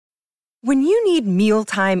When you need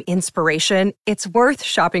mealtime inspiration, it's worth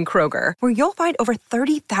shopping Kroger, where you'll find over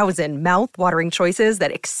 30,000 mouth-watering choices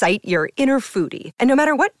that excite your inner foodie. And no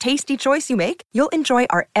matter what tasty choice you make, you'll enjoy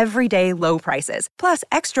our everyday low prices, plus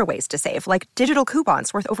extra ways to save, like digital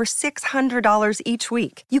coupons worth over $600 each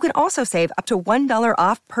week. You can also save up to $1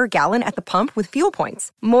 off per gallon at the pump with fuel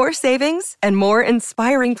points. More savings and more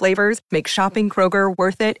inspiring flavors make shopping Kroger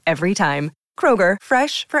worth it every time. Kroger,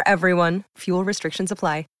 fresh for everyone. Fuel restrictions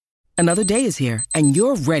apply. Another day is here, and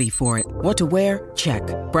you're ready for it. What to wear? Check.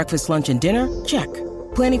 Breakfast, lunch, and dinner? Check.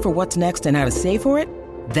 Planning for what's next and how to save for it?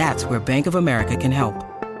 That's where Bank of America can help.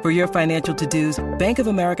 For your financial to-dos, Bank of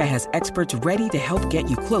America has experts ready to help get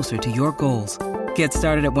you closer to your goals. Get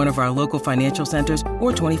started at one of our local financial centers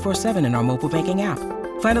or 24/7 in our mobile banking app.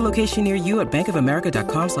 Find a location near you at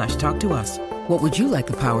bankofamerica.com/talktous. What would you like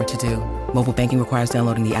the power to do? Mobile banking requires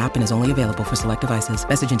downloading the app and is only available for select devices.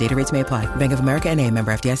 Message and data rates may apply. Bank of America N.A.,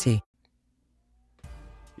 member FDIC.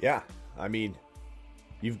 Yeah, I mean,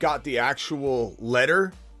 you've got the actual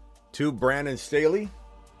letter to Brandon Staley.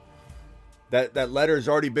 That letter has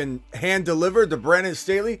already been hand-delivered to Brandon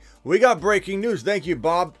Staley. We got breaking news. Thank you,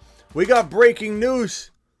 Bob. We got breaking news.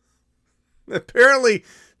 Apparently,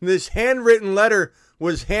 this handwritten letter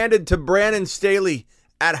was handed to Brandon Staley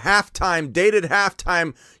at halftime, dated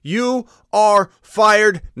halftime. You are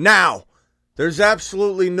fired now. There's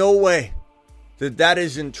absolutely no way that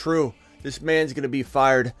isn't true. This man's going to be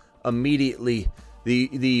fired immediately.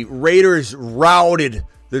 The Raiders routed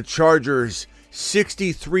the Chargers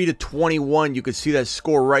 63-21. You could see that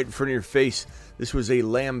score right in front of your face. This was a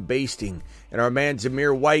lambasting. And our man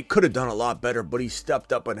Zamir White could have done a lot better, but he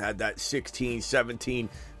stepped up and had that 16, 17,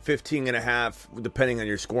 15 and a half, depending on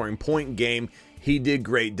your scoring point game. He did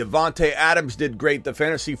great. Davante Adams did great. The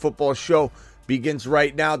Fantasy Football Show begins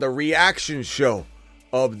right now. The reaction show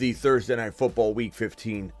of the Thursday Night Football Week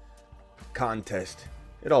 15 contest.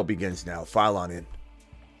 It all begins now. File on in.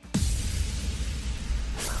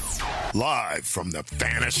 Live from the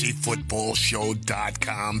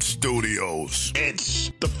FantasyFootballShow.com studios.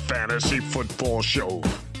 It's the Fantasy Football Show.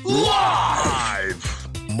 Live!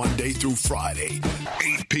 Monday through Friday,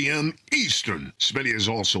 8 p.m. Eastern. Smitty is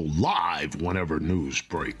also live whenever news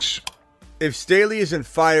breaks. If Staley isn't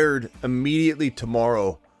fired immediately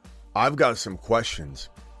tomorrow, I've got some questions.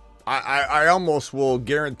 I almost will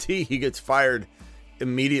guarantee he gets fired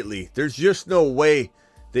immediately. There's just no way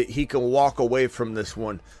that he can walk away from this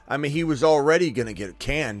one. I mean, he was already going to get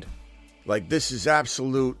canned. Like, this is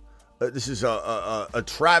absolute, this is a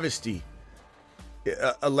travesty,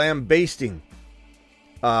 a lambasting.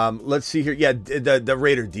 Let's see here. Yeah, the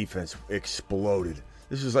Raider defense exploded.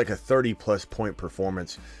 This was like a 30-plus point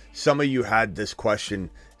performance. Some of you had this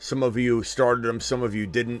question. Some of you started them. Some of you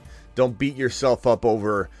didn't. Don't beat yourself up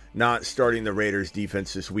over not starting the Raiders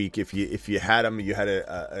defense this week. If you had them, you had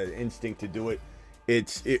an instinct to do it.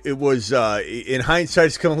 It was in hindsight,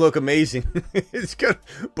 it's going to look amazing. It's good,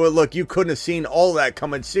 but look, you couldn't have seen all that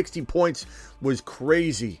coming. 60 points was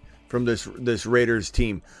crazy from this Raiders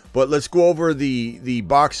team. But let's go over the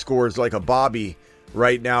box scores like a Bobby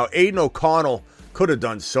right now. Aiden O'Connell could have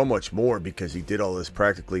done so much more because he did all this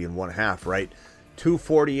practically in one half, right?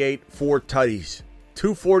 248, 4 tutties.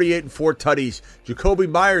 248 and 4 tutties. Jacoby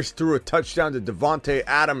Myers threw a touchdown to Davante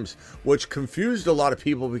Adams, which confused a lot of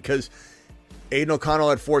people because Aiden O'Connell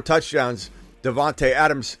had 4 touchdowns. Davante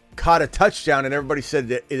Adams caught a touchdown, and everybody said,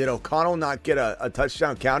 did O'Connell not get a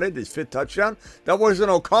touchdown counted, his 5th touchdown? That wasn't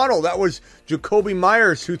O'Connell. That was Jacoby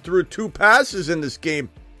Myers, who threw 2 passes in this game.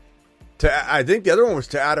 I think the other one was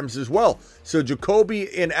to Adams as well. So Jacoby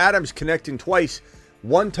and Adams connecting twice.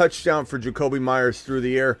 1 touchdown for Jacoby Myers through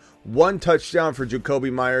the air. 1 touchdown for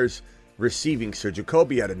Jacoby Myers receiving. So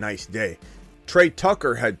Jacoby had a nice day. Trey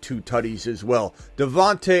Tucker had 2 tutties as well.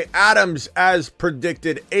 Davante Adams, as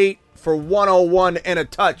predicted, 8 for 101 and a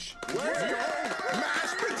touch.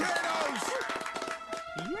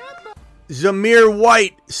 Zamir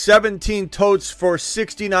White, 17 totes for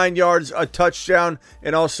 69 yards, a touchdown,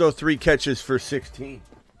 and also 3 catches for 16.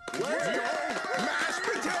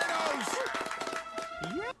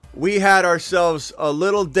 We had ourselves a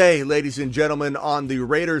little day, ladies and gentlemen, on the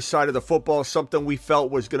Raiders side of the football, something we felt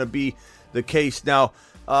was going to be the case. Now,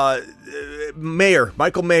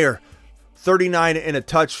 Michael Mayer, 39 and a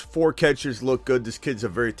touch, 4 catches, look good. This kid's a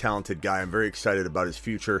very talented guy. I'm very excited about his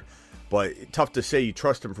future, but tough to say you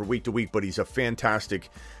trust him for week to week, but he's a fantastic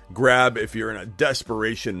grab if you're in a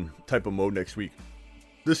desperation type of mode next week.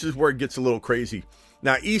 This is where it gets a little crazy.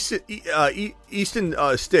 Now, Easton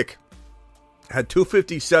Stick had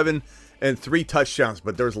 257 and 3 touchdowns,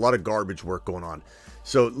 but there was a lot of garbage work going on.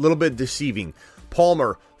 So a little bit deceiving.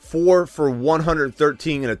 Palmer, 4 for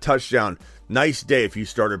 113 and a touchdown. Nice day if you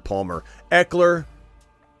started Palmer. Eckler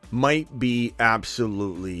might be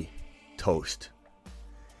absolutely toast.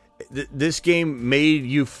 This game made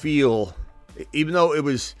you feel, even though it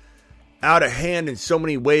was out of hand in so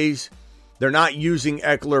many ways, they're not using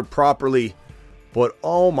Eckler properly. But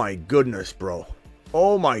oh my goodness, bro.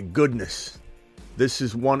 Oh my goodness. This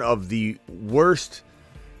is one of the worst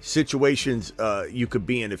situations you could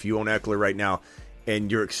be in if you own Eckler right now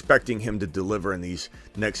and you're expecting him to deliver in these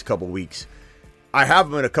next couple weeks. I have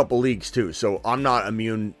him in a couple leagues too, so I'm not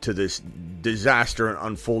immune to this disaster and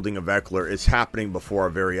unfolding of Eckler. It's happening before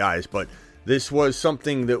our very eyes, but this was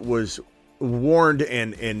something that was warned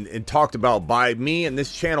and talked about by me and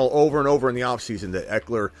this channel over and over in the offseason, that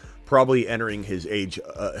Eckler probably entering his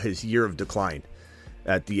year of decline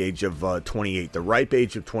at the age of 28. The ripe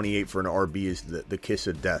age of 28 for an RB is the kiss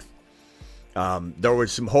of death. There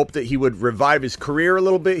was some hope that he would revive his career a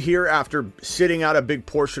little bit here after sitting out a big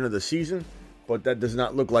portion of the season, but that does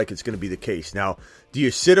not look like it's going to be the case. Now, do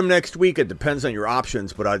you sit him next week? It depends on your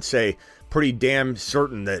options, but I'd say pretty damn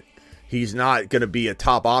certain that he's not going to be a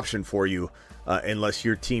top option for you unless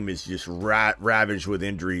your team is just ravaged with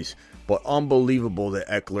injuries. But unbelievable that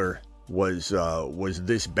Eckler was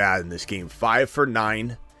this bad in this game. 5 for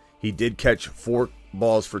 9. He did catch 4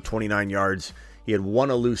 balls for 29 yards. He had 1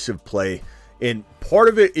 elusive play, and part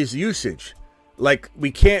of it is usage. Like,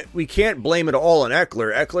 we can't blame it all on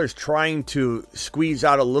Eckler. Eckler's trying to squeeze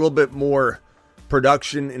out a little bit more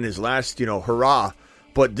production in his last, hurrah.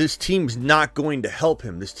 But this team's not going to help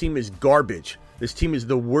him. This team is garbage. This team is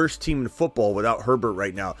the worst team in football without Herbert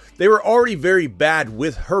right now. They were already very bad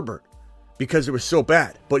with Herbert because it was so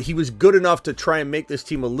bad. But he was good enough to try and make this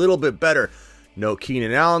team a little bit better. No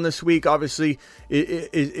Keenan Allen this week, obviously,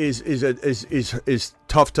 is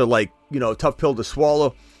tough to tough pill to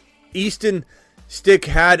swallow. Easton Stick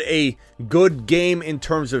had a good game in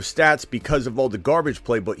terms of stats because of all the garbage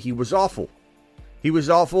play, but he was awful. He was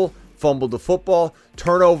awful. Fumbled the football,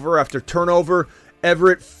 turnover after turnover.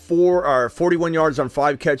 Everett 41 yards on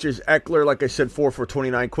 5 catches. Eckler, like I said, 4 for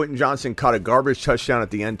 29. Quentin Johnson caught a garbage touchdown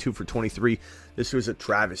at the end, 2 for 23. This was a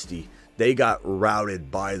travesty. They got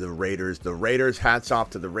routed by the Raiders. The Raiders, hats off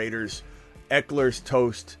to the Raiders. Eckler's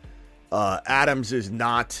toast. Adams is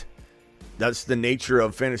not. That's the nature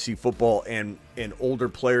of fantasy football and older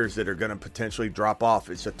players that are going to potentially drop off.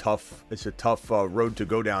 It's a tough road to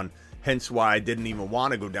go down. Hence why I didn't even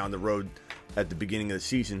want to go down the road at the beginning of the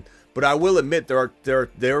season. But I will admit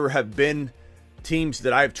there have been teams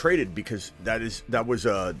that I've traded because that was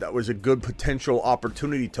a good potential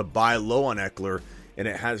opportunity to buy low on Eckler, and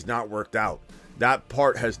it has not worked out. That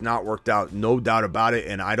part has not worked out, no doubt about it,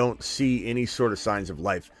 and I don't see any sort of signs of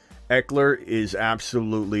life. Eckler is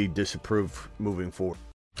absolutely disapproved moving forward.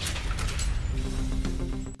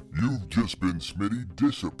 You've just been Smitty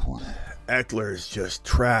disapproved. Eckler is just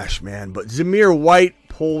trash, man. But Zamir White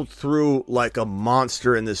pulled through like a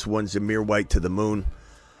monster in this one. Zamir White to the moon.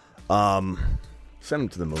 Send him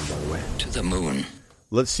to the moon, by the way. To the moon.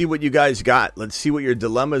 Let's see what you guys got. Let's see what your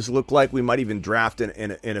dilemmas look like. We might even draft in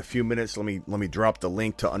a few minutes. Let me drop the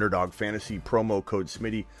link to Underdog Fantasy, promo code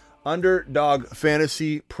Smitty. Underdog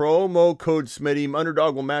Fantasy, promo code Smitty.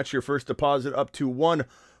 Underdog will match your first deposit up to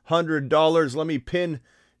 $100. Let me pin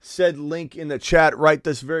said link in the chat right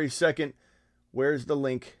this very second. Where's the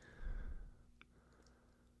link?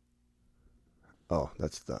 Oh,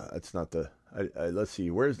 that's not the. Let's see.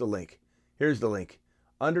 Where's the link? Here's the link.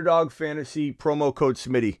 Underdog Fantasy, promo code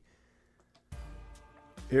Smitty.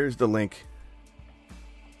 Here's the link.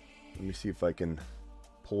 Let me see if I can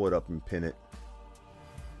pull it up and pin it.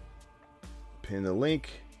 Pin the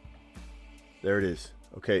link. There it is.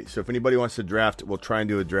 Okay, so if anybody wants to draft, we'll try and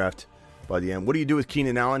do a draft by the end. What do you do with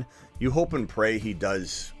Keenan Allen? You hope and pray he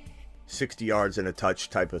does 60 yards and a touch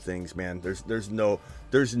type of things, man. There's no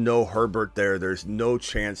Herbert there. There's no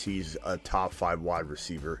chance he's a top 5 wide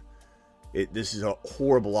receiver. This is a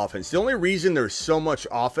horrible offense. The only reason there's so much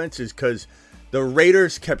offense is because the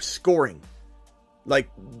Raiders kept scoring. Like,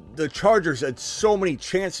 the Chargers had so many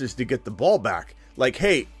chances to get the ball back. Like,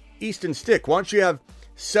 hey, Easton Stick, why don't you have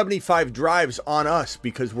 75 drives on us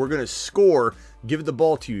because we're going to score, give the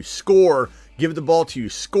ball to you, score, give the ball to you,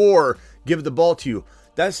 score, give the ball to you.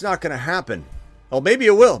 That's not going to happen. Oh, maybe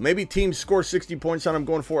it will. Maybe teams score 60 points on them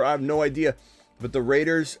going for it. I have no idea. But the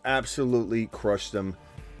Raiders absolutely crushed them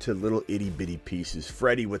to little itty-bitty pieces.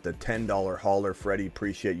 Freddie with the $10 hauler. Freddie,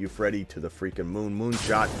 appreciate you, Freddie, to the freaking moon.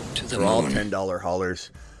 Moonshot to the moon. All $10 haulers.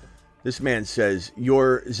 This man says,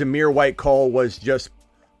 your Zamir White call was just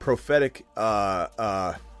prophetic.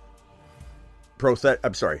 I'm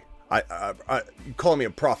sorry. You call me a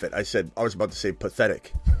prophet. I was about to say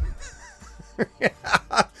pathetic.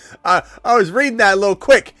 I was reading that a little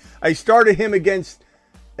quick. I started him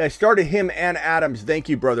and Adams. Thank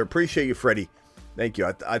you, brother. Appreciate you, Freddie. Thank you.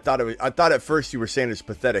 I thought at first you were saying it's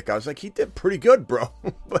pathetic. I was like, he did pretty good, bro.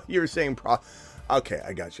 But you were saying okay,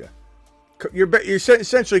 I got you. You're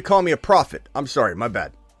essentially calling me a prophet. I'm sorry. My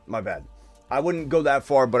bad. I wouldn't go that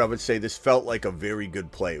far, but I would say this felt like a very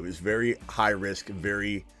good play. It was very high risk,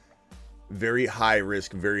 very, very high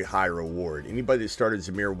risk, very high reward. Anybody that started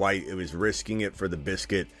Zamir White, it was risking it for the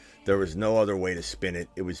biscuit. There was no other way to spin it.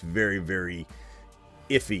 It was very, very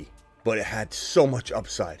iffy, but it had so much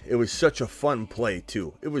upside. It was such a fun play,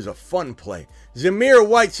 too. It was a fun play. Zamir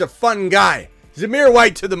White's a fun guy. Zamir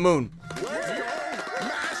White to the moon.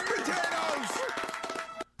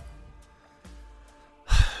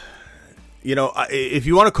 You know, if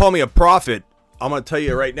you want to call me a prophet, I'm going to tell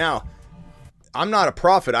you right now, I'm not a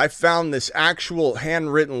prophet. I found this actual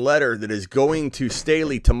handwritten letter that is going to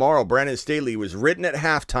Staley tomorrow. Brandon Staley was written at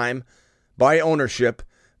halftime by ownership,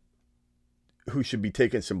 who should be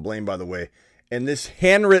taking some blame, by the way. And this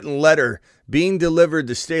handwritten letter being delivered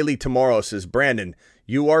to Staley tomorrow says, Brandon,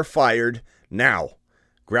 you are fired now.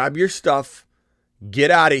 Grab your stuff.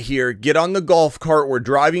 Get out of here. Get on the golf cart. We're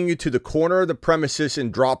driving you to the corner of the premises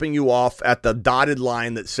and dropping you off at the dotted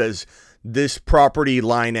line that says this property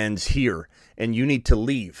line ends here and you need to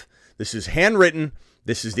leave. This is handwritten.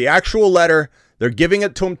 This is the actual letter. They're giving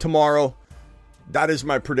it to him tomorrow. That is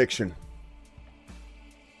my prediction.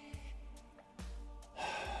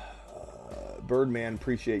 Birdman,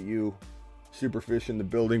 appreciate you. Superfish in the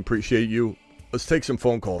building, appreciate you. Let's take some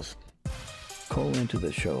phone calls. Call into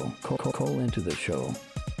the show. Call into the show.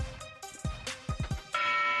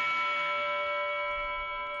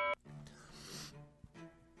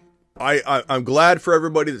 I'm glad for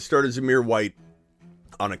everybody that started Zamir White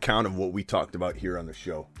on account of what we talked about here on the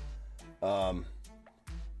show. I'm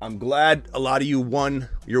glad a lot of you won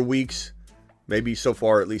your weeks. Maybe so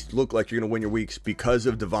far at least look like you're going to win your weeks because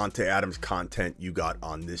of Davante Adams content you got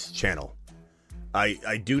on this channel.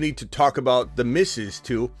 I do need to talk about the misses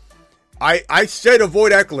too. I said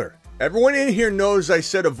avoid Eckler. Everyone in here knows I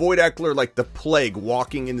said avoid Eckler like the plague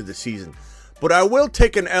walking into the season. But I will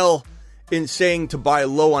take an L in saying to buy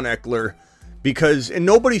low on Eckler and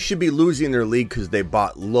nobody should be losing their league because they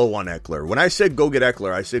bought low on Eckler. When I said go get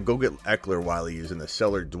Eckler, I said go get Eckler while he is in the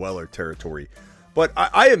cellar dweller territory. But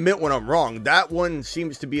I admit when I'm wrong. That one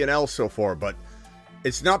seems to be an L so far, but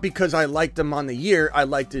it's not because I liked him on the year. I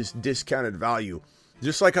liked his discounted value.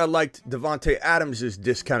 Just like I liked Davante Adams'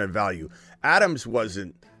 discounted value. Adams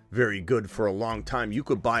wasn't very good for a long time. You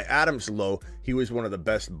could buy Adams low. He was one of the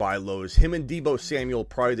best buy lows. Him and Deebo Samuel,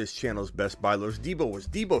 probably this channel's best buy lows. Deebo was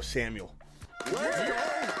Deebo Samuel.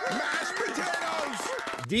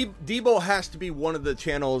 Deebo has to be one of the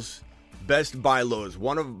channel's best buy lows.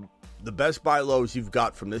 One of the best buy lows you've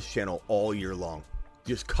got from this channel all year long.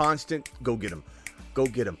 Just constant. Go get him. Go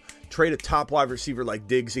get him. Trade a top wide receiver like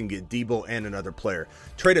Diggs and get Deebo and another player.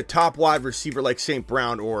 Trade a top wide receiver like St.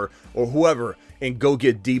 Brown or whoever and go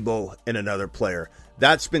get Deebo and another player.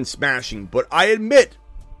 That's been smashing. But I admit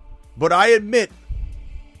that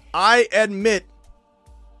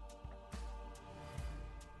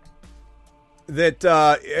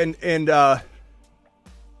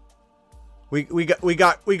we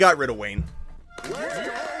got rid of Wayne.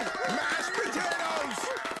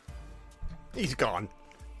 He's gone.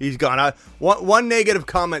 He's gone. One negative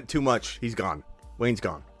comment too much. He's gone. Wayne's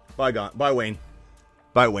gone. Bye Wayne.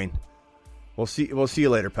 Bye Wayne. We'll see you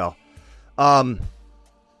later, pal. But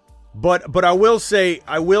I will say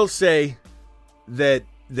that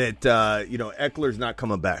Eckler's not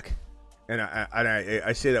coming back, and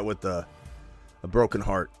I say that with a broken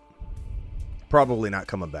heart. Probably not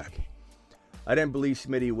coming back. I didn't believe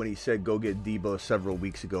Smitty when he said go get Deebo several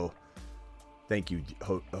weeks ago. Thank you,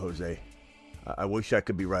 Jose. I wish I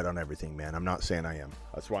could be right on everything, man. I'm not saying I am.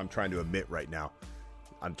 That's why I'm trying to admit right now.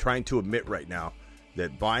 I'm trying to admit right now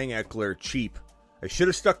that buying Eckler cheap, I should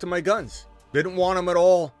have stuck to my guns. Didn't want him at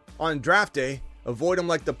all on draft day. Avoid him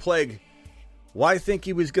like the plague. Why think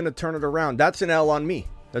he was going to turn it around? That's an L on me.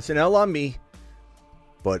 That's an L on me.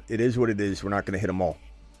 But it is what it is. We're not going to hit them all.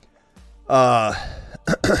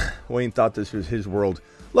 Wayne thought this was his world.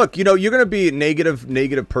 Look, you're going to be a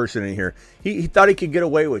negative person in here. He thought he could get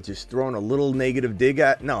away with just throwing a little negative dig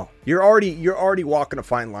at. No, you're already walking a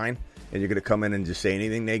fine line, and you're going to come in and just say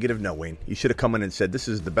anything negative. No, Wayne, you should have come in and said this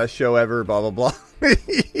is the best show ever. Blah blah blah.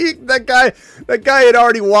 That guy had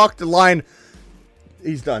already walked the line.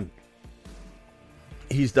 He's done.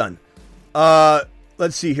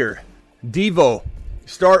 Let's see here. Devo,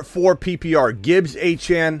 start 4 PPR. Gibbs,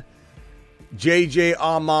 Achane, JJ,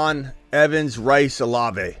 Amon, Evans, Rice,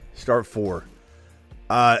 Olave. Start 4.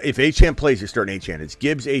 If Achane plays, you're starting Achane. It's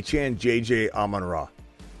Gibbs, Achane, JJ, Amon-Ra.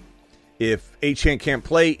 If Achane can't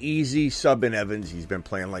play, easy sub in Evans. He's been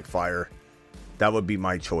playing like fire. That would be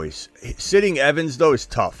my choice. Sitting Evans, though, is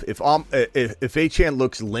tough. If Achane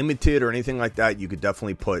looks limited or anything like that, you could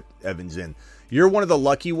definitely put Evans in. You're one of the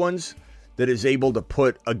lucky ones that is able to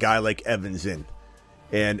put a guy like Evans in.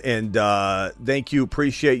 And thank you.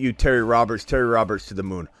 Appreciate you, Terry Roberts. Terry Roberts to the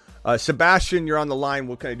moon. Sebastian, you're on the line.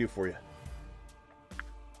 What can I do for you?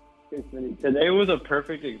 Today was a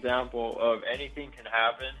perfect example of anything can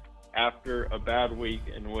happen after a bad week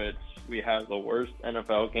in which we had the worst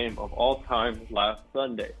NFL game of all time last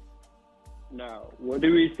Sunday. Now, what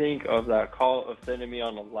do we think of that call of sending me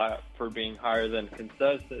on a lap for being higher than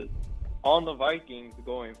consensus on the Vikings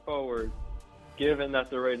going forward, given that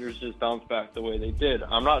the Raiders just bounced back the way they did?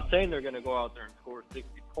 I'm not saying they're going to go out there and score 60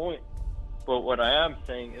 points, but what I am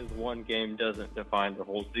saying is one game doesn't define the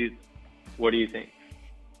whole season. What do you think?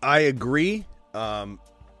 I agree.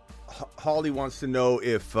 Holly wants to know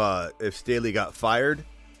if Staley got fired.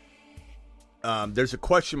 There's a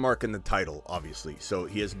question mark in the title, obviously, so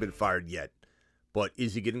he hasn't been fired yet. But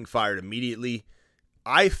is he getting fired immediately?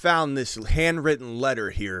 I found this handwritten letter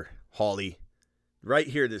here, Holly. Right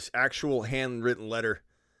here, this actual handwritten letter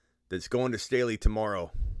that's going to Staley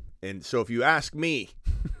tomorrow. And so if you ask me,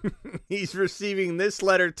 he's receiving this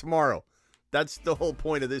letter tomorrow. That's the whole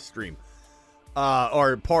point of this stream.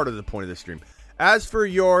 Or part of the point of this stream. As for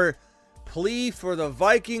your plea for the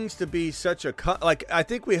Vikings to be such a... I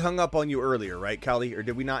think we hung up on you earlier, right, Callie? Or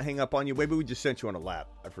did we not hang up on you? Maybe we just sent you on a lap.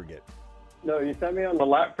 I forget. No, you sent me on the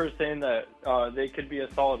lap for saying that they could be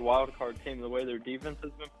a solid wild card team the way their defense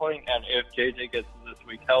has been playing, and if JJ gets this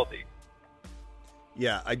week healthy.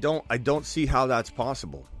 Yeah, I don't see how that's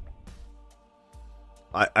possible.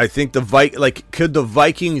 I think could the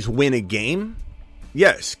Vikings win a game?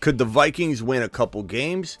 Yes. Could the Vikings win a couple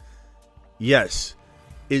games? Yes.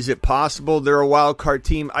 Is it possible they're a wild card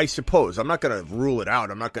team? I suppose. I'm not going to rule it out.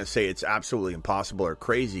 I'm not going to say it's absolutely impossible or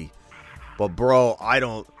crazy. But bro, I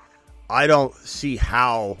don't see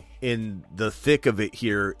how in the thick of it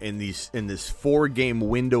here in this 4-game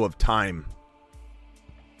window of time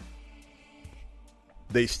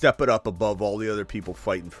they step it up above all the other people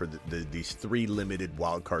fighting for these 3 limited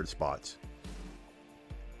wild card spots.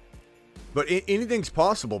 But anything's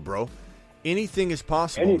possible, bro. Anything is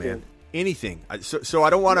possible, man. Anything. So I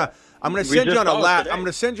don't want to. I'm going to send you on a lap. I'm going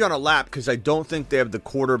to send you on a lap because I don't think they have the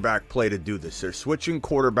quarterback play to do this. They're switching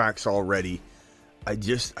quarterbacks already. I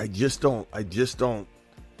just don't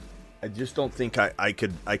think I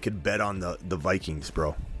could bet on the Vikings,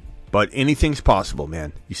 bro. But anything's possible,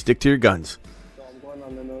 man. You stick to your guns. So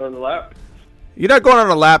I'm going on the lap. You're not going on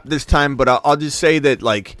a lap this time, but I'll just say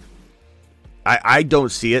that I don't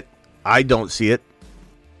see it. I don't see it.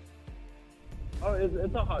 Oh,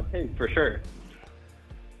 it's a hot take for sure.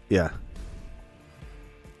 Yeah.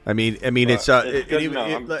 I mean, it's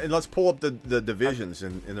let's pull up the divisions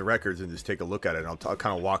and the records and just take a look at it. And I'll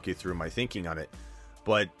kind of walk you through my thinking on it.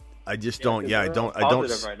 But I just don't. Yeah, I don't.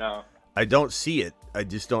 Right now. I don't see it. I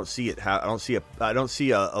just don't see it. I don't see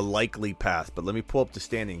a likely path. But let me pull up the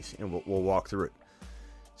standings and we'll walk through it.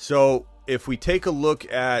 So if we take a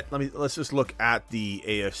look at, let's just look at the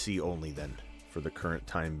AFC only then for the current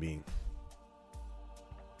time being.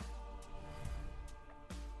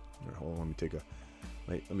 Hold on,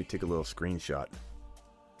 let me take a little screenshot.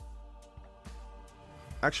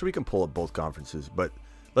 Actually, we can pull up both conferences, but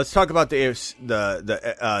let's talk about the AFC,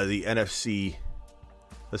 the NFC.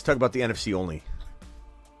 Let's talk about the NFC only.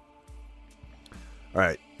 All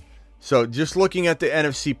right. So just looking at the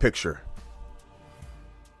NFC picture.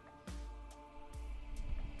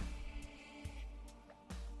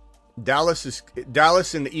 Dallas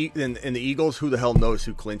and the Eagles. Who the hell knows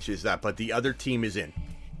who clinches that? But the other team is in.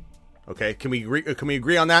 Okay, can we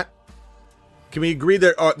agree on that? Can we agree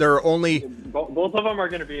that there are only both of them are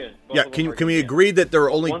going to be in? Can we agree that there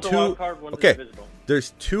are only one's 2? A wild card, one's okay, divisional.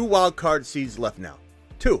 There's 2 wild card seeds left now.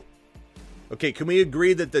 2. Okay, can we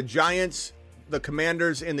agree that the Giants, the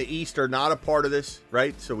Commanders in the East are not a part of this?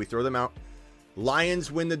 Right, so we throw them out.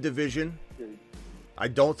 Lions win the division. I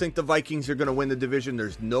don't think the Vikings are going to win the division.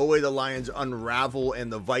 There's no way the Lions unravel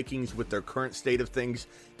and the Vikings, with their current state of things,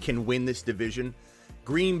 can win this division.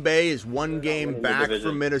 Green Bay is 1 game back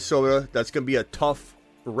from Minnesota. That's going to be a tough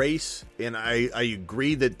race, and I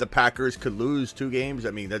agree that the Packers could lose 2 games.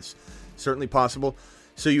 I mean, that's certainly possible.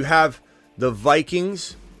 So you have the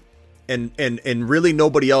Vikings and really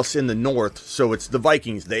nobody else in the North. So it's the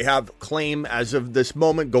Vikings. They have claim as of this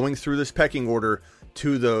moment, going through this pecking order,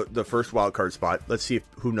 to the first wild card spot. Let's see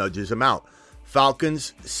who nudges them out.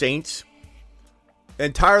 Falcons, Saints,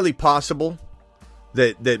 entirely possible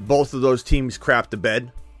that both of those teams crap the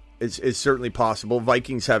bed. It's certainly possible.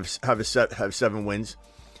 Vikings have 7 wins.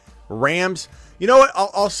 Rams, you know what?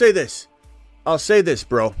 I'll say this. I'll say this,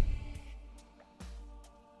 bro.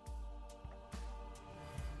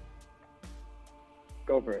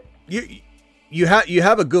 Go for it. You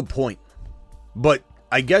have a good point, but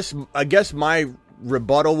I guess my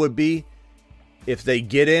rebuttal would be, if they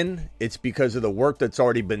get in, it's because of the work that's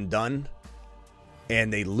already been done,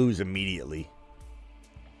 and they lose immediately.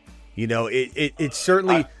 You know, it's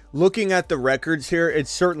certainly, looking at the records here, it's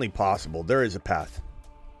certainly possible. There is a path.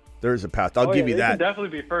 There is a path. I'll give you that. They could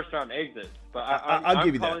definitely be first round exits, but I'll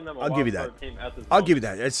give you that. Them I'll give you that. I'll give you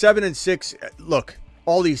that. At 7-6, look,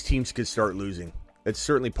 all these teams could start losing. It's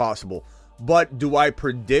certainly possible. But do I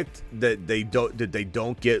predict that they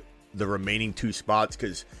don't get the remaining 2 spots?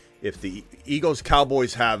 Because if the Eagles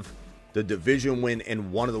Cowboys have the division win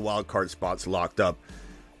and one of the wild card spots locked up,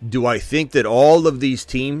 do I think that all of these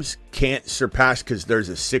teams can't surpass? Because there's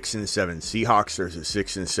a 6-7 Seahawks, there's a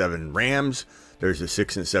 6-7 Rams, there's a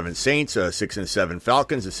 6-7 Saints, a 6-7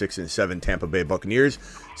 Falcons, a 6-7 Tampa Bay Buccaneers,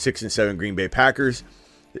 6-7 Green Bay Packers.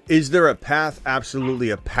 Is there a path? Absolutely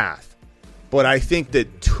a path. But I think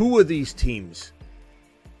that 2 of these teams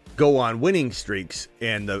go on winning streaks,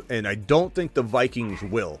 and I don't think the Vikings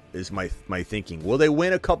will, is my thinking. Will they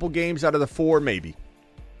win a couple games out of the 4? Maybe.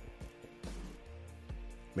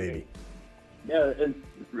 Yeah,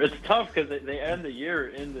 it's tough because they end the year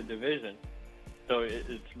in the division, so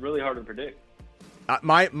it's really hard to predict.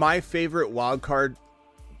 My favorite wild card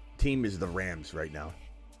team is the Rams right now.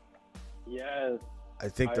 Yeah, I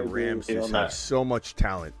think the Rams just have so much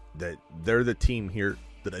talent that they're the team here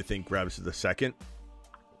that I think grabs the second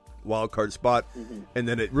wild card spot. Mm-hmm. And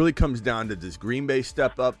then it really comes down to, does Green Bay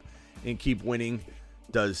step up and keep winning?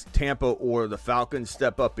 Does Tampa or the Falcons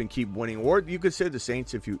step up and keep winning? Or you could say the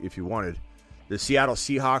Saints if you wanted. The Seattle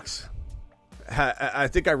Seahawks, I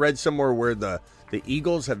think I read somewhere where the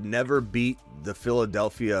Eagles have never beat the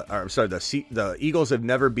the Eagles have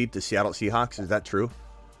never beat the Seattle Seahawks. Is that true?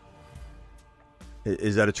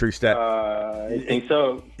 Is that a true stat? I think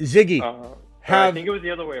so. Ziggy, I think it was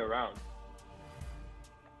the other way around.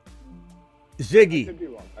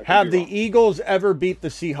 Ziggy, have the Eagles ever beat the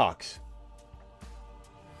Seahawks?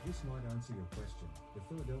 This might answer your question. The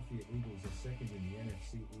Philadelphia Eagles are second in the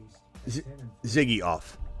NFC East. Ziggy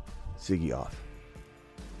off. Ziggy off.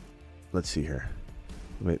 Let's see here.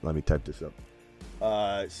 Let me type this up.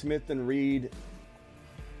 Smith and Reed.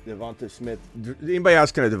 Devonta Smith. Anybody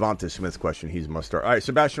asking a Devonta Smith question? He's a must start. All right,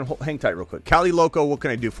 Sebastian, hang tight real quick. Cali Loco, what can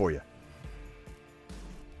I do for you?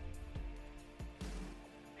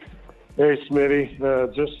 Hey, Smitty.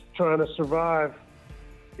 Just trying to survive.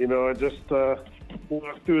 You know, I just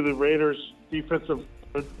walked through the Raiders' defensive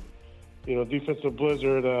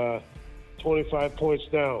blizzard, 25 points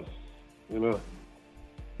down. You know.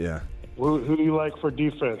 Yeah. Who do you like for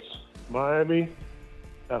defense? Miami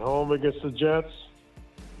at home against the Jets,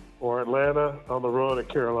 or Atlanta on the road at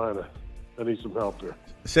Carolina? I need some help here.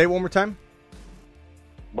 Say it one more time.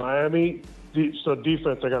 Miami. So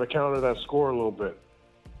defense, I got to counter that score a little bit.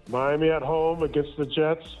 Miami at home against the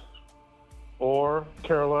Jets, or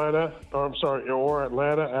Atlanta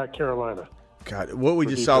at Carolina. God, what we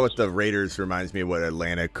just saw with the Raiders reminds me of what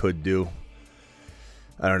Atlanta could do.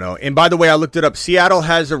 I don't know. And by the way, I looked it up. Seattle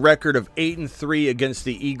has a record of 8-3 against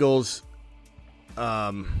the Eagles.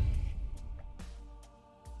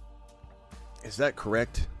 Is that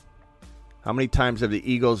correct? How many times have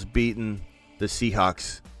the Eagles beaten the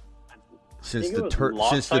Seahawks since the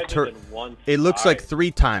turn? It looks like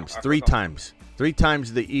 3 times. 3 times. 3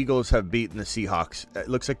 times the Eagles have beaten the Seahawks. It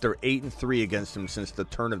looks like they're 8-3 against them since the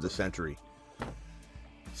turn of the century.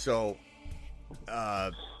 So,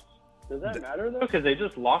 does that matter though? Because they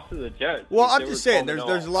just lost to the Jets. Well, I'm just saying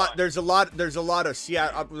there's a lot of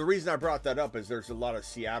Seattle. The reason I brought that up is there's a lot of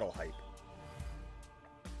Seattle hype.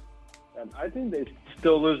 And I think they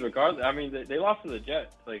still lose regardless. I mean, they lost to the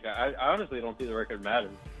Jets. Like, I honestly don't think the record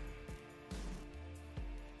matters.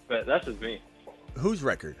 But that's just me. Whose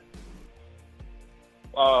record?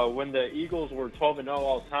 When the Eagles were 12-0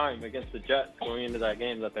 all time against the Jets going into that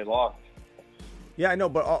game that they lost. Yeah, I know,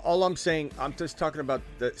 but all I'm saying, I'm just talking about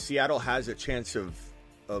that Seattle has a chance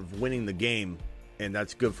of winning the game, and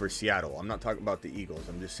that's good for Seattle. I'm not talking about the Eagles.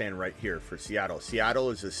 I'm just saying right here for Seattle.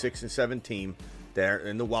 Seattle is a 6-7 team. They're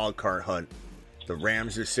in the wild card hunt. The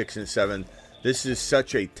Rams are 6-7. This is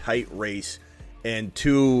such a tight race. And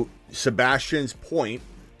to Sebastian's point,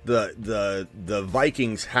 the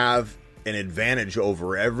Vikings have an advantage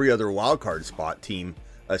over every other wild card spot team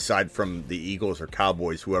aside from the Eagles or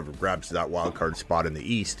Cowboys, whoever grabs that wild card spot in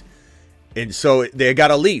the East. And so they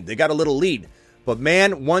got a lead. They got a little lead. But,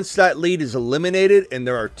 man, once that lead is eliminated and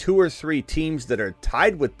there are 2 or 3 teams that are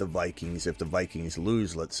tied with the Vikings, if the Vikings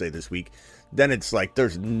lose, let's say, this week, then it's like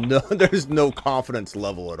there's no confidence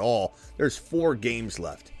level at all. There's 4 games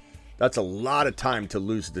left. That's a lot of time to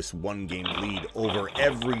lose this 1-game lead over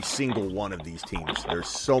every single one of these teams. There's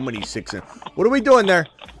so many 6 and... What are we doing there?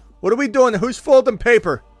 What are we doing? Who's folding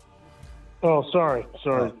paper? Oh, sorry.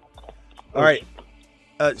 All right.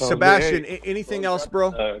 Sebastian, anything else,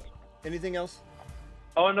 bro? Anything else?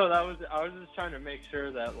 Oh no, I was just trying to make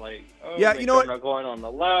sure that yeah, you know what? I'm not going on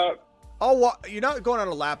the lap. You're not going on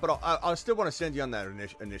a lap, but I still want to send you on that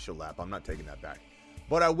initial lap. I'm not taking that back,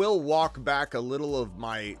 but I will walk back a little of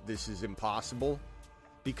my this is impossible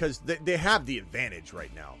because they have the advantage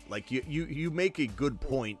right now. Like you make a good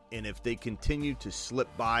point, and if they continue to slip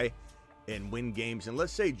by and win games, and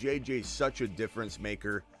let's say JJ's such a difference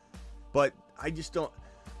maker, but I just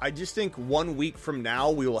think 1 week from now,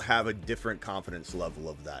 we will have a different confidence level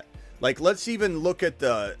of that. Like, let's even look at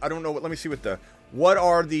let me see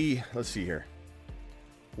let's see here.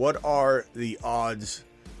 What are the odds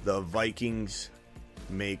the Vikings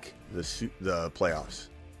make the playoffs?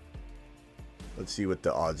 Let's see what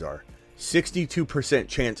the odds are. 62%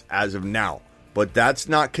 chance as of now, but that's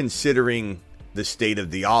not considering the state of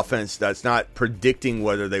the offense. That's not predicting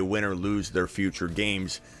whether they win or lose their future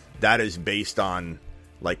games. That is based on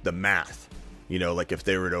like the math, like if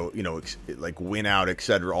they were to, like win out,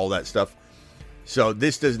 etc., all that stuff. So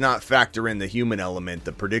this does not factor in the human element,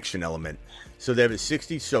 the prediction element. So they have a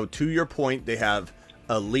 60. So to your point, they have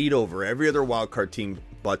a lead over every other wildcard team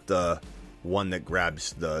but the one that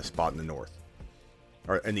grabs the spot in the North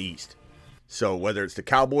or in the East. So whether it's the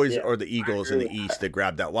Cowboys or the Eagles in the East that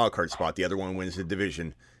grab that wildcard spot, the other one wins the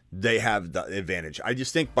division. They have the advantage. I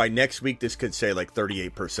just think by next week, this could say like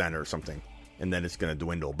 38% or something. And then it's going to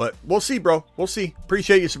dwindle. But we'll see, bro. We'll see.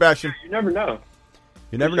 Appreciate you, Sebastian. You never know.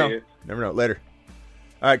 You never know. Never know. Later.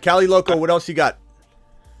 All right, Cali Loco, what else you got?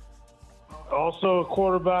 Also a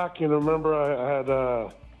quarterback. Remember I had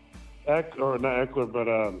not Eckler, but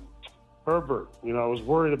Herbert. I was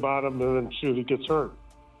worried about him, and then, shoot, he gets hurt.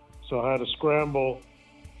 So I had to scramble.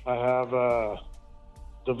 I have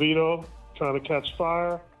DeVito trying to catch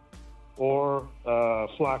fire or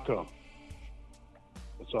Flacco.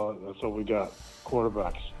 That's all we got.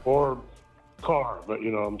 Quarterbacks. Or Carr, but,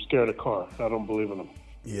 I'm scared of Carr. I don't believe in him.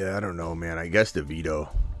 Yeah, I don't know, man. I guess DeVito.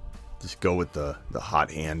 Just go with the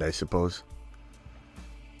hot hand, I suppose.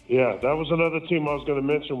 Yeah, that was another team I was going to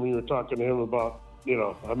mention when you were talking to him about,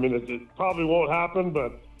 it probably won't happen,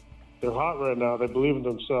 but they're hot right now. They believe in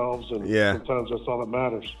themselves, and sometimes that's all that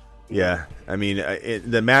matters. Yeah,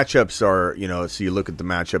 the matchups are, so you look at the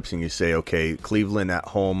matchups and you say, okay, Cleveland at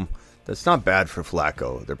home, that's not bad for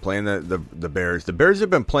Flacco. They're playing the Bears. The Bears have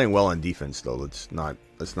been playing well on defense, though. Let's not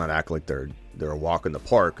act like they're a walk in the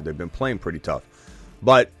park. They've been playing pretty tough.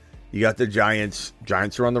 But you got the Giants.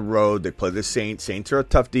 Giants are on the road. They play the Saints. Saints are a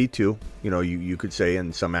tough D too. You could say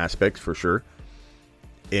in some aspects for sure.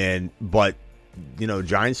 But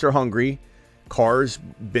Giants are hungry. Carr's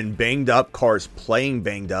been banged up. Carr's playing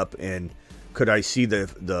banged up. And could I see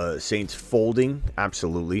the Saints folding?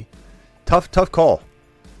 Absolutely. Tough call.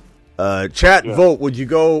 Vote. Would you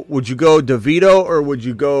go DeVito or would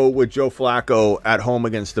you go with Joe Flacco at home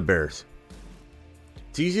against the Bears?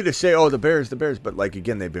 It's easy to say, the Bears, but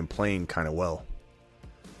again, they've been playing kind of well.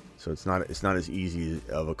 So it's not as easy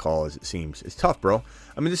of a call as it seems. It's tough, bro.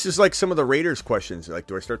 This is like some of the Raiders questions. Like,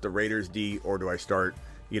 do I start the Raiders D or do I start,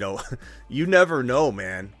 you never know,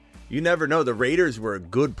 man. You never know. The Raiders were a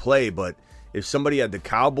good play, but if somebody had the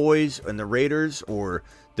Cowboys and the Raiders, or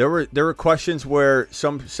there were questions where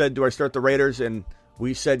some said, do I start the Raiders? And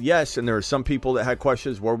we said yes. And there were some people that had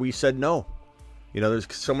questions where we said no.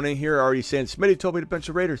 There's someone in here already saying, Smitty told me to bench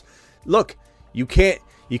the Raiders. Look, you can't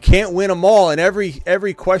win them all, and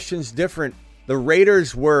every question's different. The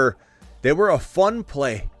Raiders were a fun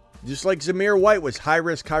play. Just like Zamir White was high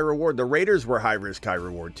risk, high reward. The Raiders were high risk, high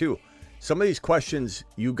reward too. Some of these questions,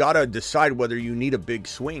 you got to decide whether you need a big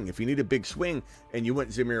swing. If you need a big swing and you went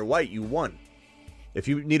Zamir White, you won. If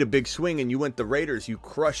you need a big swing and you went the Raiders, you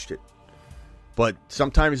crushed it. But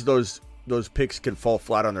sometimes those picks can fall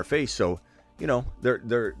flat on their face, so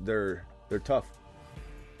they're tough.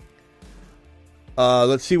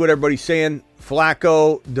 Let's see what everybody's saying.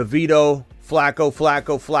 Flacco, DeVito,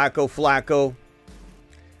 Flacco.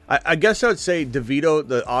 I guess I would say DeVito,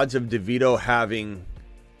 the odds of DeVito having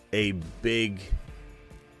a big,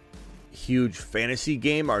 huge fantasy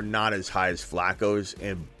game are not as high as Flacco's.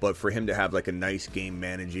 But for him to have like a nice game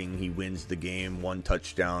managing, he wins the game, 1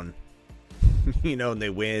 touchdown, and they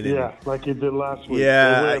win. Yeah, like you did last week.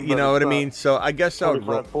 Yeah, win, you know what I it's mean? So I guess I'd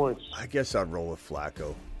roll. points. I guess I'd roll with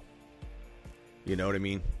Flacco. You know what I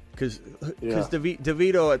mean? Because Yeah.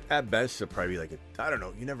 DeVito at best will probably be like I don't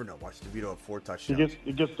know. You never know. Watch DeVito have 4 touchdowns.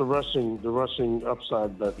 He gets the rushing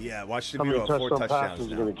upside, but Yeah, watch how many DeVito have 4 touchdown touchdowns passes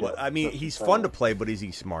now. gonna get? But, I mean, he's fun to play, but is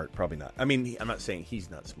he smart? Probably not. I mean, I'm not saying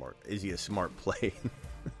he's not smart. Is he a smart play?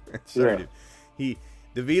 Sorry, dude.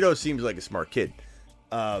 DeVito seems like a smart kid.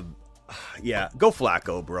 Yeah, go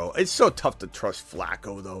Flacco, bro. It's so tough to trust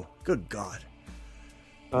Flacco, though. Good God.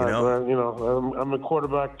 I'm a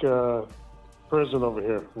quarterback prison over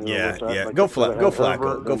here. Yeah. Go Flacco. Go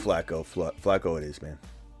Flacco. Flacco it is, man.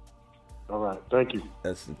 All right. Thank you.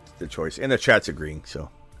 That's the choice. And the chat's agreeing, so,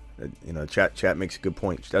 chat makes a good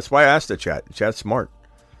point. That's why I asked the chat. The chat's smart.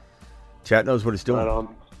 Chat knows what it's doing. Right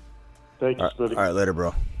on. Thank you, Smitty. All right, later,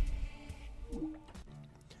 bro.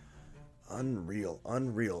 Unreal.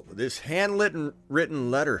 This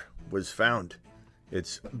handwritten letter was found.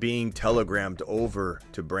 It's being telegrammed over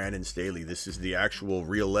to Brandon Staley. This is the actual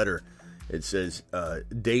real letter. It says,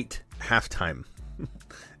 date halftime.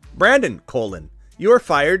 Brandon, you're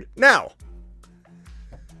fired now.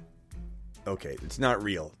 Okay, it's not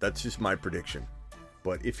real. That's just my prediction.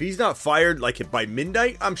 But if he's not fired by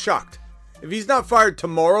midnight, I'm shocked. If he's not fired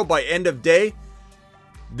tomorrow by end of day,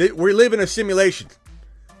 we live in a simulation.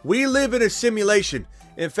 We live in a simulation.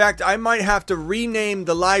 In fact, I might have to rename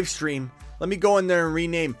the live stream. Let me go in there and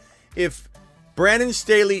rename. If Brandon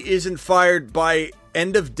Staley isn't fired by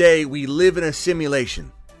end of day, we live in a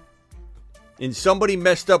simulation. And somebody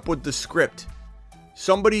messed up with the script.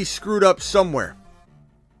 Somebody screwed up somewhere.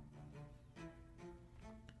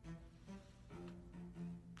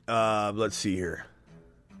 Let's see here.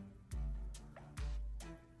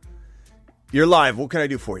 You're live. What can I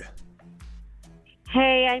do for you?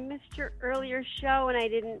 Hey, I missed your earlier show and I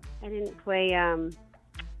didn't play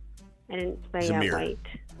Zamir. White.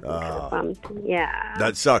 Yeah.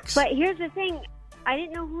 That sucks. But here's the thing, I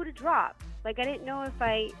didn't know who to drop. I didn't know if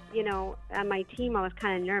on my team I was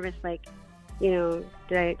kind of nervous. Did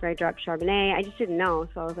I drop Charbonnet? I just didn't know,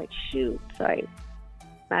 so I was like, shoot. So I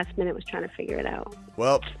last minute was trying to figure it out.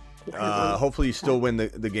 Well, hopefully you still win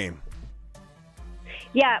the game.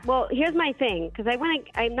 Yeah, well, here's my thing, because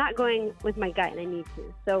I'm not going with my gut, and I need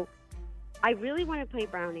to. So I really want to play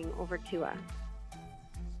Browning over Tua.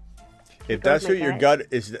 If that's what your gut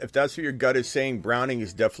is saying, Browning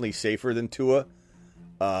is definitely safer than Tua.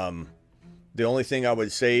 The only thing I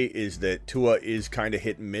would say is that Tua is kind of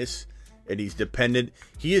hit and miss, and he's dependent.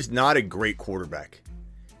 He is not a great quarterback.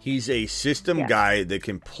 He's a system guy that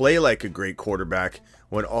can play like a great quarterback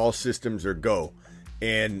when all systems are go.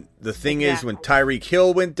 And the thing is, when Tyreek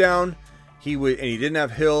Hill went down, he didn't have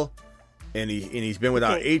Hill, and he's been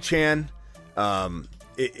without Achane.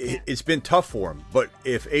 It's been tough for him. But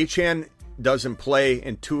if Achane doesn't play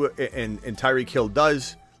and Tyreek Hill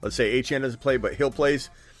does, let's say Achane doesn't play but Hill plays,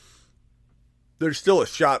 there's still a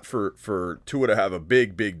shot for Tua to have a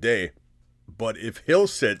big day. But if Hill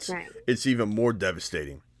sits, it's even more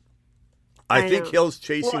devastating. I think Hill's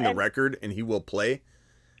chasing the record, and he will play.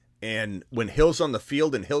 And when Hill's on the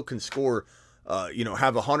field and Hill can score,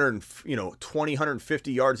 have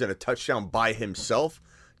 150 yards and a touchdown by himself,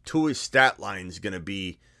 Tua's stat line is going to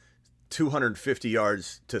be 250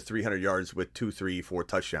 yards to 300 yards with 2, 3, 4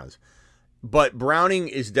 touchdowns. But Browning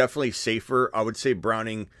is definitely safer. I would say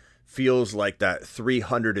Browning feels like that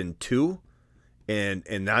 302,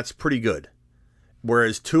 and that's pretty good.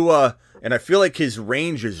 Whereas Tua, and I feel like his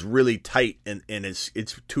range is really tight, and it's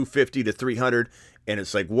 250 to 300. And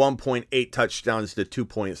it's 1.8 touchdowns to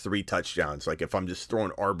 2.3 touchdowns. If I'm just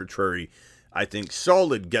throwing arbitrary, I think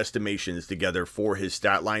solid guesstimations together for his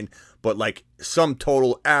stat line. But sum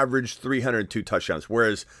total average 302 touchdowns.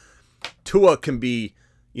 Whereas Tua can be,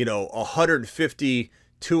 150,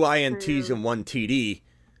 2 INTs and 1 TD.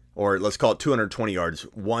 Or let's call it 220 yards,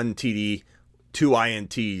 1 TD, 2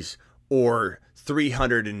 INTs. Or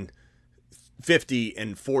 350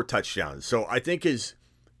 and 4 touchdowns. So I think his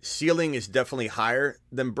ceiling is definitely higher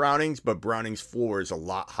than Browning's, but Browning's floor is a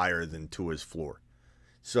lot higher than Tua's floor.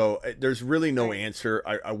 So there's really no answer.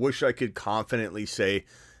 I wish I could confidently say,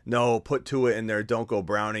 no, put Tua in there, don't go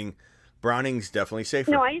Browning. Browning's definitely safer.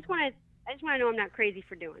 No, I just want to know I'm not crazy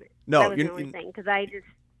for doing it. No, that was the only thing, because I just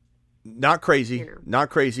not crazy, not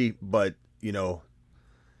crazy, but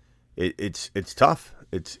it's tough.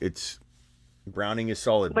 It's Browning is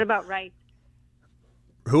solid. What about Rice?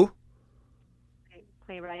 Who?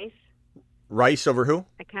 Play Rice. Rice over who?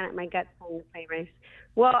 My gut's telling me to play Rice.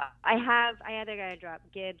 Well, I either got to drop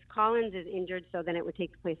Gibbs. Collins is injured, so then it would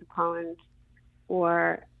take the place of Collins.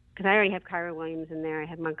 Or, because I already have Kyra Williams in there. I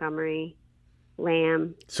have Montgomery.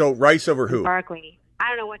 Lamb. So Rice over who? Barkley. I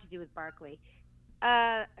don't know what to do with Barkley.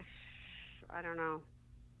 I don't know.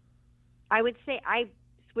 I would say I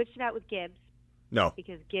switched it out with Gibbs. No.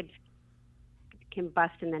 Because Gibbs can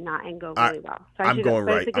bust in the knot and go really well. So I'm going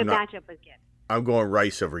right. It's a good matchup with Gibbs. I'm going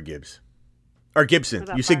Rice over Gibbs. Or Gibson.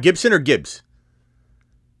 You said Barkley? Gibson or Gibbs?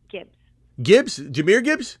 Gibbs. Gibbs? Jahmyr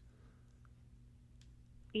Gibbs?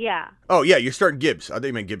 Yeah. Oh, yeah, you're starting Gibbs. I thought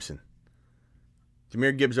you meant Gibson.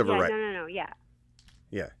 Jahmyr Gibbs over Rice. No, yeah.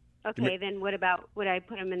 Yeah. Okay, then what about, would I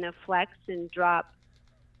put him in the flex and drop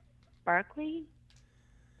Barkley?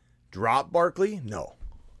 Drop Barkley? No.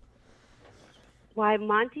 Why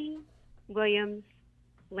Monty, Williams,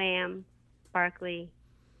 Lamb, Barkley.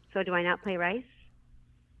 So do I not play Rice?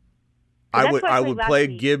 I would play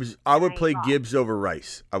Gibbs. I would play Gibbs over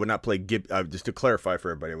Rice. I would not play Gibbs. Just to clarify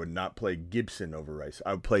for everybody, I would not play Gibson over Rice.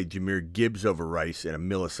 I would play Jahmyr Gibbs over Rice in a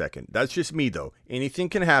millisecond. That's just me, though. Anything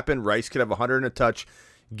can happen. Rice could have 100 and a touch.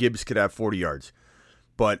 Gibbs could have 40 yards.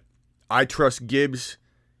 But I trust Gibbs.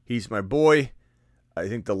 He's my boy. I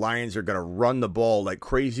think the Lions are going to run the ball like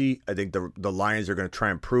crazy. I think the Lions are going to try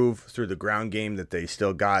and prove through the ground game that they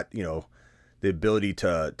still got, the ability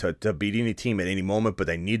to beat any team at any moment, but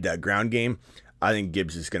they need that ground game. I think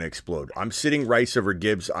Gibbs is going to explode. I'm sitting Rice over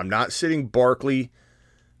Gibbs. I'm not sitting Barkley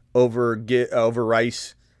over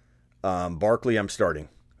Rice. Barkley I'm starting.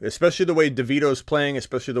 Especially the way DeVito's playing,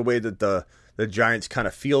 especially the way that the Giants kind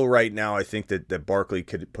of feel right now. I think that Barkley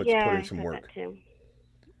could put in some work. That too.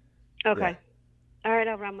 Okay. Yeah. All right,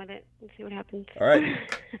 I'll run with it and see what happens. All right.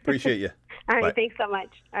 Appreciate you. All right, Bye. Thanks so much.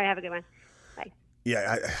 All right, have a good one. Bye.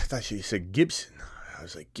 Yeah, I thought you said Gibson. I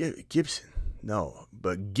was like, Gibson. No,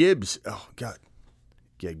 but Gibbs. Oh, God.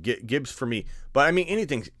 Yeah, Gibbs for me. But, I mean,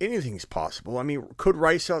 anything's possible. I mean, could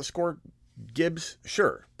Rice outscore Gibbs?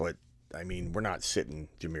 Sure. But, I mean, we're not sitting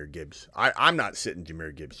Jahmyr Gibbs. I'm not sitting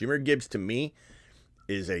Jahmyr Gibbs. Jahmyr Gibbs, to me,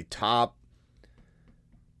 is a top,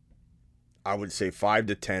 I would say, 5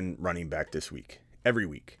 to 10 running back this week. Every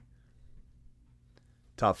week.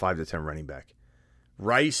 Top 5 to 10 running back.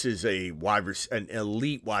 Rice is an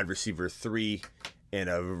elite wide receiver 3 and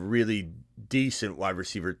a really decent wide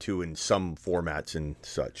receiver 2 in some formats and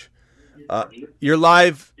such. You're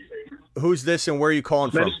live. Who's this and where are you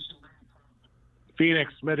calling from?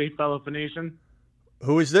 Phoenix, Smitty, fellow Phoenician.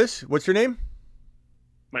 Who is this? What's your name?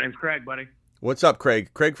 My name's Craig, buddy. What's up,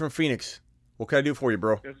 Craig? Craig from Phoenix. What can I do for you,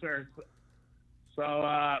 bro? Yes, sir. So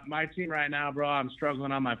my team right now, bro, I'm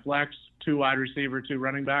struggling on my flex. 2 wide receiver, 2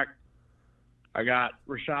 running back. I got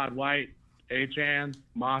Rashad White, Achane,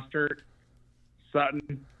 Mostert,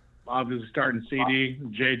 Sutton, obviously starting CD,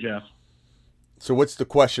 J. Jeff. So what's the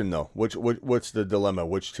question, though? What's the dilemma?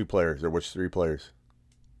 Which 2 players or which 3 players?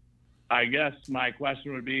 I guess my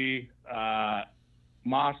question would be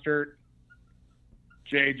Mostert,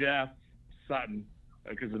 J. Jeff, Sutton,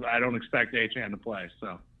 because I don't expect Achane to play,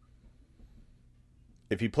 so.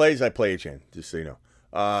 If he plays, I play Achane, just so you know.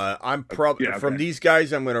 I'm probably from these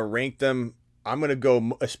guys, I'm going to rank them. I'm going to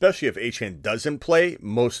go, especially if Achane doesn't play,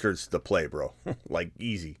 Mostert's the play, bro. Like,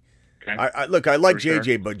 easy. Okay. I like JJ,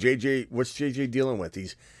 sure. But JJ, what's JJ dealing with?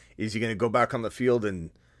 Is he going to go back on the field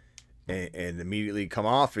and immediately come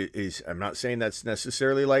off? I'm not saying that's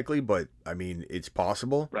necessarily likely, but I mean it's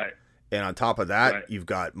possible. Right. And on top of that, You've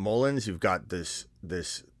got Mullins. You've got this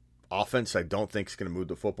offense. I don't think is going to move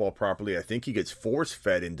the football properly. I think he gets force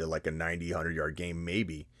fed into like a 90, 100-yard game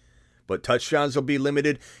maybe. But touchdowns will be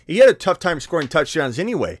limited. He had a tough time scoring touchdowns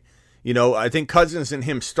anyway. I think Cousins and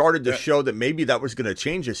him started to show that maybe that was going to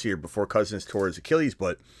change this year before Cousins tore his Achilles.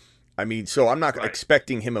 But, I mean, so I'm not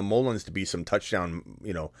expecting him and Mullins to be some touchdown,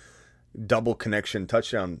 double connection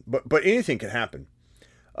touchdown. But anything can happen.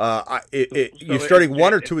 You're starting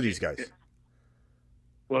one or two of these guys.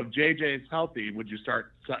 Well, if JJ is healthy, would you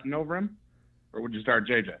start Sutton over him? Or would you start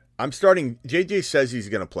JJ? I'm starting – JJ says he's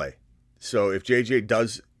going to play. So if JJ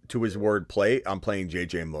does, to his word, play, I'm playing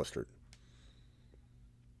JJ and Mostert.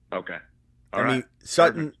 Okay. I mean,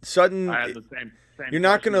 Sutton. I had the same you're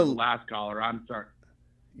not going to last caller. I'm sorry.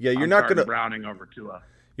 Yeah, you're not going to Browning over Tua.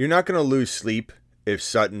 You're not going to lose sleep if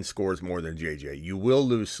Sutton scores more than JJ. You will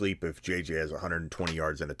lose sleep if JJ has 120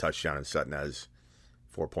 yards and a touchdown and Sutton has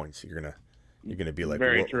 4 points. You're gonna be like,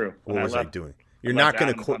 very true. What was I doing? You're not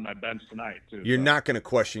going to on my bench tonight too. You're not going to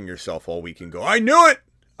question yourself all week and go, I knew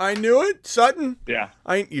it, Sutton. Yeah.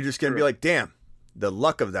 You're just going to be like, damn, the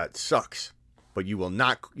luck of that sucks. But you will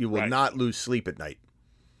not lose sleep at night.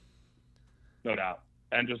 No doubt.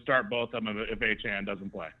 And just start both of them if Achane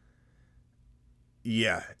doesn't play.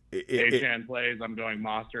 Yeah. Achane plays, I'm going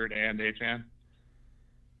Mostert and Achane.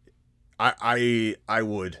 I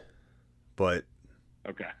would, but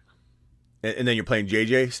okay. And then you're playing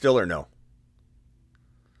JJ still or no?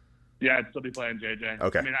 Yeah, I'd still be playing JJ.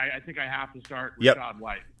 Okay. I mean, I think I have to start Yep. Rashad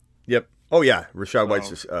White. Yep. Oh yeah, Rashad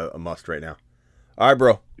White's a must right now. All right,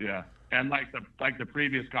 bro. Yeah, and like the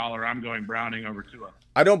previous caller, I'm going Browning over Tua.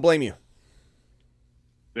 I don't blame you.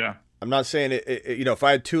 Yeah. I'm not saying it. If I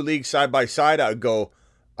had 2 leagues side by side, I'd go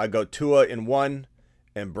Tua in one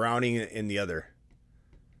and Browning in the other.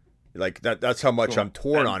 Like that. That's how much Cool. I'm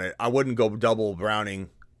torn on it. I wouldn't go double Browning.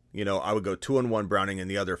 I would go 2 in one Browning in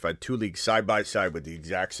the other if I had 2 leagues side by side with the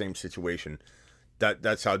exact same situation.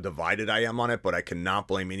 That's how divided I am on it. But I cannot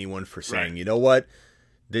blame anyone for saying, you know what,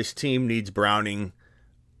 this team needs Browning.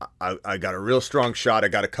 I got a real strong shot. I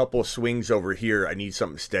got a couple of swings over here. I need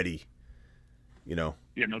something steady.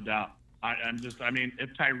 Yeah, no doubt. If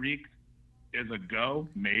Tyreek is a go,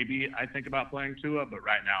 maybe I think about playing Tua, but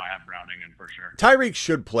right now I have Browning in for sure. Tyreek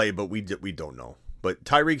should play, but we don't know. But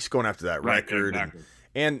Tyreek's going after that record, exactly.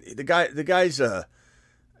 and the guy's a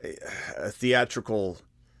theatrical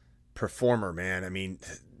performer, man. I mean,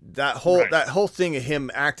 that whole thing of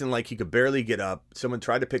him acting like he could barely get up. Someone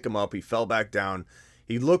tried to pick him up, he fell back down.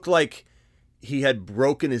 He looked like he had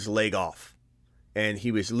broken his leg off. And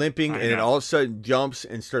he was limping, and it all of a sudden jumps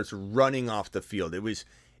and starts running off the field.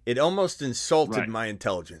 It almost insulted my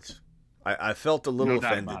intelligence. I felt a little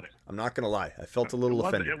offended. I'm not going to lie. I felt a little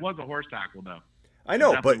offended. It was a horse tackle, though. I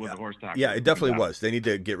know, but was a horse tackle. Yeah, it definitely was. They need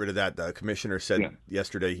to get rid of that. The commissioner said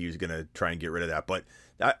yesterday he was going to try and get rid of that. But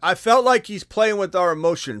I felt like he's playing with our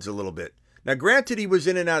emotions a little bit. Now, granted, he was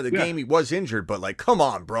in and out of the game. He was injured, but, like, come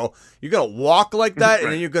on, bro. You're going to walk like that,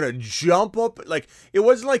 and then you're going to jump up. Like, it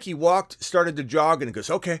wasn't like he walked, started to jog, and he goes,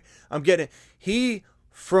 okay, I'm getting it. He,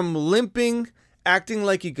 from limping, acting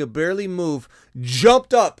like he could barely move,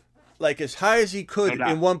 jumped up, like, as high as he could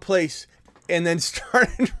in one place, and then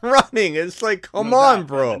started running. It's like, come on,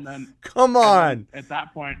 bro. Come on. At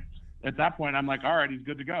that point, I'm like, all right, he's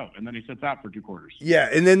good to go. And then he sits out for 2 quarters. Yeah,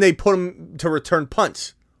 and then they put him to return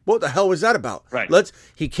punts. What the hell was that about? Right.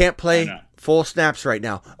 He can't play full snaps right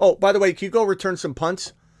now. Oh, by the way, can you go return some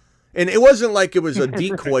punts? And it wasn't like it was a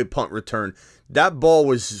decoy punt return. That ball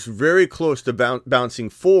was very close to bouncing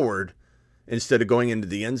forward instead of going into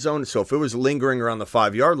the end zone. So if it was lingering around the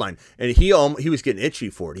 5-yard line, and he was getting itchy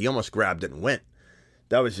for it, he almost grabbed it and went.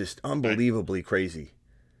 That was just unbelievably crazy.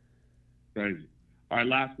 Crazy. All right,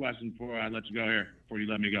 last question before I let you go here, before you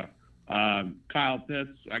let me go. Kyle Pitts,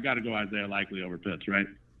 I got to go Isaiah Likely over Pitts, right?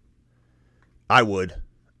 I would.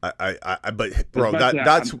 But bro,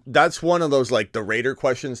 that's one of those, like, the Raider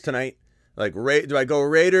questions tonight. Like, do I go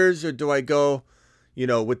Raiders or do I go,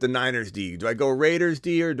 with the Niners D? Do I go Raiders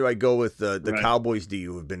D or do I go with the Cowboys D,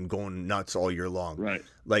 who have been going nuts all year long? Right.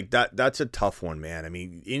 Like that's a tough one, man. I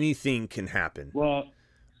mean, anything can happen. Well,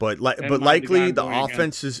 but Likely the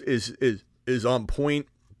offense is on point.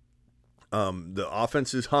 The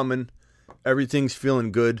offense is humming. Everything's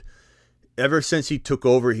feeling good. Ever since he took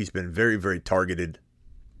over, he's been very, very targeted.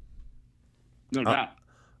 No doubt.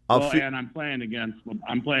 And I'm playing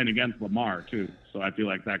against Lamar too, so I feel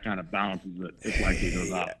like that kind of balances it. It's like he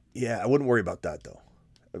goes out. Yeah, I wouldn't worry about that though.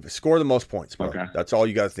 Score the most points, bro. Okay. That's all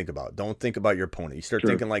you got to think about. Don't think about your opponent. You start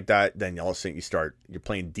thinking like that, then all of a sudden you're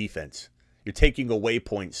playing defense. You're taking away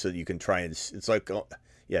points so you can try and. It's like,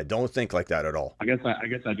 don't think like that at all. I guess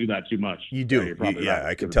I do that too much. You do. Right.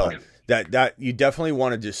 I can tell. That you definitely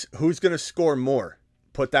want to just, who's going to score more?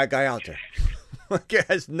 Put that guy out there. It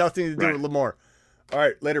has nothing to do with Lamar. All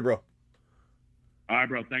right, later, bro. All right,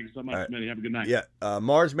 bro. Thank you so much, Smitty. Have a good night. Yeah.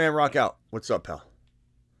 Mars Man Rock out. What's up, pal?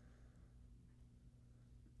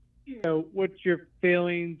 What's your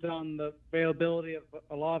feelings on the availability of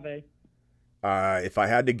Olave? If I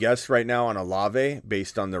had to guess right now on Olave,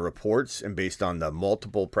 based on the reports and based on the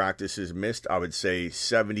multiple practices missed, I would say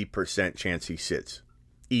 70% chance he sits.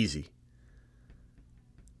 Easy.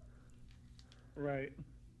 Right.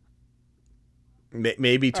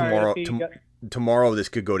 Maybe tomorrow. Tomorrow this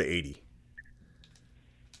could go to 80.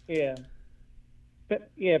 Yeah.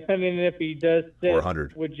 Depending if he does sit, or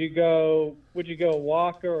 100. Would you go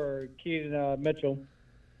Walker or Keaton Mitchell?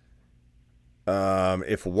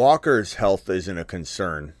 If Walker's health isn't a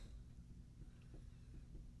concern,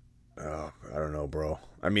 I don't know, bro.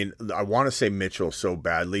 I mean, I want to say Mitchell so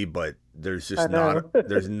badly, but there's just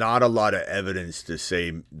there's not a lot of evidence to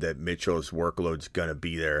say that Mitchell's workload's gonna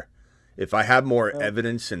be there. If I had more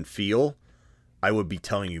evidence and feel, I would be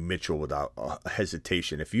telling you Mitchell without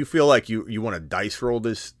hesitation. If you feel like you want to dice roll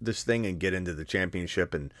this thing and get into the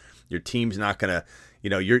championship, and your team's not gonna,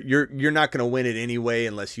 you're not gonna win it anyway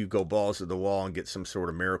unless you go balls to the wall and get some sort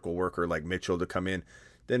of miracle worker like Mitchell to come in,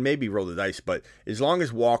 then maybe roll the dice. But as long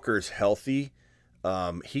as Walker's healthy,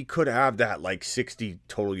 he could have that like 60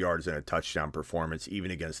 total yards and a touchdown performance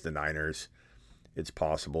even against the Niners. it's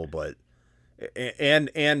possible, but and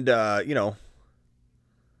you know,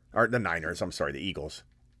 or the Niners. I'm sorry, the Eagles.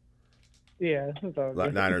 Yeah, it's all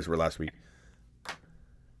good. Niners were last week.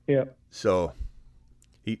 Yeah. So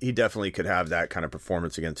he definitely could have that kind of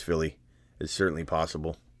performance against Philly. It's certainly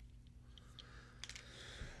possible.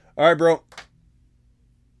 All right, bro.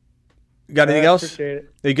 Got anything else? Appreciate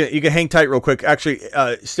it. You can hang tight real quick. Actually,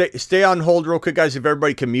 stay on hold real quick, guys. If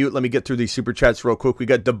everybody can mute, let me get through these super chats real quick. We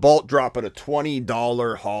got DeBalt dropping a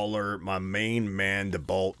 $20 hauler. My main man,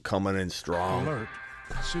 DeBalt, coming in strong. Alert.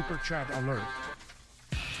 Super chat alert.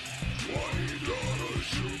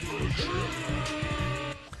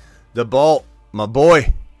 DeBalt, my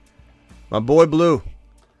boy Blue,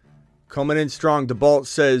 coming in strong. DeBalt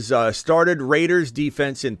says, started Raiders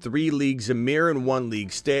defense in 3 leagues, Amir in 1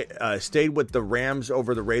 league, stayed with the Rams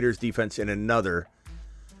over the Raiders defense in another.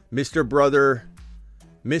 Mr. Brother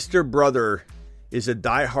is a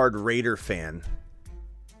diehard Raider fan.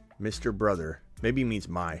 Mr. Brother, maybe he means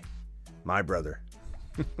my brother.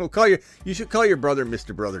 You should call your brother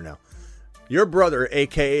Mr. Brother now. Your brother,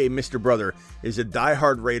 a.k.a. Mr. Brother, is a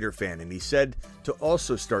diehard Raider fan, and he said to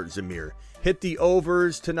also start Zamir. Hit the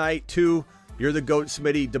overs tonight, too. You're the GOAT,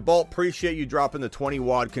 Smitty. DeBalt, appreciate you dropping the 20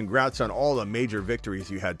 wad. Congrats on all the major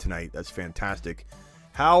victories you had tonight. That's fantastic.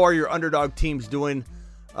 How are your underdog teams doing?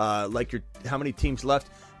 How many teams left?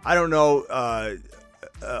 I don't know,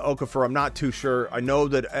 Okafor. I'm not too sure. I know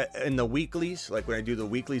that in the weeklies, like when I do the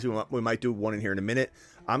weeklies, we might do one in here in a minute.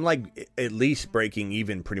 I'm like at least breaking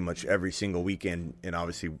even pretty much every single weekend, and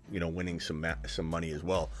obviously, you know, winning some money as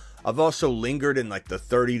well. I've also lingered in like the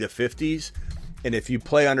 30 to 50s, and if you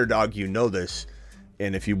play underdog, you know this.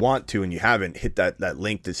 And if you want to and you haven't, hit that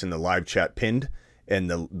link that's in the live chat pinned, and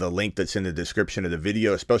the link that's in the description of the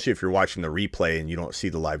video, especially if you're watching the replay and you don't see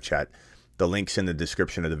the live chat. The link's in the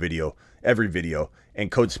description of the video, every video.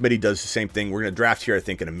 And Code Smitty does the same thing. We're going to draft here, I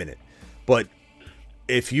think, in a minute. But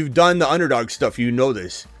if you've done the underdog stuff, you know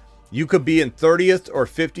this. You could be in 30th or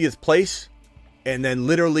 50th place, and then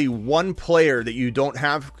literally one player that you don't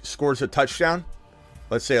have scores a touchdown.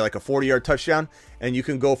 Let's say like a 40-yard touchdown, and you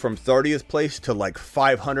can go from 30th place to like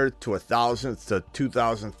 500th to 1,000th to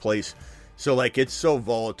 2,000th place. So like it's so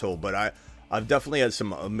volatile, but I've definitely had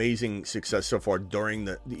some amazing success so far during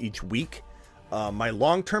each week. My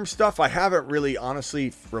long-term stuff, I haven't really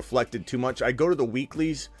honestly reflected too much. I go to the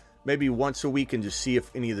weeklies maybe once a week and just see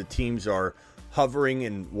if any of the teams are hovering.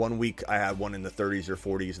 In 1 week, I had one in the 30s or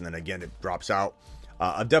 40s, and then again, it drops out.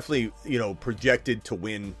 I've definitely, projected to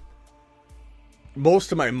win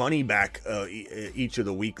most of my money back each of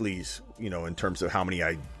the weeklies, in terms of how many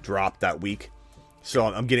I dropped that week. So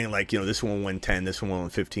I'm getting like, this one won 10, this one won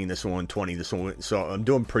 15, this one won 20, this one won, so I'm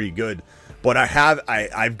doing pretty good. But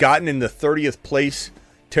I've gotten in the 30th place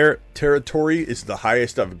territory is the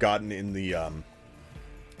highest I've gotten in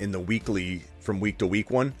the weekly from week to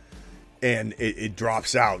week one. And it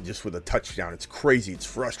drops out just with a touchdown. It's crazy. It's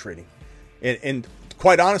frustrating. And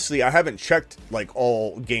quite honestly, I haven't checked like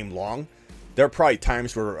all game long. There are probably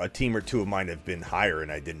times where a team or two of mine have been higher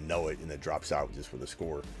and I didn't know it, and it drops out just with a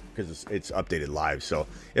score because it's updated live. So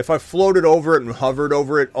if I floated over it and hovered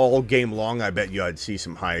over it all game long, I bet you I'd see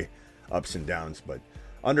some high ups and downs. But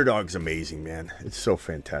underdog's amazing, man. It's so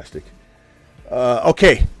fantastic.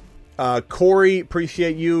 Okay. Corey,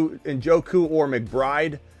 appreciate you. Njoku or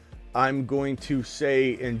McBride. I'm going to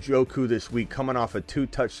say Njoku this week, coming off a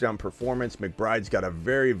 2-touchdown performance. McBride's got a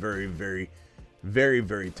very, very, very, very,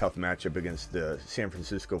 very tough matchup against the San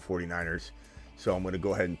Francisco 49ers. So I'm going to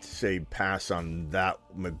go ahead and say pass on that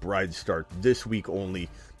McBride start this week only.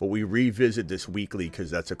 But we revisit this weekly because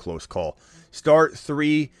that's a close call. Start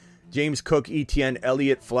 3, James Cook, Etienne,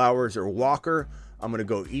 Elliott, Flowers, or Walker. I'm going to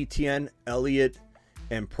go Etienne, Elliott,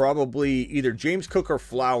 and probably either James Cook or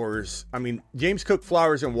Flowers. I mean, James Cook,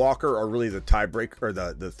 Flowers, and Walker are really the tiebreaker, or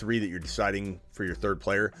the 3 that you're deciding for your third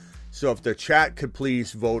player. So if the chat could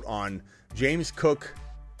please vote on James Cook,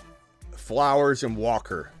 Flowers, and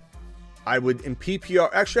Walker. I would, in PPR,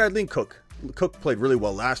 actually I'd lean Cook. Cook played really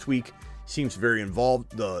well last week. Seems very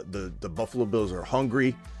involved. The Buffalo Bills are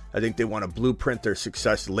hungry. I think they want to blueprint their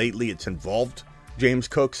success lately. It's involved James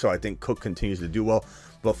Cook, so I think Cook continues to do well.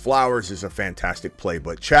 But Flowers is a fantastic play.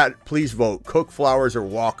 But chat, please vote Cook, Flowers, or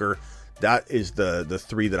Walker. That is the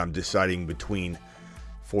 3 that I'm deciding between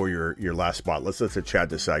for your last spot. Let's let the chat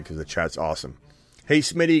decide because the chat's awesome. Hey,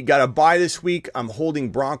 Smitty, got a bye this week. I'm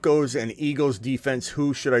holding Broncos and Eagles defense.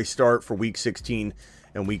 Who should I start for week 16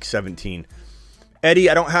 and week 17? Eddie,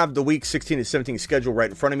 I don't have the week 16 and 17 schedule right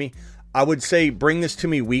in front of me. I would say bring this to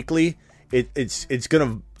me weekly. It's going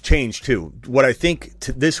to change too. What I think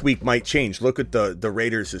this week might change. Look at the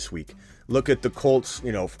Raiders this week. look at the Colts,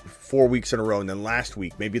 4 weeks in a row, and then last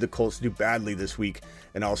week, maybe the Colts do badly this week,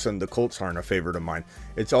 and all of a sudden the Colts aren't a favorite of mine.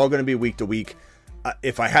 It's all going to be week to week.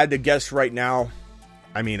 If I had to guess right now,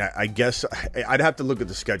 I mean, I guess I'd have to look at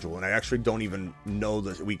the schedule, and I actually don't even know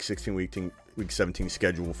the week 16, week 17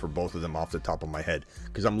 schedule for both of them off the top of my head,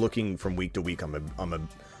 because I'm looking from week to week.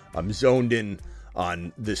 I'm zoned in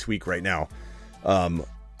on this week right now.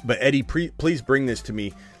 But Eddie, please bring this to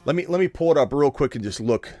me. Let me pull it up real quick and just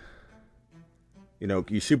look.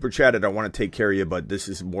 You super chatted. I want to take care of you, but this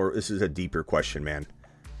is a deeper question, man.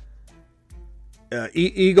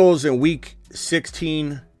 Eagles in week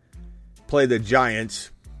 16 play the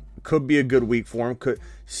Giants. Could be a good week for them.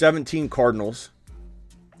 17 Cardinals.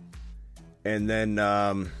 And then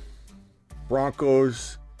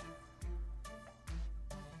Broncos.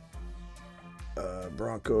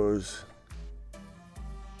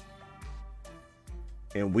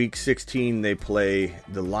 In week 16, they play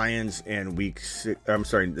the Lions, and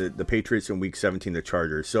the Patriots in week 17, the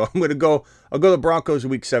Chargers. So I'll go the Broncos in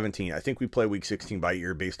week 17. I think we play week 16 by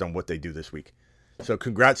ear based on what they do this week. So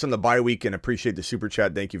congrats on the bye week, and appreciate the super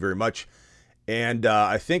chat. Thank you very much. And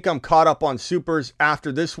I think I'm caught up on supers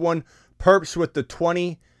after this one. Perps with the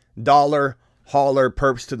 $20 hauler.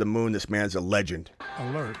 Perps to the moon. This man's a legend.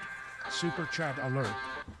 Alert. Super chat alert.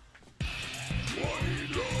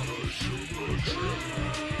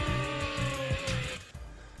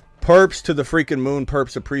 Perps to the freaking moon.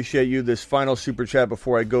 Perps, appreciate you. This final super chat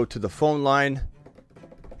before I go to the phone line.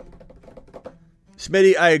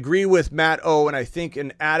 Smitty, I agree with Matt O, and I think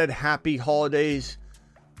an added happy holidays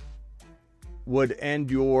would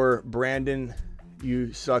end your Brandon,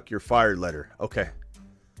 you suck, you're fired letter. Okay.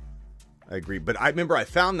 I agree. But I remember I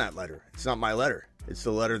found that letter. It's not my letter. It's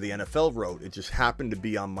the letter the NFL wrote. It just happened to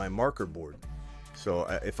be on my marker board. So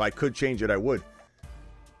if I could change it, I would.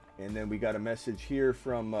 And then we got a message here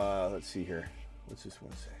from, let's see here. What's this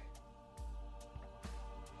one say?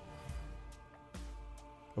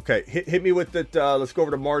 Okay, hit me with it. Let's go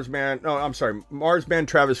over to Marsman. No, I'm sorry. Marsman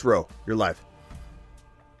Travis Rowe. You're live.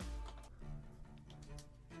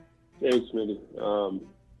 Hey, Smitty.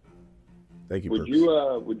 Thank you, Would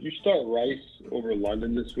Bruce. would you start Rice over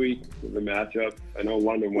London this week with the matchup? I know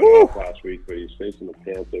London went off last week, but he's facing the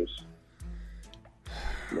Panthers.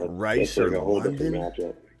 Rice that's like or a whole London? different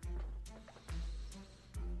matchup.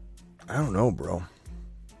 I don't know, bro.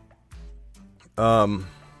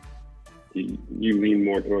 You lean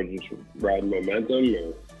more towards just riding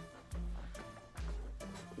momentum,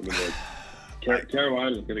 or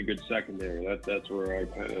Carolina's got a good secondary. That's where I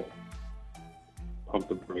kind of pump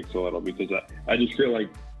the brakes a little, because I just feel like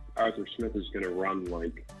Arthur Smith is going to run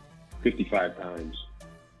like 55 times.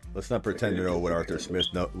 Let's not pretend to know what Arthur Smith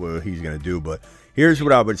what he's going to do, but here's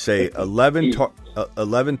what I would say.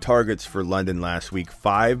 11 targets for London last week,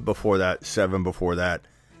 5 before that, 7 before that.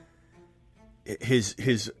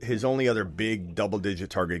 His only other big double-digit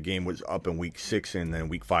target game was up in week 6, and then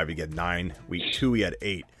week 5 he had 9. Week 2 he had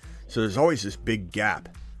 8. So there's always this big gap.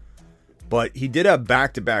 But he did have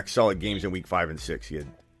back-to-back solid games in week 5 and 6. He had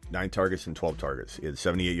 9 targets and 12 targets. He had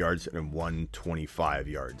 78 yards and 125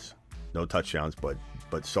 yards. No touchdowns, but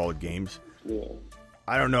solid games. Yeah.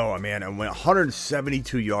 I don't know, man. I went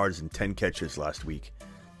 172 yards and 10 catches last week.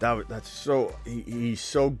 That's so he's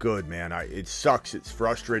so good, man. It sucks. It's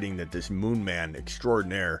frustrating that this Moon Man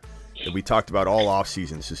extraordinaire that we talked about all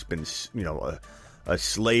offseason has just been, a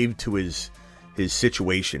slave to his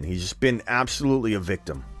situation. He's just been absolutely a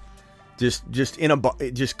victim.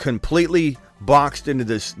 Just completely boxed into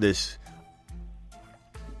this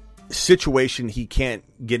situation he can't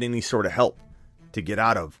get any sort of help to get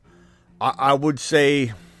out of. I would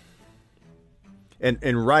say,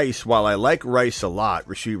 and Rice, while I like Rice a lot,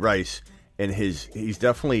 Rashid Rice, and he's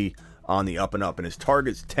definitely on the up and up, and his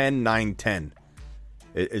target's 10, 9, 10.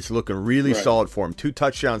 It's looking really solid for him. 2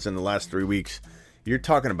 touchdowns in the last 3 weeks. You're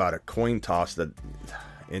talking about a coin toss that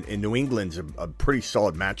in New England's a pretty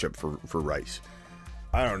solid matchup for Rice.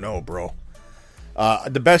 I don't know, bro.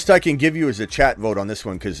 The best I can give you is a chat vote on this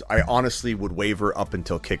one, because I honestly would waver up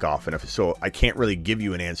until kickoff, and so I can't really give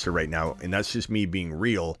you an answer right now, and that's just me being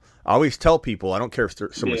real. I always tell people, I don't care if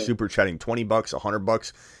someone's super chatting $20,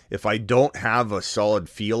 $100. If I don't have a solid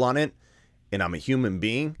feel on it, and I'm a human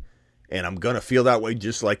being, and I'm gonna feel that way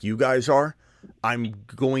just like you guys are, I'm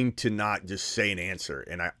going to not just say an answer,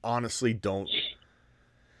 and I honestly don't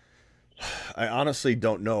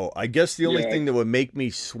know. I guess the only thing that would make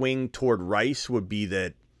me swing toward Rice would be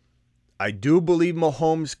that I do believe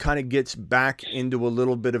Mahomes kind of gets back into a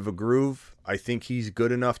little bit of a groove. I think he's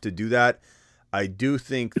good enough to do that. I do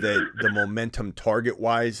think that the momentum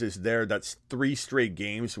target-wise is there. That's 3 straight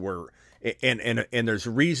games where and there's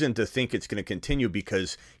reason to think it's going to continue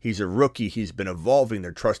because he's a rookie. He's been evolving.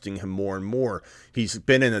 They're trusting him more and more. He's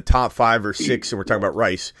been in the top 5 or 6, and we're talking about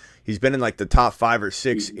Rice. He's been in like the top 5 or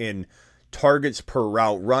 6 in targets per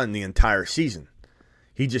route run the entire season.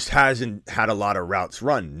 He just hasn't had a lot of routes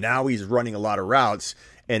run. Now he's running a lot of routes,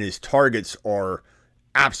 and his targets are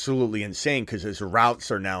absolutely insane because his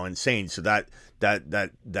routes are now insane. So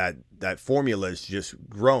that formula is just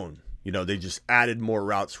grown. You know, they just added more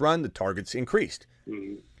routes run, the targets increased.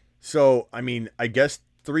 Mm-hmm. So, I mean, I guess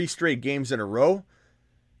 3 straight games in a row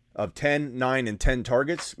of 10, 9, and 10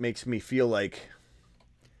 targets makes me feel like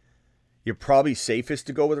you're probably safest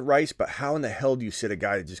to go with Rice, but how in the hell do you sit a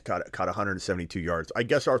guy that just caught 172 yards? I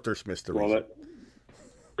guess Arthur Smith's the reason.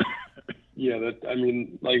 I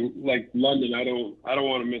mean, like London, I don't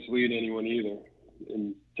want to mislead anyone either,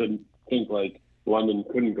 and to think like London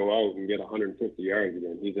couldn't go out and get 150 yards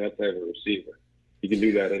again. He's that type of receiver. He can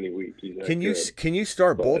do that any week. Can you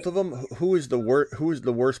start both of them? Who is the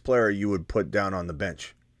worst player you would put down on the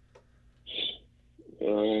bench? Let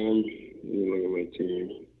me look at my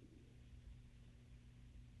team.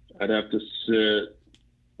 I'd have to sit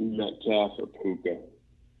Metcalf or Puka.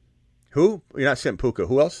 Who? You're not sitting Puka.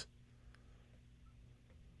 Who else?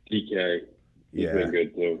 DK. He's been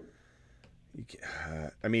good too.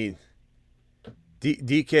 I mean,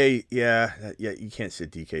 DK. Yeah. You can't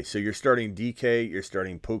sit DK. So you're starting DK. You're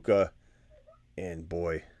starting Puka, and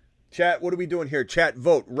boy, chat. What are we doing here? Chat.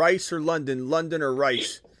 Vote Rice or London. London or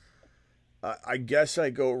Rice. I guess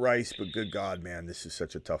I go Rice, but good God, man, this is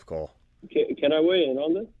such a tough call. Can I weigh in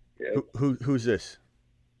on this? Yeah. Who's this?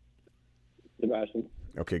 Sebastian.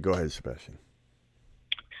 Okay, go ahead, Sebastian.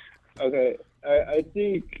 Okay, I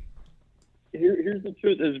think here's the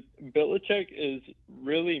truth: is Belichick is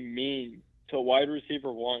really mean to wide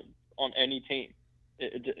receiver one on any team.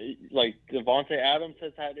 Like Devontae Adams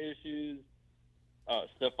has had issues.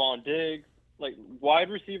 Stephon Diggs, like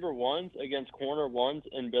wide receiver ones against corner ones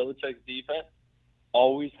in Belichick's defense,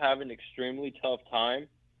 always have an extremely tough time.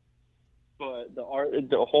 But the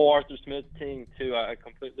whole Arthur Smith thing too, I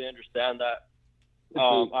completely understand that.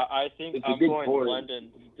 I think I'm going to London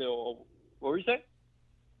still. What were you saying?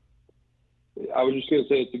 I was just going to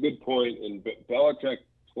say it's a good point, and Belichick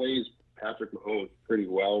plays Patrick Mahomes pretty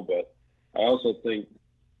well, but I also think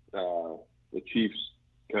the Chiefs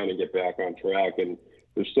kind of get back on track, and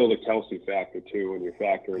there's still the Kelsey factor too when you're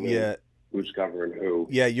factoring in who's covering who.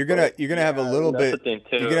 Yeah, you're gonna have a little bit.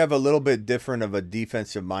 You're gonna have a little bit different of a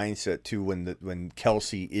defensive mindset too when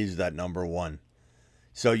Kelsey is that number one.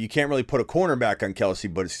 So you can't really put a cornerback on Kelsey,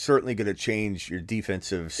 but it's certainly going to change your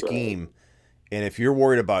defensive scheme. Right. And if you're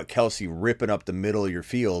worried about Kelsey ripping up the middle of your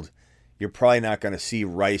field, you're probably not going to see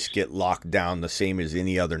Rice get locked down the same as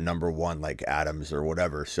any other number one like Adams or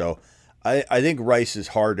whatever. So I think Rice is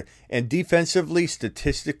hard. And defensively,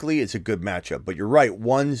 statistically, it's a good matchup. But you're right.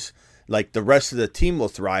 One's like the rest of the team will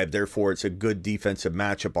thrive. Therefore, it's a good defensive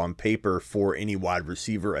matchup on paper for any wide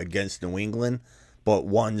receiver against New England. But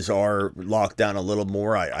ones are locked down a little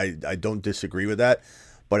more. I don't disagree with that.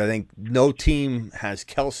 But I think no team has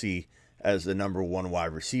Kelsey as the number one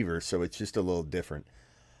wide receiver, so it's just a little different.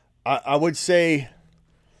 I would say,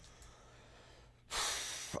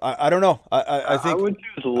 I don't know. I think I would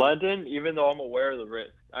choose London, even though I'm aware of the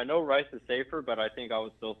risk. I know Rice is safer, but I think I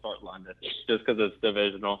would still start London just because it's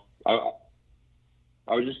divisional. I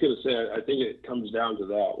was just going to say, I think it comes down to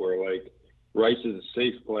that, where like, Rice is a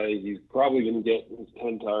safe play. He's probably going to get his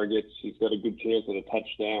 10 targets. He's got a good chance at a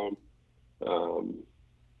touchdown.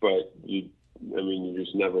 But you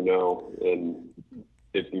just never know. And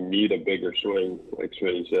if you need a bigger swing, like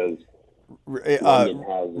Smitty says,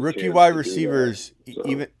 rookie wide receivers,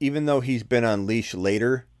 even though he's been on leash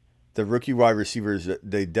later, the rookie wide receivers,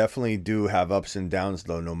 they definitely do have ups and downs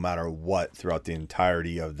though, no matter what, throughout the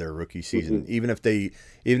entirety of their rookie season. Mm-hmm.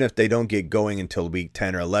 Even if they don't get going until week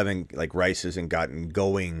 10 or 11, like Rice hasn't gotten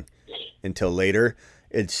going until later,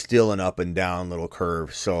 it's still an up and down little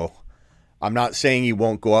curve. So I'm not saying he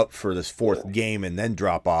won't go up for this fourth game and then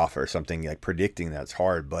drop off or something. Like predicting that's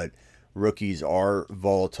hard, but rookies are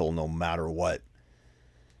volatile no matter what.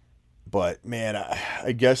 But man,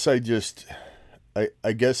 I guess I just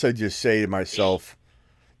say to myself,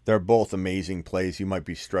 they're both amazing plays. You might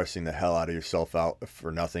be stressing the hell out of yourself out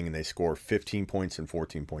for nothing, and they score 15 points and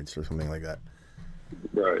 14 points or something like that.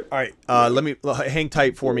 Right. All right. Let me hang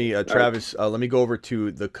tight for me, Travis. Let me go over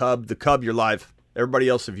to the Cub. The Cub, you're live. Everybody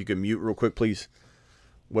else, if you can mute real quick, please.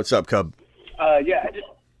 What's up, Cub? Yeah,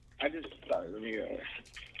 I just sorry. Let me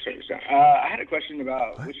turn this down. I had a question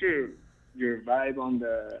about what's your vibe on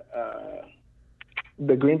the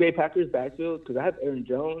the Green Bay Packers backfield, because I have Aaron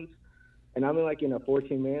Jones, and I'm in a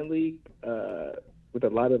 14-man league with a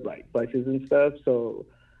lot of flexes and stuff. So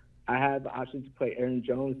I have the option to play Aaron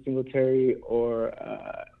Jones, Singletary, or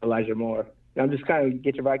Elijah Moore. And I'm just kind of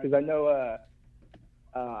get your vibe because I know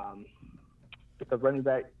the running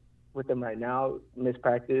back with them right now missed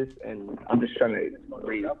practice, and I'm just trying to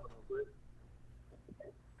read up.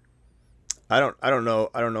 I don't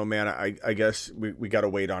know, man. I guess we got to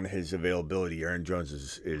wait on his availability. Aaron Jones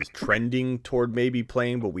is trending toward maybe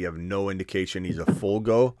playing, but we have no indication he's a full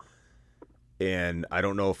go. And I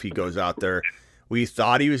don't know if he goes out there. We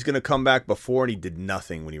thought he was going to come back before, and he did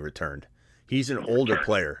nothing when he returned. He's an older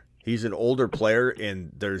player.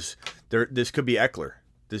 And this could be Eckler.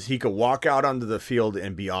 He could walk out onto the field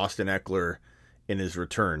and be Austin Eckler in his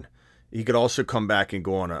return. He could also come back and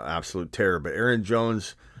go on an absolute tear. But Aaron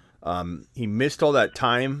Jones, he missed all that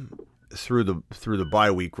time through the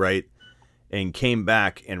bye week, right? And came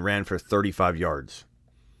back and ran for 35 yards.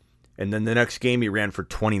 And then the next game he ran for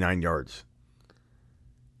 29 yards.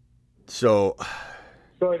 So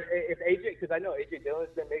if AJ, because I know AJ Dillon's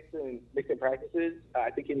been mixing practices. I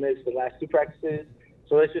think he missed the last 2 practices.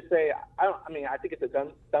 So let's just say I think it's a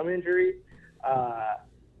thumb injury.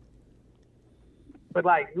 But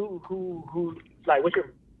who what's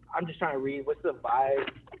your? I'm just trying to read. What's the vibe?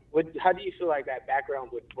 How do you feel like that background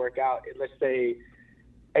would work out? Let's say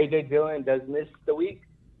AJ Dillon does miss the week.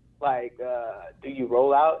 Do you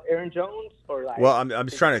roll out Aaron Jones or Well, I'm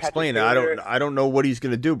just trying to explain that. I don't know what he's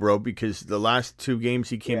going to do, bro, because the last 2 games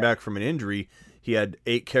he came back from an injury, he had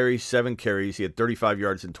 8 carries, 7 carries, he had 35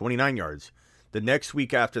 yards and 29 yards. The next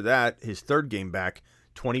week after that, his 3rd game back,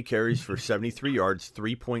 20 carries for 73 yards,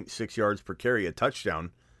 3.6 yards per carry, a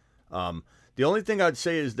touchdown. The only thing I'd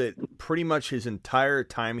say is that pretty much his entire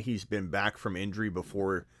time he's been back from injury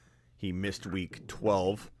before he missed week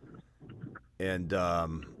 12 and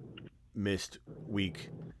missed week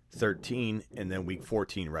 13 and then week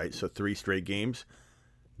 14, right? So 3 straight games.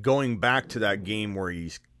 Going back to that game where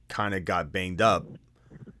he's kind of got banged up,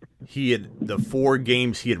 he had the 4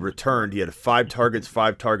 games he had returned, he had 5 targets,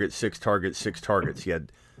 5 targets, 6 targets, 6 targets. He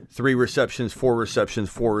had 3 receptions, 4 receptions,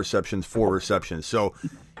 4 receptions, 4 receptions. So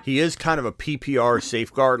he is kind of a PPR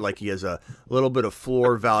safeguard. He has a little bit of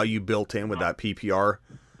floor value built in with that PPR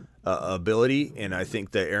ability, and I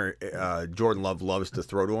think that Jordan Love loves to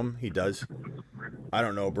throw to him. He does. I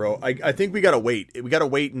don't know, bro. I think we got to wait. We got to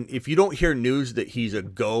wait, and if you don't hear news that he's a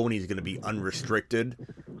go and he's going to be unrestricted,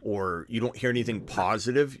 or you don't hear anything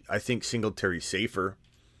positive, I think Singletary's safer,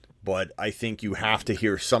 but I think you have to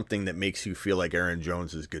hear something that makes you feel like Aaron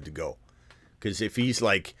Jones is good to go. Because if he's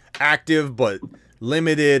active but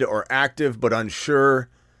limited or active but unsure,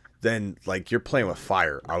 then you're playing with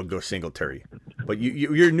fire. I would go Singletary. But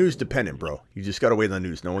you're news dependent, bro. You just gotta wait on the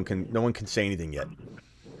news. No one can say anything yet.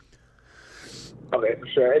 Okay, for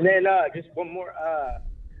sure. And then just one more.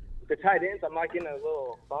 The tight ends, I'm in a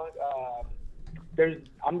little funk.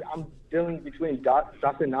 I'm dealing between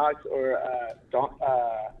Dawson Knox or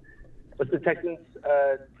what's the Texans?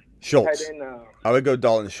 Schultz. Tight end, I would go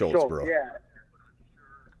Dalton Schultz, bro. Yeah.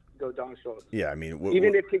 Go Dalton Schultz. Yeah, I mean,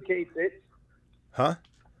 even if Kincaid sits. Huh?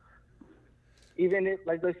 Even if,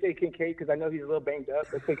 let's say Kincaid, because I know he's a little banged up.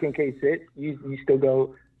 Let's say Kincaid sits, you still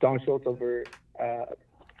go Don Schultz over. I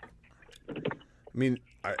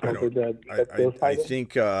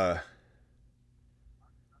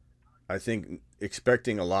think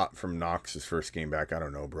expecting a lot from Knox's first game back. I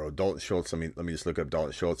don't know, bro. Dalton Schultz. Let me just look up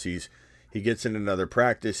Dalton Schultz. He gets in another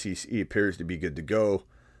practice. He appears to be good to go.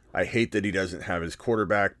 I hate that he doesn't have his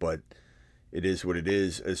quarterback, but it is what it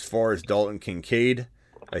is. As far as Dalton Kincaid,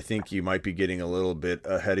 I think you might be getting a little bit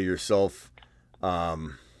ahead of yourself. I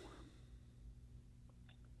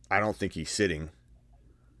don't think he's sitting.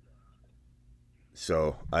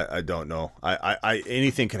 So I don't know. I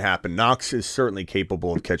anything can happen. Knox is certainly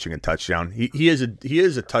capable of catching a touchdown. He is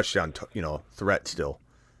a touchdown threat still.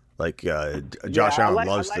 Josh Allen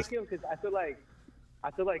loves I like him because I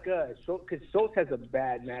feel like Schultz has a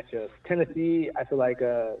bad matchup. Tennessee, I feel like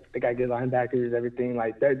they got good linebackers, everything.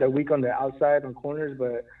 They're weak on the outside on corners,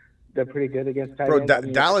 but they're pretty good against tight ends.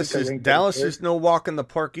 Bro, Dallas is no walk in the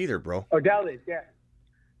park either, bro. Oh, Dallas, yeah.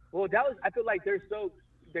 Well, Dallas, I feel like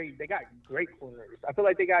they got great corners. I feel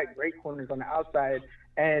like they got great corners on the outside,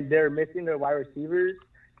 and they're missing their wide receivers.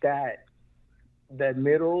 That the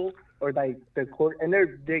middle or the quarter, and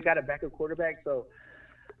they got a backup quarterback. So,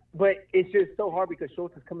 but it's just so hard because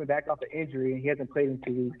Schultz is coming back off an injury and he hasn't played in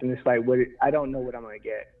 2 weeks, and it's I don't know what I'm gonna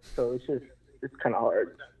get. So it's kind of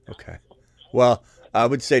hard. Okay. Well, I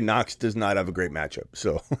would say Knox does not have a great matchup.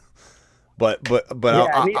 So, But Yeah,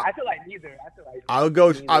 I I feel like neither. I would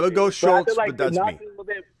go Schultz, I feel like but that's Knox me. is a little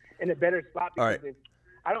bit in a better spot All because right.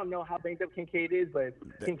 I don't know how banged up Kincaid is, but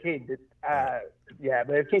Kincaid did. Yeah,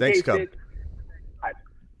 but if Kincaid Thanks, Cub. sits,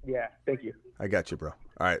 yeah, thank you. I got you, bro.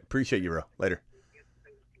 All right, appreciate you, bro. Later.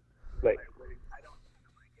 Like,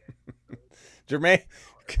 Jermaine,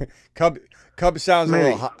 Cub sounds a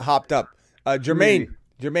little hopped up. Jermaine,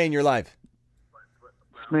 you're live.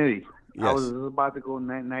 Smitty, Yes. I was about to go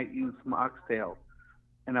night eating some oxtail,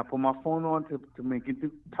 and I put my phone on to make it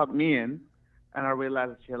tuck me in, and I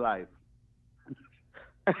realized that you're live.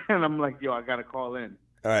 And I'm like, yo, I gotta call in.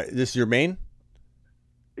 All right, this is Jermaine?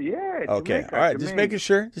 Yeah. Okay. Jamaica, All right, just Jermaine. making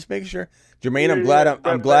sure. Jermaine, Yeah, I'm glad yeah,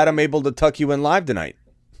 I'm glad I'm able to tuck you in live tonight.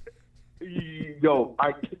 Yo,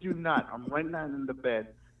 I kid you not. I'm right now in the bed.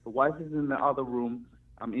 The wife is in the other room.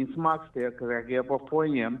 I'm eating some oxtail because I get up at 4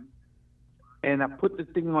 a.m. And I put the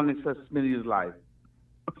thing on that says Smitty is live.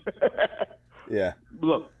 Yeah.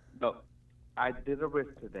 Look, I did a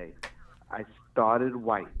risk today. I started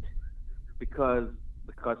White because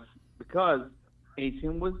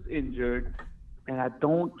Asian was injured, and I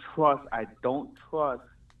don't trust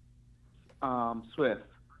Swift,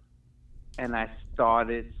 and I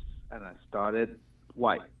started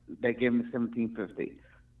White. They gave me 1750.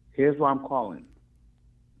 Here's why I'm calling.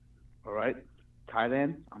 All right, tight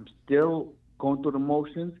end. I'm still going through the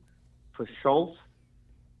motions for Schultz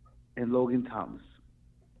and Logan Thomas.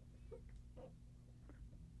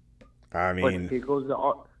 I mean, but here goes the.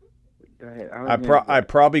 Go ahead. I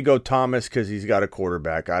probably go Thomas because he's got a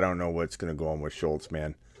quarterback. I don't know what's going to go on with Schultz,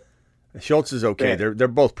 man. Schultz is okay. Yeah. They're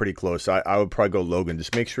both pretty close. I would probably go Logan.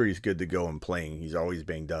 Just make sure he's good to go and playing. He's always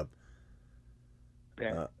banged up.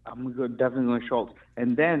 Yeah, I'm gonna go definitely going Schultz.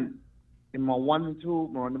 And then in my 1 and 2,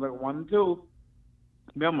 my running back 1 and 2,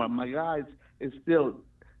 remember my guys is still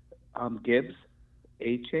Gibbs,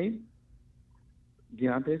 A-Chain,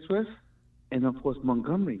 Deontay Swift, and of course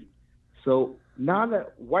Montgomery. So now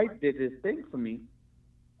that White did his thing for me,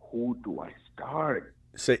 who do I start?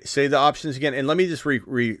 Say the options again, and let me just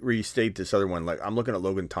restate this other one. Like, I'm looking at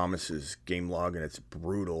Logan Thomas's game log, and it's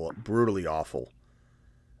brutally awful.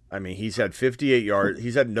 I mean, he's had 58 yards.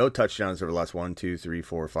 He's had no touchdowns over the last 1, 2, 3,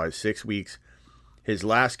 4, 5, 6 weeks. His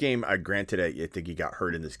last game, I think he got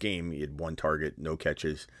hurt in this game. He had 1 target, no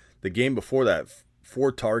catches. The game before that,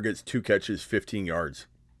 4 targets, 2 catches, 15 yards.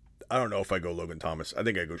 I don't know if I go Logan Thomas. I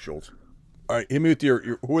think I go Schultz. All right, hit me with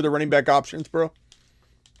your who are the running back options, bro?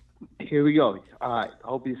 Here we go. All right, I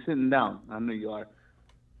hope you're sitting down. I know you are.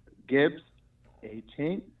 Gibbs,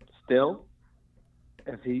 A-Chain, still.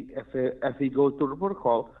 If he goes through the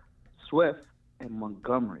protocol, Swift and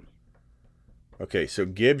Montgomery. Okay, so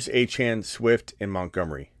Gibbs, Achane, Swift, and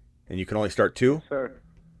Montgomery. And you can only start 2? Sir,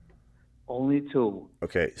 only 2.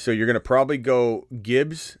 Okay, so you're going to probably go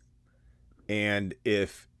Gibbs, and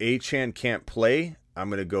if Achane can't play, I'm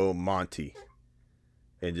going to go Monty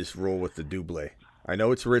and just roll with the double. I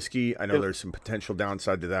know it's risky. I know there's some potential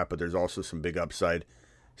downside to that, but there's also some big upside.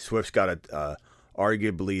 Swift's got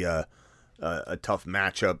arguably a tough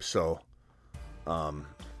matchup, so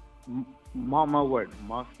mark my word.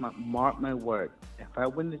 Mark my word. If I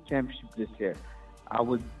win the championship this year,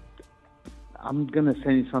 I'm gonna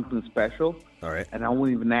send you something special. All right. And I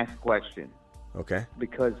won't even ask a question. Okay.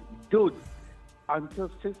 Because, dude, until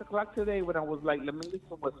 6:00 today, when I was like, let me listen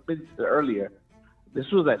to what Spitz said earlier. This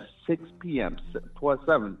was at 6 p.m.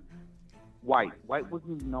 12/7. White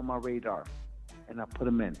wasn't even on my radar, and I put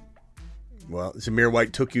him in. Well, Zamir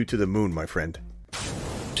White took you to the moon, my friend.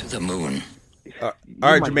 To the moon. All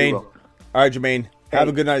right, Jermaine. All right, Jermaine. Have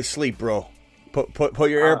a good night's sleep, bro. Put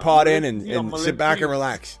your AirPod in and sit back and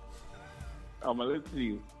relax. I'm gonna listen to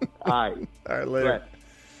you. All right. All right, later.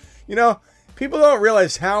 You know, people don't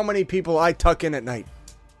realize how many people I tuck in at night.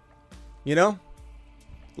 You know?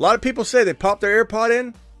 A lot of people say they pop their AirPod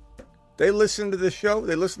in. They listen to the show.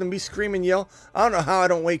 They listen to me scream and yell. I don't know how I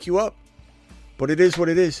don't wake you up. But it is what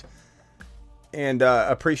it is. And I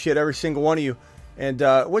appreciate every single one of you. And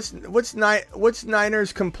what's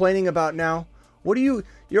Niners complaining about now?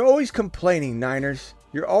 You're always complaining, Niners.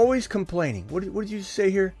 You're always complaining. What did you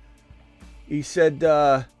say here? He said,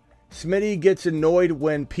 Smitty gets annoyed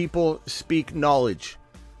when people speak knowledge.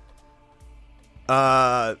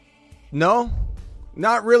 No,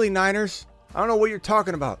 not really, Niners. I don't know what you're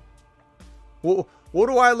talking about. What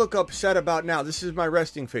do I look upset about now? This is my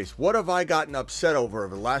resting face. What have I gotten upset over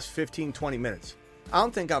the last 15, 20 minutes? I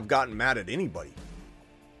don't think I've gotten mad at anybody.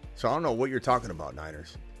 So I don't know what you're talking about,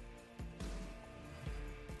 Niners.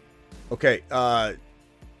 Okay,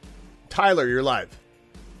 Tyler, you're live.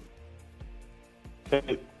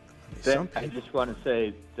 Hey, I just want to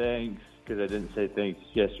say thanks because I didn't say thanks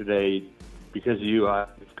yesterday because of you, I've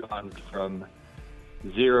gone from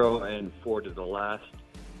 0-4 to the last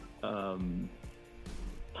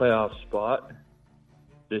playoff spot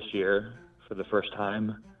this year for the first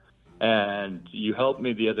time. And you helped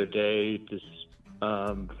me the other day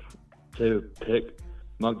to pick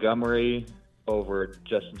Montgomery over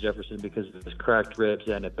Justin Jefferson because of his cracked ribs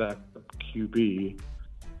and a backup QB.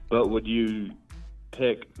 But would you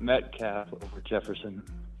pick Metcalf over Jefferson?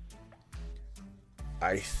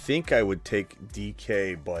 I think I would take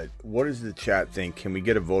DK, but what does the chat think? Can we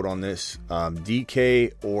get a vote on this?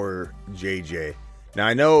 DK or JJ? Now,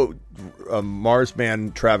 I know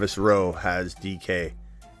Marsman Travis Rowe has DK,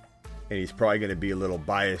 and he's probably going to be a little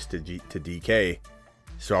biased to DK,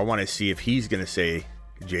 so I want to see if he's going to say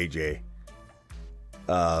JJ.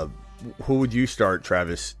 Who would you start,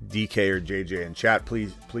 Travis? DK or JJ? In chat,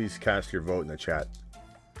 please cast your vote in the chat.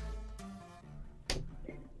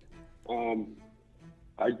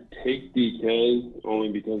 I'd take DK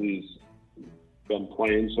only because he's been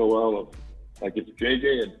playing so well. Like, if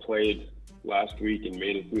JJ had played last week and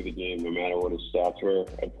made it through the game, no matter what his stats were,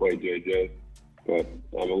 I'd play JJ. But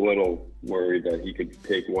I'm a little worried that he could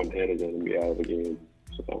take one hit and be out of the game.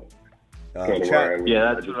 So, that's what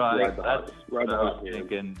I was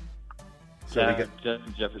thinking. So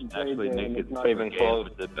Justin Jefferson actually naked saving close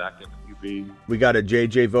with the backup QB. We got a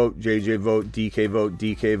JJ vote, DK vote, DK vote,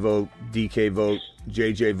 DK vote,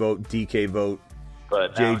 JJ vote, DK vote.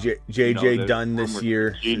 But JJ done this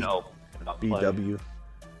year. BW.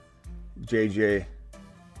 JJ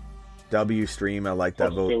W stream. I like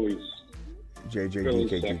that vote. JJ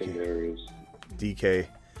DK DK.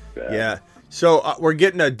 Yeah. So we're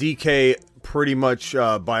getting a DK pretty much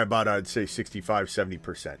by about, I'd say,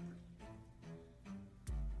 65-70%.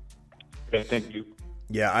 Okay, thank you.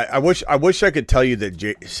 Yeah, I wish I could tell you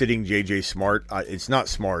that sitting JJ smart. It's not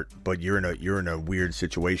smart, but you're in a weird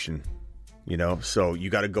situation, you know. So you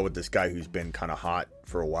got to go with this guy who's been kind of hot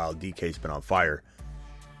for a while. DK's been on fire,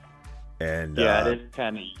 and it is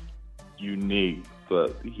kind of unique,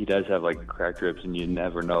 but he does have like cracked ribs, and you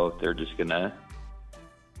never know if they're just gonna,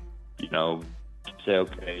 say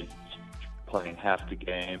okay, playing half the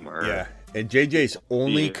game or And JJ's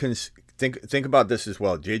only Think about this as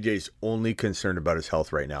well. JJ's only concerned about his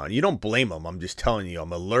health right now. And you don't blame him. I'm just telling you.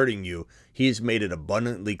 I'm alerting you. He's made it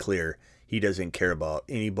abundantly clear he doesn't care about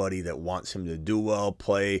anybody that wants him to do well,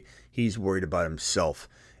 play. He's worried about himself.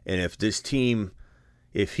 And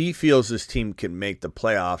if he feels this team can make the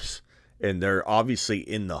playoffs, and they're obviously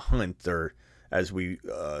in the hunt, they're, as we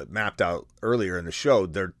mapped out earlier in the show,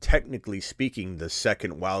 they're technically speaking the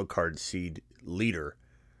second wild card seed leader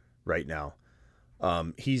right now.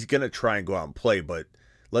 He's going to try and go out and play, but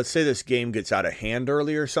let's say this game gets out of hand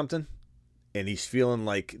early or something, and he's feeling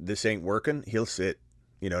like this ain't working, he'll sit.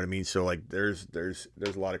 You know what I mean? So, like, there's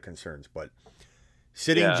a lot of concerns, but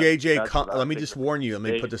sitting JJ, let me just warn you. Let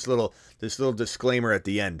me put this little disclaimer at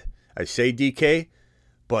the end. I say DK,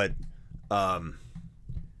 but I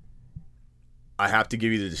have to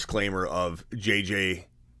give you the disclaimer of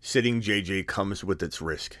sitting JJ comes with its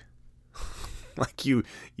risk. Like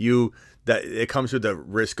that it comes with the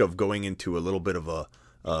risk of going into a little bit of a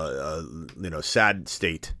sad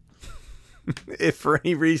state if for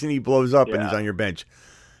any reason he blows up and he's on your bench.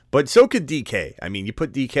 But so could DK. I mean, you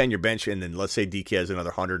put DK on your bench, and then let's say DK has another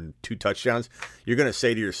 102 touchdowns. You're going to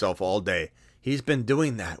say to yourself all day, he's been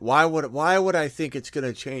doing that. Why would I think it's going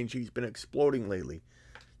to change? He's been exploding lately.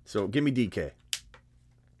 So give me DK.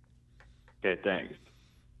 Okay, thanks.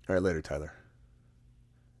 All right, later, Tyler.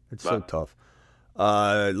 It's so tough.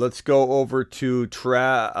 Let's go over to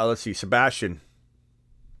let's see, Sebastian.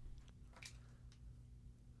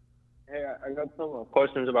 Hey, I got some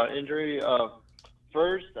questions about injury.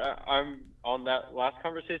 First, I'm on that last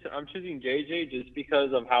conversation. I'm choosing JJ just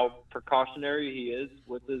because of how precautionary he is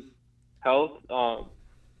with his health,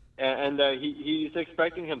 and he's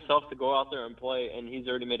expecting himself to go out there and play, and he's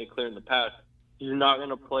already made it clear in the past he's not going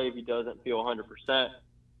to play if he doesn't feel 100%.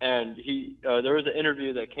 And there was an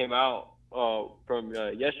interview that came out from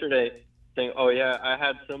yesterday saying, "Oh yeah, I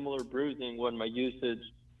had similar bruising when my usage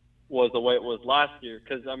was the way it was last year."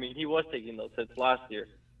 Because I mean, he was taking those hits last year.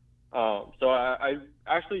 So I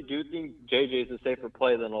actually do think JJ is a safer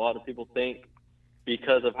play than a lot of people think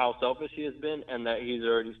because of how selfish he has been, and that he's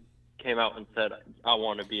already came out and said, "I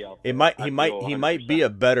want to be out there." He might be a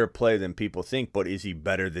better play than people think, but is he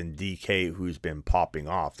better than DK, who's been popping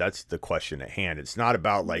off? That's the question at hand. It's not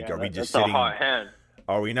about like, are we just sitting? A hot hand.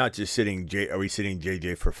 Are we not just sitting? Are we sitting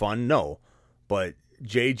JJ for fun? No, but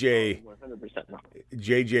JJ, 100% no.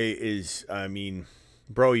 JJ is. I mean,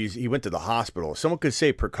 bro, he went to the hospital. Someone could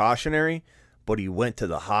say precautionary, but he went to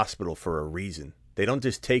the hospital for a reason. They don't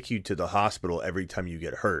just take you to the hospital every time you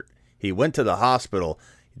get hurt. He went to the hospital,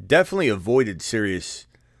 definitely avoided serious,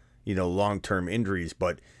 long-term injuries,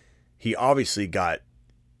 but he obviously got,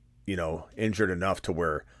 injured enough to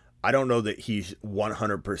where I don't know that he's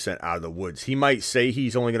 100% out of the woods. He might say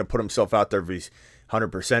he's only going to put himself out there if he's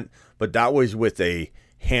 100%, but that was with a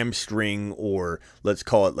hamstring, or let's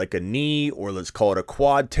call it like a knee, or let's call it a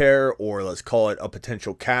quad tear, or let's call it a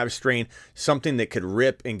potential calf strain, something that could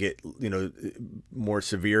rip and get, more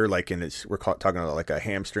severe, like we're talking about like a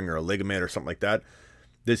hamstring or a ligament or something like that.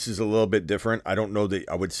 This is a little bit different. I don't know that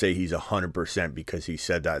I would say he's 100% because he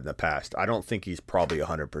said that in the past. I don't think he's probably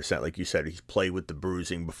 100%. Like you said, he's played with the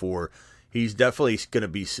bruising before. He's definitely going to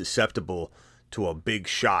be susceptible to a big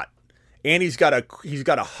shot. And he's got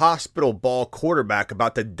a hospital ball quarterback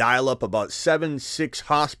about to dial up about 7-6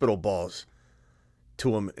 hospital balls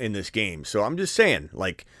to him in this game. So I'm just saying,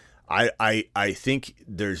 like, I think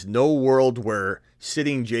there's no world where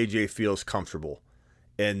sitting JJ feels comfortable.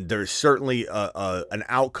 And there's certainly an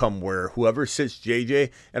outcome where whoever sits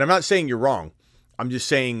JJ, and I'm not saying you're wrong, I'm just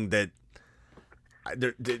saying that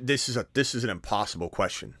this is an impossible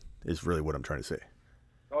question, is really what I'm trying to say.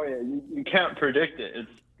 Oh yeah, you can't predict it.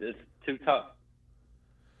 It's too tough.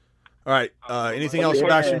 All right. Anything else,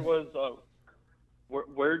 Sebastian?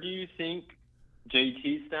 Where do you think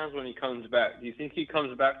JT stands when he comes back? Do you think he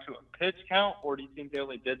comes back to a pitch count, or do you think they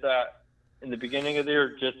only did that in the beginning of the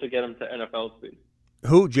year just to get him to NFL speed?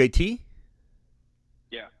 Who, JT?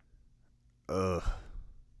 Yeah. I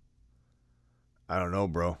don't know,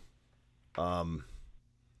 bro. I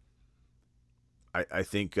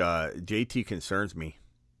think JT concerns me.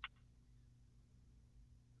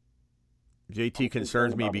 JT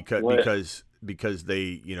concerns me because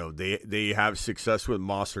they they have success with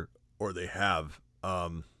Moster, or they have. I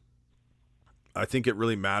think it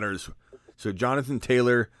really matters. So Jonathan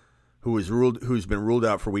Taylor, who's been ruled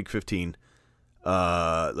out for Week 15.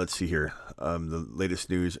 Let's see here. The latest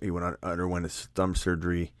news: he underwent a thumb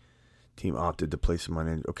surgery. Team opted to place him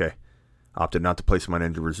on opted not to place him on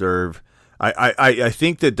injured reserve. I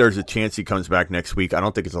think that there's a chance he comes back next week. I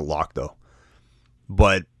don't think it's a lock though,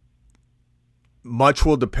 but much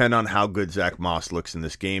will depend on how good Zach Moss looks in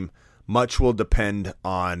this game. Much will depend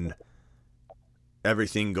on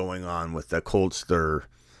everything going on with the Colts. What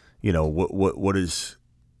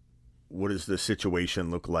does the situation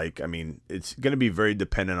look like? I mean, it's going to be very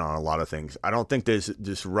dependent on a lot of things. I don't think there's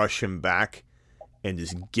just rush him back and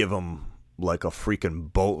just give him like a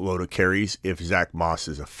freaking boatload of carries if Zach Moss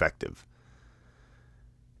is effective.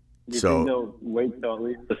 Do you think they'll wait till at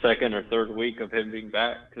least the second or third week of him being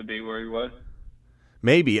back to be where he was?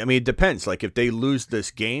 Maybe. I mean, it depends. Like if they lose this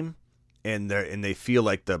game and they feel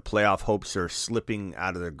like the playoff hopes are slipping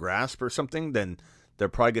out of their grasp or something, then they're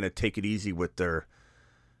probably going to take it easy with their,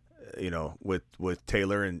 with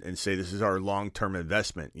Taylor and say this is our long-term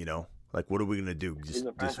investment. Like what are we going to do? He's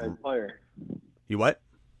a franchise player. You what?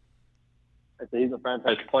 I say he's a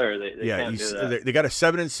franchise player. They can't do that. They got a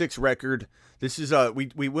 7-6 record. This is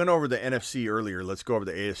we went over the NFC earlier. Let's go over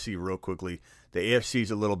the AFC real quickly. The AFC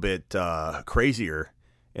is a little bit crazier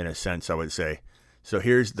in a sense, I would say. So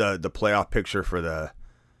here's the playoff picture for the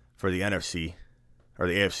NFC or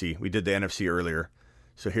the AFC. We did the NFC earlier.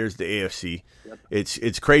 So here's the AFC. Yep.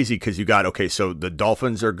 It's crazy because you got so the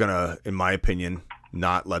Dolphins are gonna, in my opinion,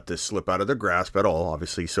 not let this slip out of their grasp at all,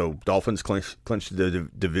 obviously. So Dolphins clinch the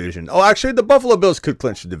division. Oh, actually, the Buffalo Bills could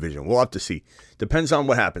clinch the division. We'll have to see. Depends on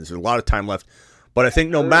what happens. There's a lot of time left. But I think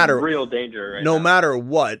no matter real danger right no now. matter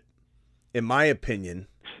what, in my opinion,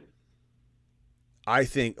 I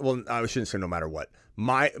think, well, I shouldn't say no matter what.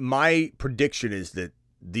 My prediction is that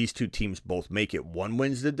these two teams both make it. One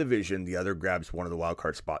wins the division, the other grabs one of the wild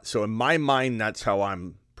card spots. So in my mind, that's how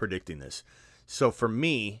I'm predicting this. So for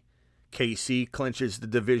me, KC clinches the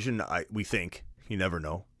division. We think. You never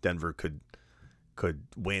know. Denver could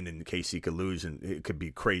win and KC could lose, and it could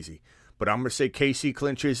be crazy. But I'm going to say KC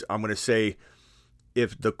clinches. I'm going to say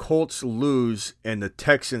if the Colts lose and the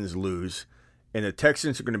Texans lose, and the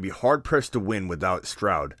Texans are going to be hard-pressed to win without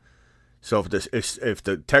Stroud. So if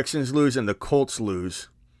the Texans lose and the Colts lose,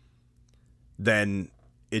 then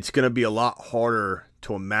it's going to be a lot harder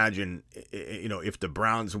to imagine, if the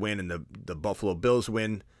Browns win and the Buffalo Bills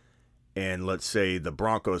win, and let's say the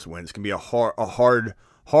Broncos win, it's going to be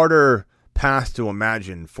harder path to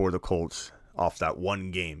imagine for the Colts off that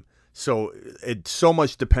one game. So it so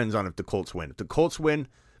much depends on if the Colts win. If the Colts win,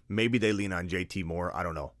 maybe they lean on JT more. I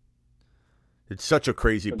don't know. It's such a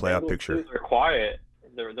crazy playoff picture. They're quiet.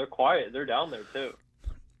 They're quiet. They're down there too.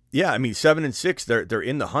 Yeah, I mean 7-6, they're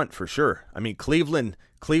in the hunt for sure. I mean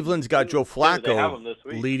Cleveland's got Joe Flacco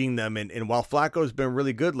leading them, and while Flacco's been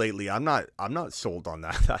really good lately, I'm not sold on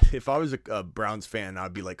that. If I was a Browns fan,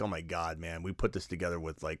 I'd be like, oh my god, man, we put this together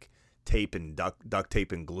with like tape and duct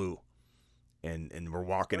tape and glue, and we're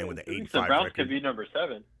walking in with an 8-5 the Browns record. could be number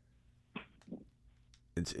 7.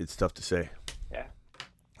 It's tough to say. Yeah.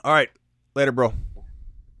 All right, later, bro.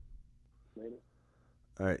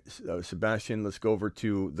 All right, Sebastian, let's go over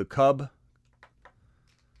to the Cub.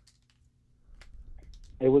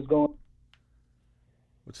 It was going.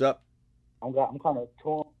 What's up? I'm kind of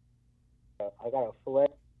torn. I got a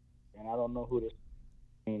flex, and I don't know who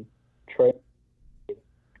to trade.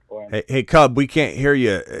 Hey, Cub, we can't hear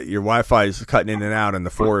you. Your Wi-Fi is cutting in and out in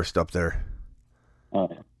the forest up there.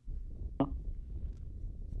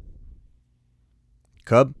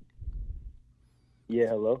 Cub? Yeah,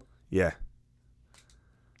 hello? Yeah.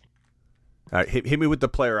 All right, hit me with the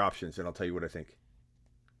player options, and I'll tell you what I think.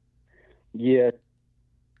 Yeah,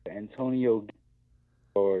 Antonio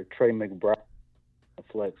or Trey McBride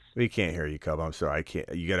flex. We can't hear you, Cub. I'm sorry. I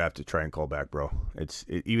can't. You gotta have to try and call back, bro.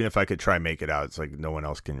 Even if I could try and make it out, it's like no one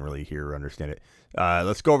else can really hear or understand it.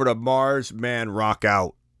 Let's go over to Mars Man Rock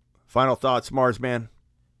Out. Final thoughts, Mars Man.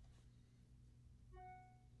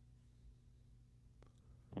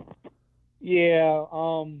 Yeah,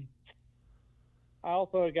 I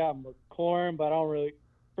also got McLaurin, but I don't really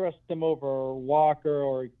trust him over Walker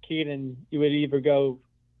or Keaton. You would either go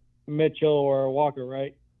Mitchell or Walker,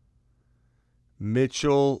 right?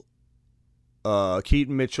 Mitchell,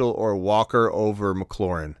 Keaton Mitchell or Walker over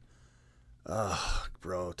McLaurin.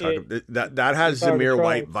 Bro, that has Zamir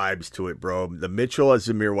White vibes to it, bro. The Mitchell has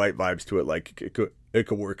Zamir White vibes to it. Like it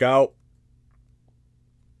could work out.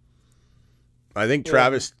 I think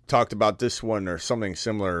Travis talked about this one or something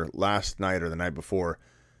similar last night or the night before.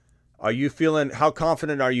 How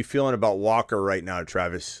confident are you feeling about Walker right now,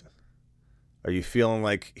 Travis? Are you feeling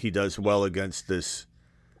like he does well against this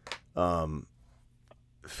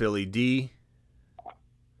Philly D?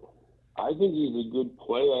 I think he's a good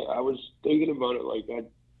play. I was thinking about it. Like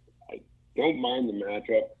I don't mind the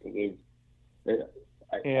matchup because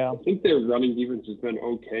I think their running defense has been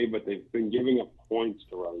okay, but they've been giving up points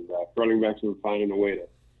to running backs. Running backs have been finding a way to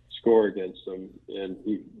score against them, and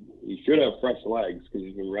he should have fresh legs because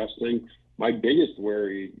he's been resting. My biggest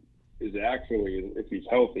worry is actually, if he's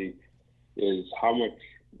healthy, is how much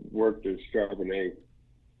work does Charbonnet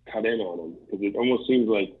cut in on him? Because it almost seems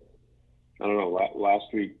like, I don't know, last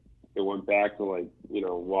week it went back to like,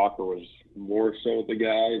 Walker was more so the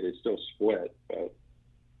guy. They still split, but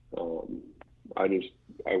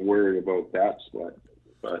I worry about that split.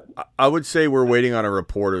 But I would say we're waiting on a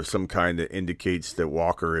report of some kind that indicates that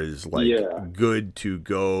Walker is good to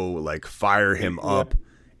go, like fire him up.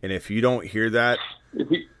 And if you don't hear that,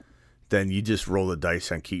 then you just roll the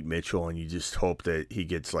dice on Keaton Mitchell and you just hope that he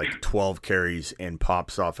gets like 12 carries and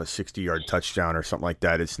pops off a 60-yard touchdown or something like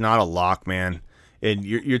that. It's not a lock, man. And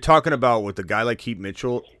you're talking about with a guy like Keaton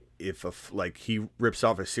Mitchell, if he rips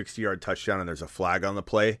off a 60-yard touchdown and there's a flag on the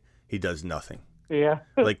play, he does nothing. Yeah.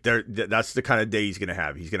 That's the kind of day he's going to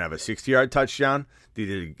have. He's going to have a 60-yard touchdown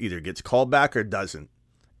that either gets called back or doesn't.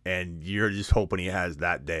 And you're just hoping he has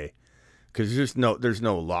that day. Because there's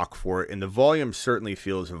no lock for it. And the volume certainly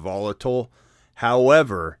feels volatile.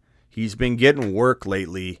 However, he's been getting work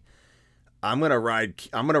lately. I'm gonna ride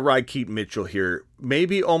Keaton Mitchell here.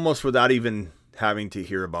 Maybe almost without even having to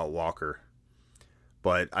hear about Walker.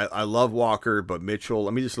 But I love Walker, but Mitchell,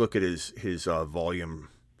 let me just look at his volume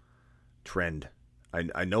trend.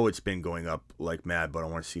 I know it's been going up like mad, but I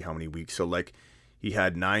want to see how many weeks. So like he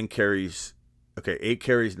had 9 carries. Okay, 8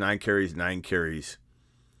 carries, 9 carries, 9 carries.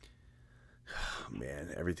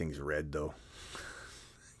 Man, everything's red though.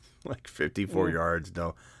 Like 54 yards.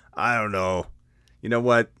 No, I don't know. You know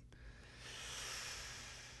what?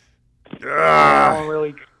 I don't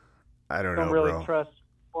really bro. trust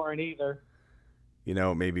Warren either.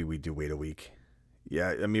 Maybe we do wait a week.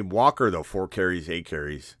 Yeah, I mean Walker though, 4 carries, 8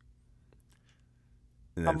 carries.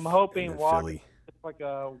 I'm hoping Walker Philly. It's like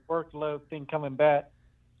a workload thing coming back.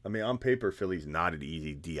 I mean, on paper, Philly's not an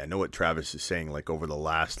easy D. I know what Travis is saying. Like over the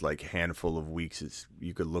last handful of weeks,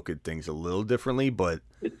 you could look at things a little differently, but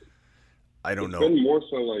I don't know. It's been more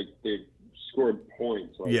so like they've scored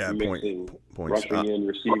points. Like points. Rushing in,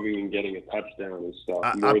 receiving, and getting a touchdown and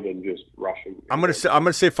stuff, more than just rushing. I'm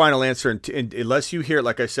gonna say final answer, and unless you hear,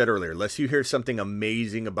 like I said earlier, unless you hear something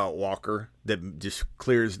amazing about Walker that just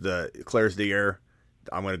clears the air,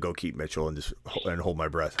 I'm gonna go keep Mitchell and hold my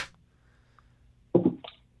breath.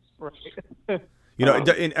 Right. You know,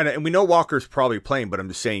 and we know Walker's probably playing, but I'm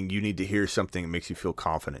just saying you need to hear something that makes you feel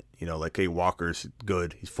confident. You know, like, hey, Walker's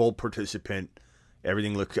good. He's full participant.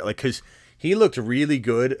 Everything looks like, because he looked really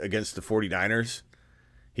good against the 49ers.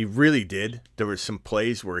 He really did. There were some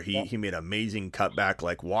plays where he made amazing cutback.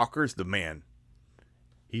 Like, Walker's the man.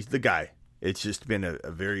 He's the guy. It's just been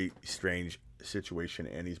a very strange situation,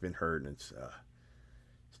 and he's been hurt, and it's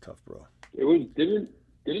tough, bro. It was didn't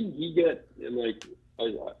he get like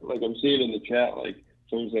I'm seeing in the chat, like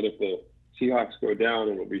someone said if the Seahawks go down,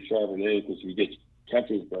 it'll be Charbonnet because he gets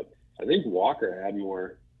catches, but I think Walker had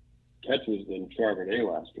more catches than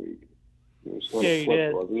Charbonnet last week. It was kind of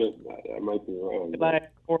flipped, wasn't it? I might be wrong.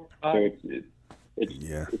 So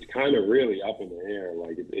it's kind of really up in the air.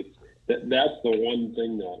 Like that's the one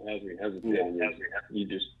thing that has me hesitating. You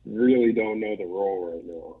just really don't know the role right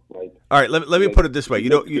now. Like, all right, let me put it this way. You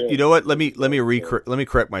know what? Let me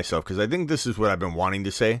correct myself, because I think this is what I've been wanting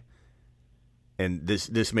to say, and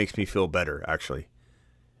this makes me feel better actually.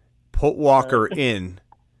 Put Walker in,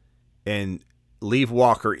 and leave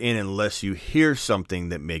Walker in unless you hear something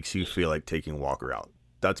that makes you feel like taking Walker out.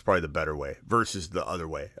 That's probably the better way versus the other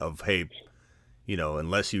way of, hey, you know,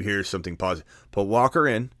 unless you hear something positive, put Walker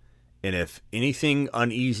in. And if anything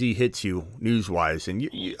uneasy hits you news-wise, and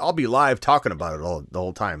I'll be live talking about it the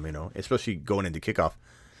whole time, you know, especially going into kickoff,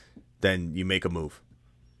 then you make a move.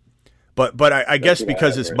 But I guess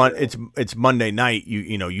because it's Monday night,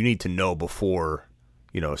 you know you need to know before,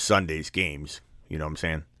 you know, Sunday's games. You know what I'm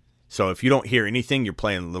saying? So if you don't hear anything, you're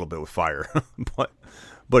playing a little bit with fire. but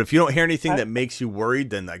if you don't hear anything that makes you worried,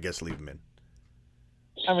 then I guess leave him in.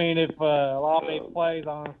 I mean, if Olave plays,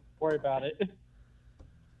 I don't worry about it.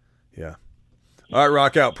 Yeah. All right,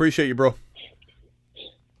 rock out. Appreciate you, bro.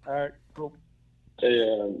 All right, cool.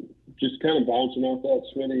 Hey, just kind of bouncing off that,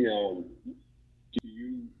 Smitty. Do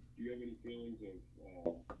you have any feelings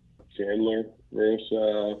of Chandler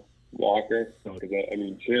versus Walker? Because I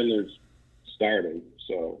mean, Chandler's starting,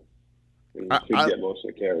 so he should get most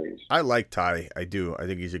of the carries. I like Ty. I do. I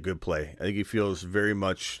think he's a good play. I think he feels very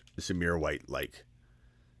much Zamir White-like.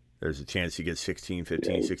 There's a chance he gets 16,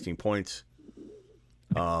 15, 16 points.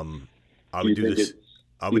 I would do this.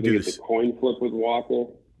 I would do this. A coin flip with Walker?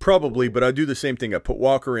 Probably, but I do the same thing. I put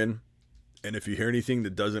Walker in, and if you hear anything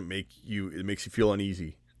that doesn't makes you feel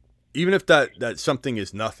uneasy, even if that something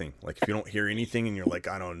is nothing, like if you don't hear anything and you're like,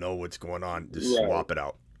 I don't know what's going on, just swap it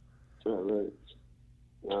out. Right.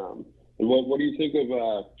 And what do you think of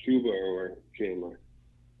Chuba or Chandler?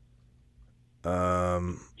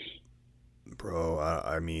 Bro,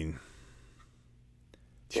 I mean,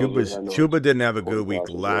 Chuba didn't have a good week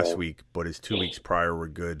last week, but his 2 weeks prior were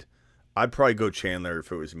good. I'd probably go Chandler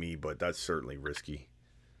if it was me, but that's certainly risky.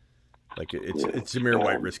 Like it's Zamir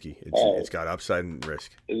White risky. It's got upside and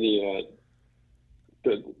risk. And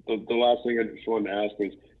the last thing I just wanted to ask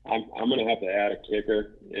is I'm going to have to add a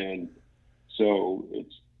kicker, and so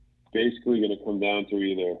it's basically going to come down to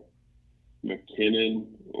either McKinnon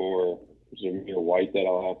or Zamir White that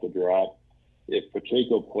I'll have to drop. If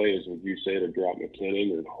Pacheco plays, would you say to drop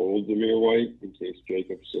McKinnon and hold Zamir White in case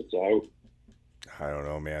Jacob sits out? I don't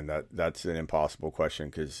know, man. That's an impossible question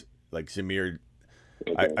because, like, Zamir,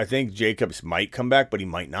 okay. I think Jacobs might come back, but he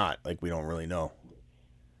might not. Like, we don't really know.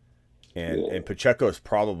 And Pacheco is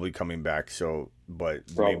probably coming back, but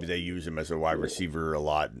maybe they use him as a wide receiver a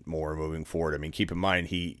lot more moving forward. I mean, keep in mind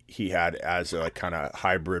he had as a kind of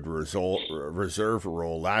hybrid reserve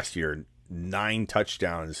role last year 9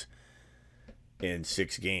 touchdowns in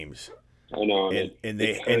 6 games. I know, and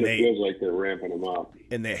they feels like they're ramping him up,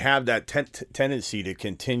 and they have that tendency to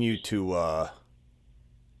continue to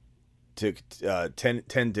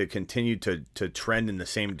tend to continue to trend in the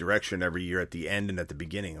same direction every year at the end and at the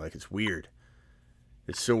beginning. Like, it's weird.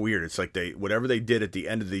 It's so weird. It's like whatever they did at the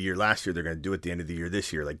end of the year last year, they're going to do at the end of the year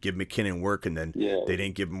this year. Like, give McKinnon work, and then they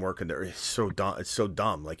didn't give him work, and it's so dumb. It's so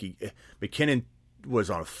dumb. Like, McKinnon was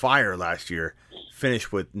on fire last year,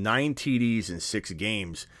 finished with 9 TDs in 6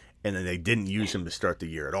 games, and then they didn't use him to start the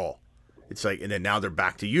year at all. It's like, and then now they're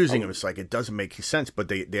back to using him. It's like, it doesn't make sense, but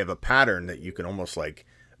they have a pattern that you can almost like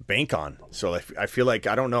bank on. So I feel like,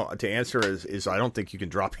 I don't know, to answer is I don't think you can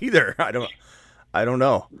drop either. I don't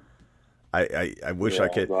know. I wish I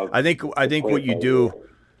could. I think what you do,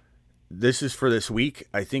 this is for this week.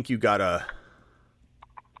 I think you gotta,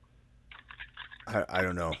 I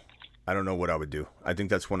don't know. I don't know what I would do. I think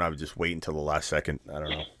that's when I would just wait until the last second. I don't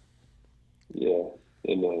know. Yeah.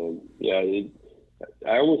 And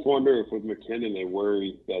I always wonder if with McKinnon they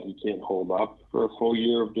worry that he can't hold up for a full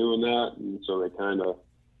year of doing that, and so they kind of.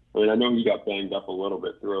 I mean, I know he got banged up a little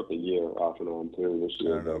bit throughout the year, off and on too this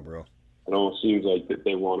year. I don't know, bro. It almost seems like that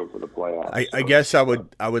they want him for the playoffs. I guess I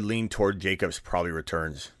would lean toward Jacobs probably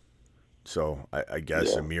returns. So I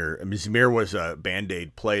guess Amir was a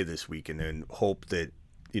Band-Aid play this week, and then hope that,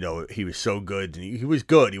 he was so good. And he was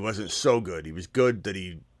good. He wasn't so good. He was good that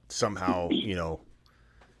he somehow,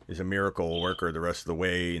 is a miracle worker the rest of the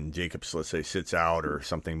way, and Jacobs, let's say, sits out or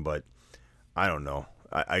something. But I don't know.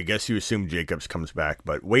 I guess you assume Jacobs comes back,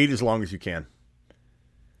 but wait as long as you can.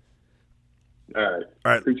 All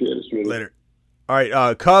right. Appreciate it, Smitty. Later. All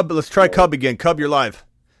right, Cub, let's try Cub again. Cub, you're live.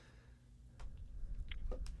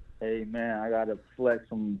 Hey, man, I got a flex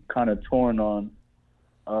I'm kind of torn on.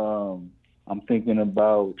 I'm thinking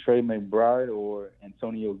about Trey McBride or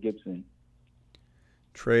Antonio Gibson.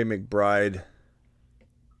 Trey McBride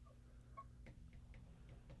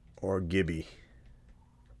or Gibby.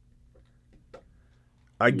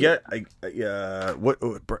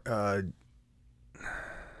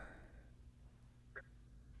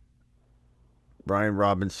 Brian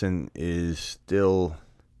Robinson is still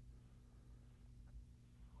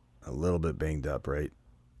a little bit banged up, right?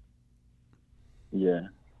 Yeah,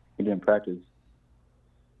 he didn't practice.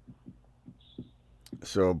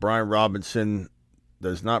 So Brian Robinson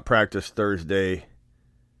does not practice Thursday.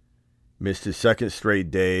 Missed his second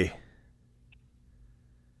straight day.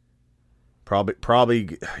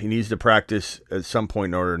 Probably he needs to practice at some point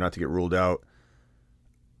in order not to get ruled out.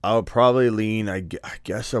 I would probably lean, I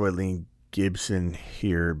guess I would lean Gibson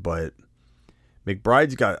here, but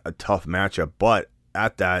McBride's got a tough matchup, but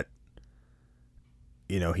at that,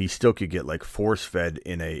 he still could get like force fed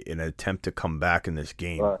in an attempt to come back in this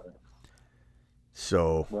game. Right.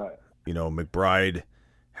 So, McBride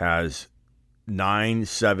has 9,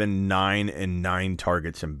 7, 9, and 9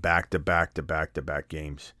 targets in back-to-back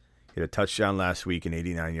games. He had a touchdown last week and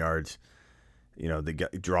 89 yards.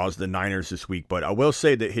 Draws the Niners this week. But I will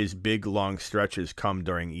say that his big, long stretches come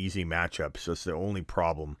during easy matchups. So it's the only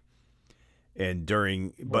problem. And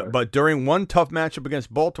during one tough matchup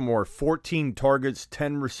against Baltimore, 14 targets,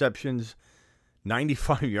 10 receptions,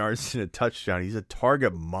 95 yards and a touchdown. He's a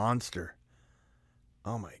target monster.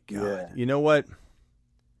 Oh, my God. Yeah. You know what?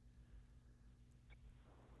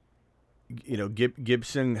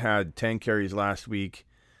 Gibson had 10 carries last week.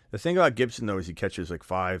 The thing about Gibson, though, is he catches like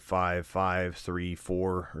 5, 3,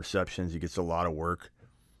 4 receptions. He gets a lot of work.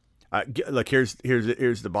 Here's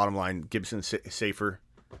the bottom line. Gibson's safer.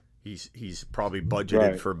 He's probably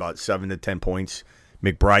budgeted for about 7 to 10 points.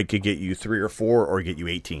 McBride could get you 3 or 4 or get you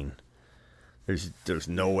 18. There's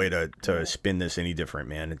no way to spin this any different,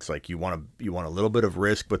 man. It's like you want a little bit of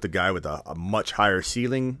risk, but the guy with a much higher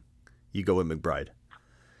ceiling, you go with McBride.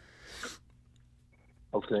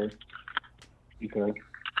 Okay.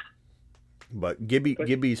 But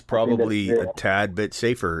Gibby's probably a tad bit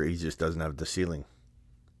safer. He just doesn't have the ceiling.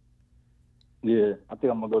 Yeah, I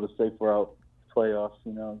think I'm gonna go the safe route. Playoffs,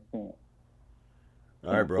 can't. All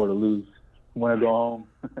right, bro. Or to lose. Want to go home.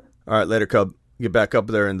 All right, later, Cub. Get back up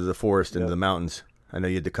there into the forest, into the mountains. I know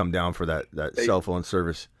you had to come down for that cell phone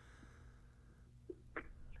service.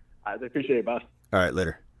 I appreciate it, boss. All right,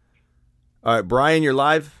 later. All right, Brian, you're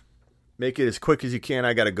live. Make it as quick as you can.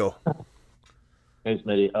 I got to go. Hey,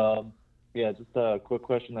 Smitty. Yeah, just a quick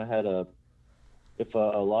question I had. If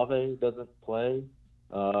Olave doesn't play,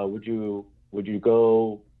 would you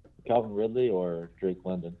go Calvin Ridley or Drake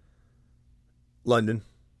London? London.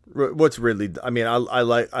 What's Ridley? I mean, I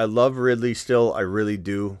love Ridley still. I really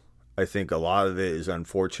do. I think a lot of it is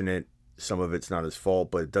unfortunate. Some of it's not his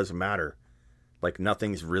fault, but it doesn't matter. Like,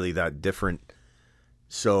 nothing's really that different.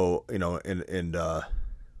 So,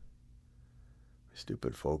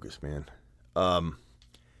 stupid focus, man. I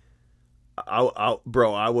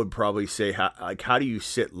would probably say, how do you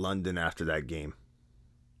sit London after that game?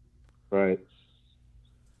 Right.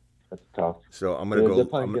 That's tough. So I'm gonna go.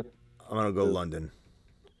 I'm gonna go London.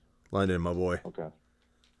 London, my boy. Okay.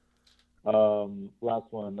 Last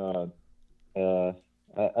one.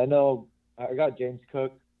 I know I got James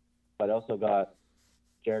Cook, but I also got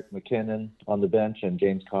Jerick McKinnon on the bench and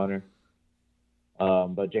James Conner.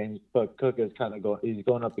 But Cook is he's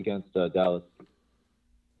going up against Dallas.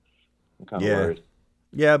 I'm kind of worried.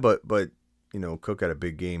 Yeah, but Cook had a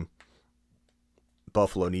big game.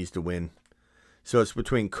 Buffalo needs to win. So it's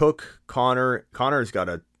between Cook, Connor. Connor's got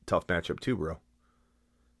a tough matchup too, bro.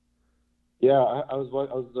 Yeah, I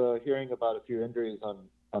was hearing about a few injuries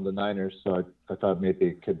on the Niners, so I thought maybe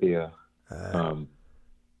it could be a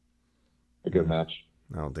good match.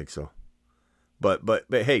 I don't think so. But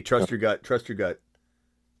hey, trust your gut. Trust your gut.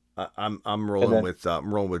 I'm rolling with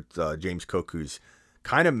James Cook, who's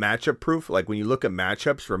kind of matchup proof. Like when you look at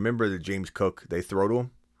matchups, remember that James Cook, they throw to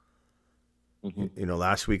him. Mm-hmm.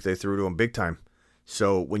 Last week they threw to him big time.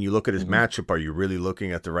 So when you look at his matchup, are you really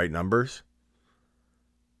looking at the right numbers?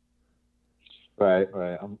 Right.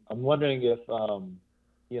 I'm wondering if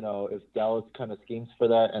if Dallas kind of schemes for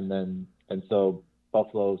that, and so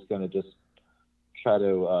Buffalo's going to just try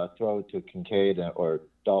to throw to Kincaid or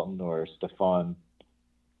Dalton or Stephon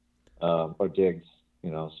or Diggs,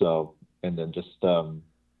 so and then just run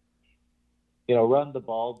the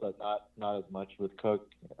ball, but not as much with Cook.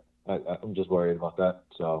 I'm just worried about that.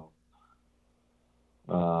 So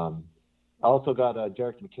I also got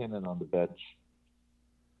Jerick McKinnon on the bench.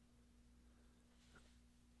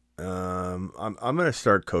 I'm going to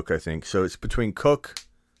start Cook, I think. So it's between Cook,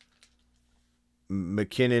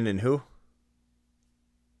 McKinnon, and who?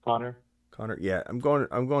 Connor. Yeah, I'm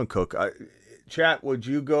going Cook. Chat, would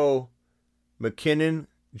you go McKinnon,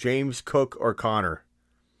 James Cook, or Connor?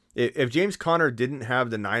 If James Conner didn't have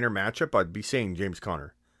the Niner matchup, I'd be saying James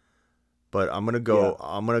Conner. But I'm gonna go. Yeah.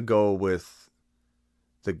 I'm gonna go with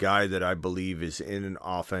the guy that I believe is in an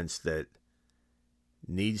offense that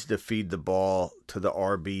needs to feed the ball to the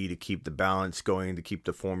RB to keep the balance going, to keep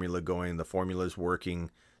the formula going. The formula is working.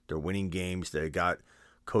 They're winning games. They got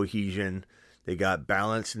cohesion. They got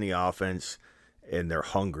balance in the offense, and they're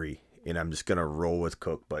hungry. And I'm just gonna roll with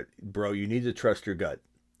Cook. But bro, you need to trust your gut.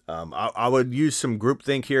 I would use some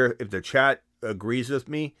groupthink here. If the chat agrees with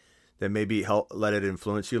me, then maybe let it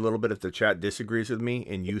influence you a little bit. If the chat disagrees with me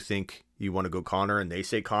and you think you want to go Connor and they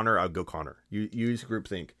say Connor, I'll go Connor. You use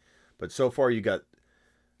groupthink. But so far you got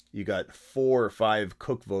 4 or 5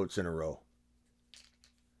 Cook votes in a row.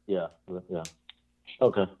 Yeah.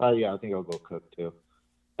 Okay. I think I'll go Cook too.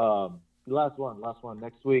 Last one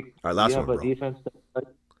next week. All right, last one, do you have bro. A defense?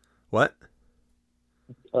 What?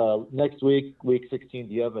 Next week, week 16,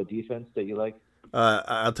 do you have a defense that you like?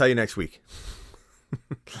 I'll tell you next week.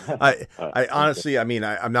 I honestly, I mean,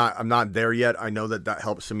 I'm not there yet. I know that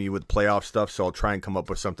helps some of you with playoff stuff, so I'll try and come up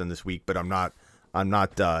with something this week. But I'm not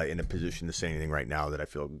in a position to say anything right now that I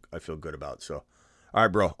feel good about. So, all right,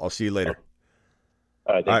 bro, I'll see you later.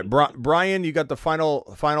 All right, Brian, you got the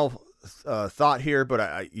final thought here,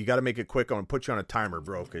 but you got to make it quick. I'm gonna put you on a timer,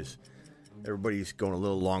 bro, because everybody's going a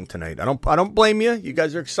little long tonight. I don't blame you. You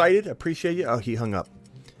guys are excited. I appreciate you. Oh, he hung up.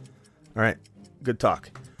 All right, good talk.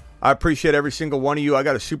 I appreciate every single one of you. I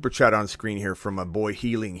got a super chat on screen here from my boy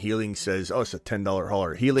Healing. Healing says, "Oh, it's a $10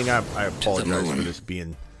 hauler." Healing, I apologize for this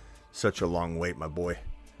being such a long wait, my boy.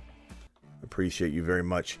 Appreciate you very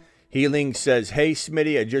much. Healing says, "Hey,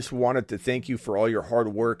 Smitty, I just wanted to thank you for all your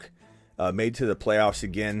hard work. Made to the playoffs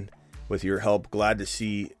again with your help. Glad to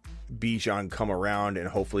see Bijan come around, and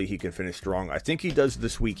hopefully he can finish strong. I think he does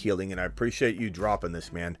this week, Healing, and I appreciate you dropping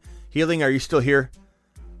this, man. Healing, are you still here?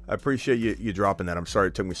 I appreciate you dropping that. I'm sorry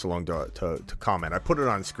it took me so long to comment. I put it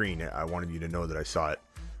on screen. I wanted you to know that I saw it,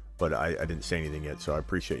 but I didn't say anything yet, so I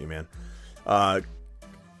appreciate you, man.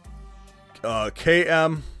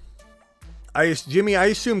 KM, Jimmy, I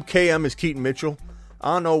assume KM is Keaton Mitchell.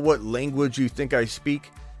 I don't know what language you think I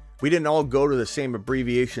speak. We didn't all go to the same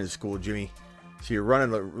abbreviation school, Jimmy. So you're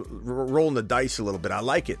rolling the dice a little bit. I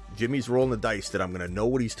like it. Jimmy's rolling the dice that I'm going to know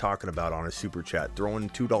what he's talking about on his super chat. Throwing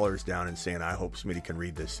 $2 down and saying, I hope Smitty can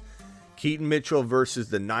read this. Keaton Mitchell versus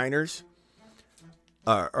the Niners.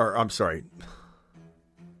 I'm sorry.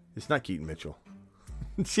 It's not Keaton Mitchell.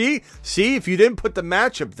 See, if you didn't put the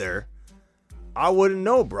matchup there, I wouldn't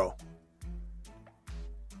know, bro.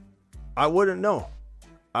 I wouldn't know.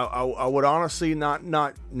 I would honestly not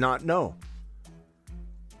know.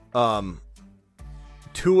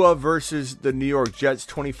 Tua versus the New York Jets,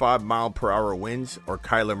 25-mile-per-hour winds, or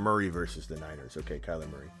Kyler Murray versus the Niners? Okay,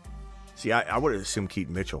 Kyler Murray. See, I would have assumed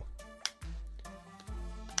Keaton Mitchell.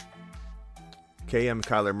 KM,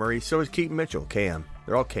 Kyler Murray. So is Keaton Mitchell. KM.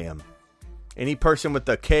 They're all KM. Any person with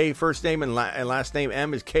the K first name and last name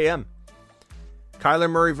M is KM. Kyler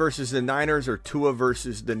Murray versus the Niners, or Tua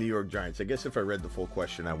versus the New York Giants? I guess if I read the full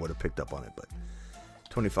question, I would have picked up on it, but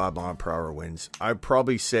 25-mile-per-hour winds. I'd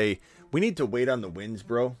probably say we need to wait on the wins,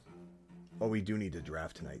 bro. Oh, we do need to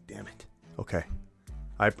draft tonight. Damn it. Okay.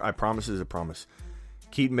 I promise is a promise.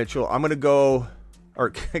 Keaton Mitchell. I'm going to go, or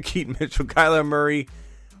Keaton Mitchell, Kyler Murray,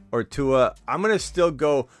 or Tua. I'm going to still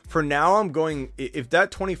go, for now I'm going, if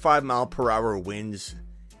that 25-mile-per-hour winds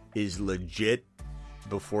is legit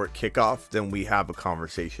before kickoff, then we have a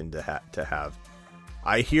conversation to have.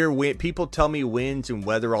 I hear people tell me winds and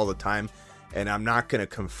weather all the time, and I'm not going to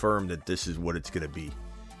confirm that this is what it's going to be.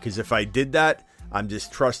 Because if I did that, I'm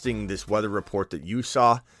just trusting this weather report that you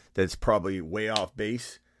saw that's probably way off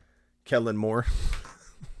base. Kellen Moore.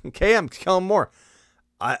 KM, Kellen Moore.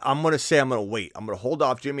 I'm going to say I'm going to wait. I'm going to hold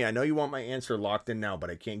off, Jimmy. I know you want my answer locked in now, but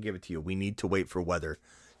I can't give it to you. We need to wait for weather.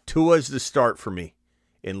 Tua's the start for me.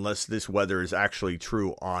 unless this weather is actually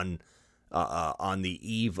true on the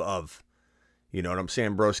eve of. You know what I'm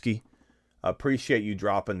saying, broski? Appreciate you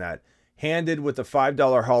dropping that. Handed with a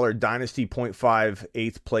 $5 hauler, Dynasty 0.5,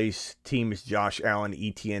 8th place. Team is Josh Allen,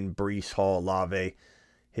 Etienne, Breece Hall, Olave,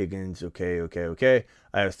 Higgins. Okay.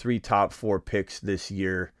 I have 3 top 4 picks this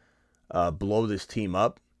year. Blow this team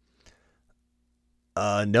up?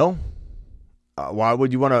 No. Why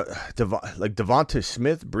would you want to, like Devonta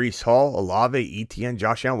Smith, Breece Hall, Olave, Etienne,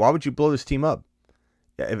 Josh Allen? Why would you blow this team up?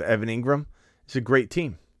 Evan Ingram? It's a great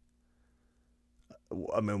team.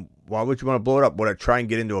 I mean, why would you want to blow it up? Would I try and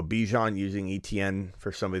get into a Bijan using ETN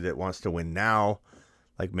for somebody that wants to win now?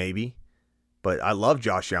 Like maybe. But I love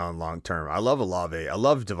Josh Allen long term. I love Olave. I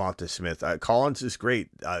love Devonta Smith. Collins is great.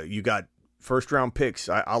 You got first round picks.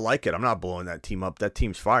 I like it. I'm not blowing that team up. That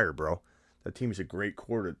team's fire, bro. That team's a great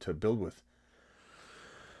core to build with.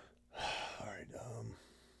 All right.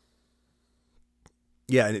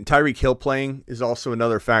 Yeah, and Tyreek Hill playing is also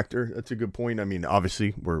another factor. That's a good point. I mean,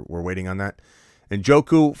 obviously, we're waiting on that. And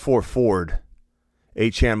Njoku for Ford.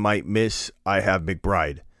 Achane might miss. I have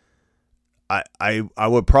McBride. I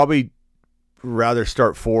would probably rather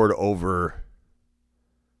start Ford over.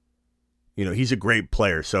 You know, he's a great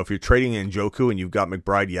player. So if you're trading in Njoku and you've got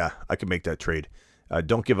McBride, yeah, I can make that trade.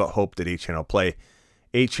 Don't give up hope that Achane will play.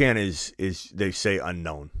 Achane is they say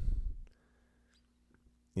unknown.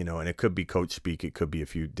 You know, and it could be coach speak. It could be a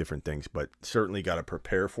few different things, but certainly got to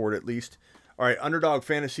prepare for it at least. All right, Underdog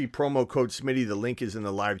Fantasy promo code Smitty. The link is in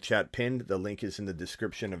the live chat pinned. The link is in the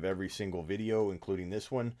description of every single video, including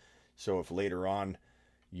this one. So if later on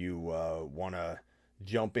you want to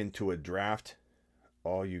jump into a draft,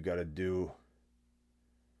 all you got to do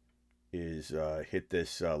is hit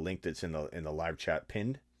this link that's in the live chat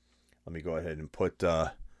pinned. Let me go ahead and put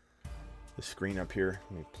the screen up here.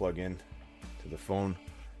 Let me plug in to the phone.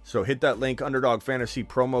 So hit that link, Underdog Fantasy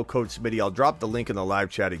promo code Smitty. I'll drop the link in the live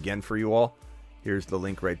chat again for you all. Here's the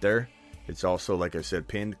link right there. It's also, like I said,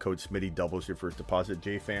 pinned. Code Smitty doubles your first deposit.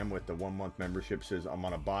 JFam with the 1 month membership says, I'm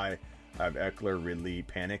on a buy. I have Eckler, Ridley,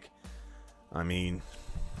 panic. I mean,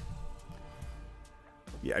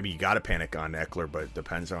 yeah, you got to panic on Eckler, but it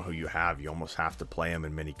depends on who you have. You almost have to play him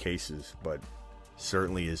in many cases, but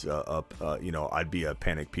certainly is I'd be a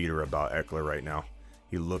panic Peter about Eckler right now.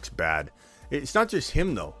 He looks bad. It's not just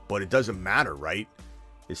him though, but it doesn't matter, right?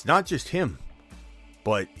 It's not just him.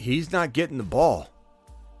 But he's not getting the ball,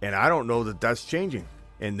 and I don't know that that's changing.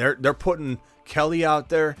 And they're putting Kelly out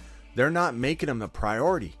there. They're not making him a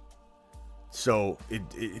priority. So it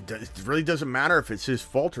really doesn't matter if it's his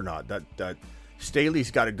fault or not. That Staley's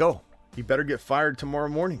got to go. He better get fired tomorrow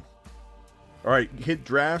morning. All right, hit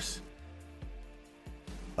drafts.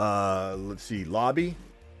 Let's see, lobby,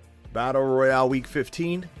 Battle Royale Week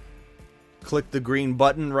 15. Click the green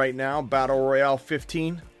button right now. Battle Royale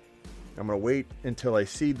 15. I'm going to wait until I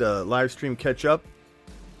see the live stream catch up.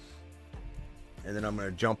 And then I'm going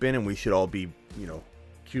to jump in and we should all be,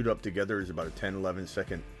 queued up together. There's about a 10, 11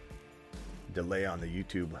 second delay on the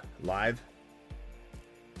YouTube live.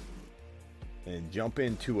 And jump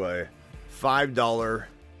into a $5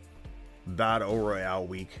 Battle Royale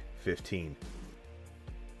Week 15.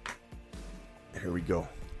 Here we go.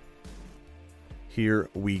 Here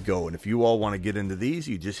we go. And if you all want to get into these,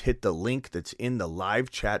 you just hit the link that's in the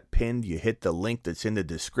live chat pinned. You hit the link that's in the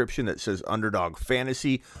description that says Underdog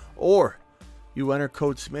Fantasy, or you enter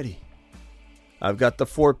code Smitty. I've got the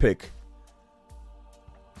 4 pick.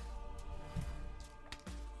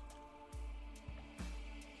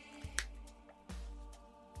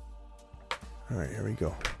 All right, here we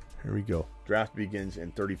go. Here we go. Draft begins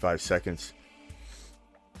in 35 seconds.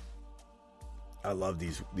 I love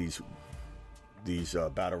these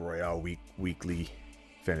Battle Royale weekly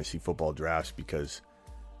fantasy football drafts because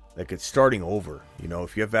like it's starting over.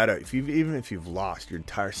 If you've lost, your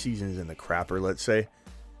entire season is in the crapper, let's say.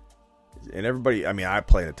 And everybody, I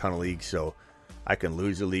play in a ton of leagues, so I can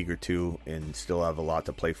lose a league or two and still have a lot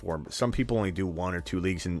to play for. But some people only do 1 or 2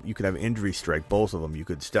 leagues, and you could have injury strike both of them. You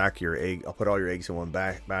could stack your egg. I'll put all your eggs in one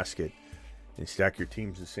basket and stack your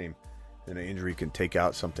teams the same. Then an injury can take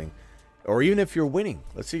out something. Or even if you're winning,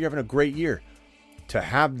 let's say you're having a great year, to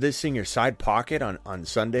have this in your side pocket on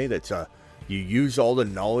Sunday, that's you use all the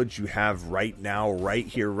knowledge you have right now, right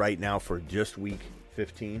here, right now for just week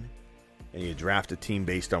 15, and you draft a team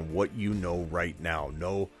based on what you know right now.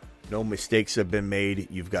 No mistakes have been made.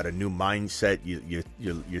 You've got a new mindset.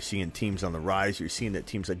 You're seeing teams on the rise. You're seeing that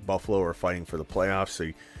teams like Buffalo are fighting for the playoffs. So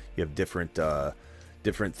you have different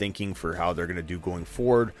thinking for how they're going to do going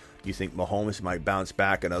forward. You think Mahomes might bounce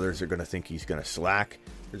back, and others are going to think he's going to slack.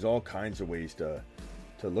 There's all kinds of ways to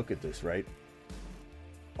look at this, right?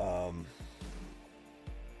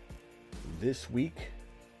 this week,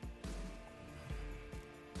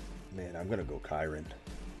 man, I'm going to go Kyren.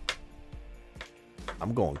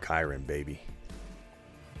 I'm going Kyren, baby.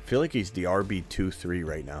 I feel like he's the RB2-3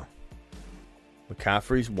 right now.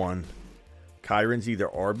 McCaffrey's 1. Kyren's either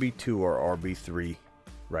RB2 or RB3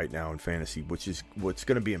 right now in fantasy, which is what's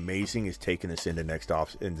going to be amazing is taking us into the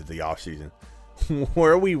offseason.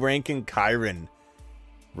 Where are we ranking Kyren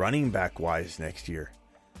running back wise next year?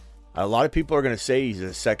 A lot of people are going to say he's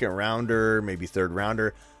a second rounder, maybe third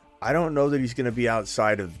rounder. I don't know that he's going to be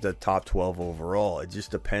outside of the top 12 overall. It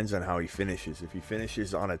just depends on how he finishes. If he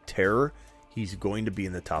finishes on a tear, he's going to be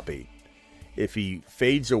in the top 8. If he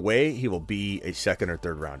fades away, he will be a second or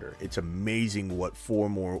third rounder. It's amazing what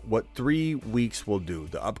 3 weeks will do.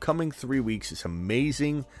 The upcoming 3 weeks is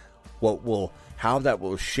amazing how that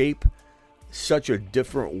will shape such a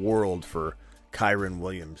different world for Kyren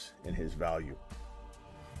Williams and his value.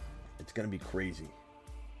 It's going to be crazy.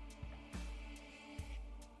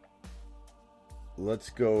 Let's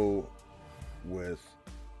go with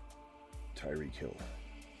Tyreek Hill.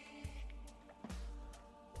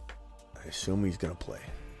 I assume he's going to play.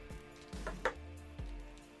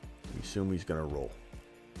 We assume he's going to roll.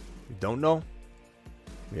 We don't know.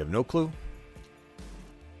 We have no clue.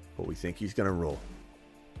 But we think he's going to roll.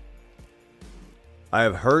 I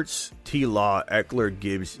have Hurts, T. Law, Eckler,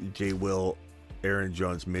 Gibbs, J. Will, Aaron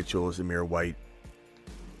Jones, Mitchell, Zamir White.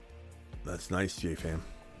 That's nice, J-Fam.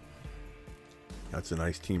 That's a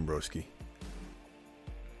nice team, broski.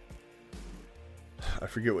 I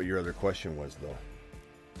forget what your other question was, though.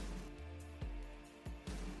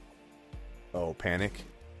 Oh, panic?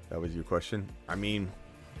 That was your question? I mean,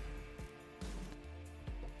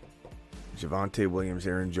 Javonte Williams,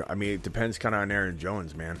 Aaron Jones. I mean, it depends kind of on Aaron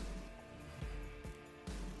Jones, man.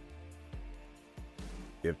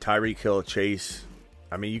 You have Tyreek Hill, Chase.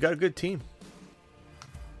 I mean, you got a good team.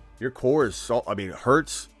 Your core is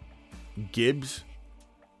Hurts, Gibbs,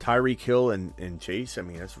 Tyreek Hill, and Chase. I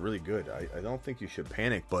mean, that's really good. I don't think you should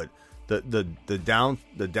panic, but the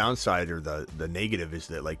downside or the negative is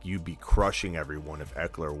that like you'd be crushing everyone if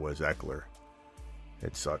Eckler was Eckler.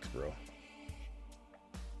 It sucks, bro.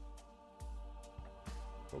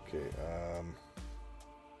 Okay,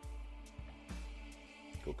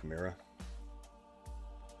 go Kamara.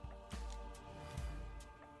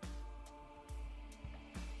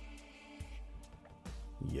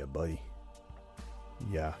 Yeah, buddy.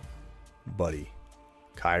 Yeah, buddy.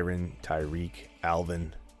 Kyren, Tyreek,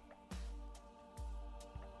 Alvin.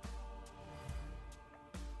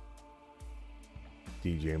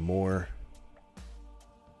 DJ Moore.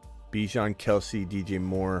 Bijan, Kelsey, DJ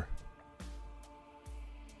Moore.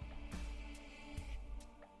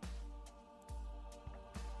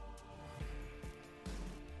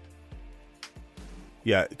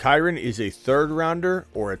 Yeah, Kyren is a third rounder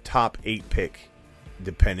or a top 8 pick,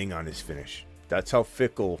 depending on his finish. That's how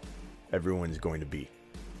fickle everyone's going to be.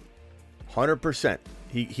 100%.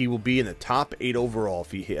 He will be in the top 8 overall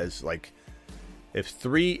if he has if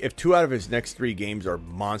 2 out of his next 3 games are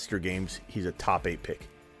monster games, he's a top 8 pick.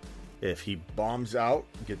 If he bombs out,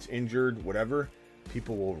 gets injured, whatever,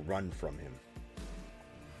 people will run from him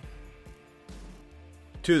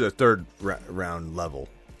to the third round level.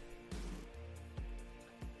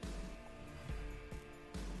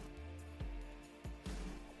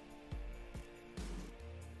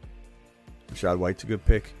 Rashad White's a good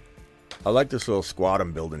pick. I like this little squad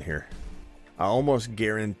I'm building here. I almost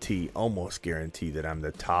guarantee that I'm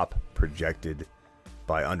the top projected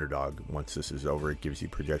by Underdog. Once this is over, it gives you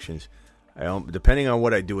projections. Depending on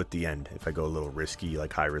what I do at the end, if I go a little risky,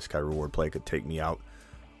 like high risk, high reward play could take me out.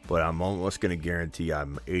 But I'm almost going to guarantee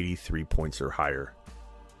I'm 83 points or higher.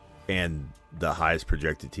 And the highest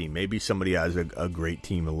projected team. Maybe somebody has a great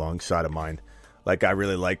team alongside of mine. Like, I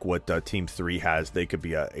really like what Team 3 has. They could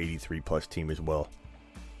be a 83-plus team as well.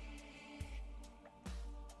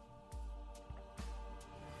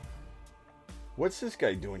 What's this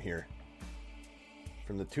guy doing here?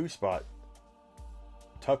 From the 2 spot.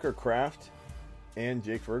 Tucker Kraft and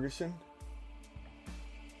Jake Ferguson?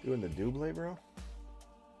 Doing the double, bro?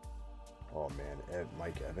 Oh, man.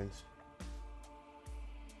 Mike Evans.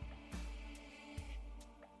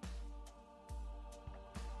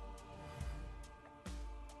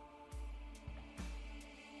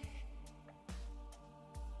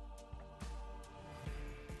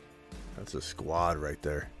 That's a squad right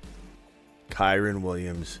there. Kyren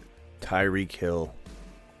Williams, Tyreek Hill,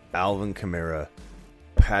 Alvin Kamara,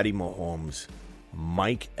 Patty Mahomes,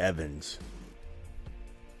 Mike Evans.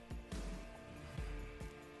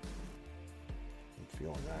 I'm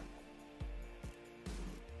feeling that.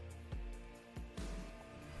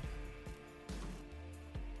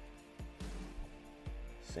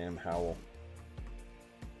 Sam Howell.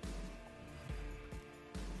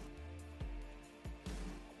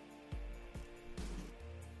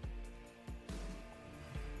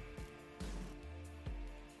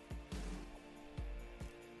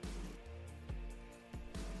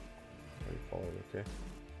 Okay.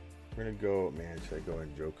 We're going to go, man, should I go in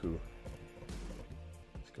Joku?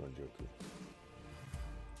 Let's go in Joku.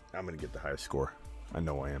 I'm going to get the highest score. I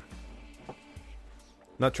know I am. I'm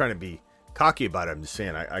not trying to be cocky about it. I'm just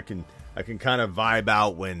saying I can kind of vibe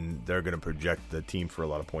out when they're going to project the team for a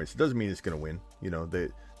lot of points. It doesn't mean it's going to win. You know,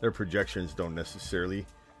 their projections don't necessarily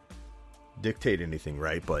dictate anything,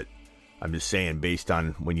 right? But I'm just saying, based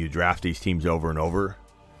on when you draft these teams over and over,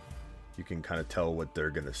 you can kind of tell what they're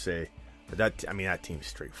going to say. But that team's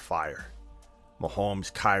straight fire.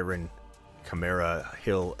 Mahomes, Kyron, Kamara,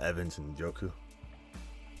 Hill, Evans, and Njoku.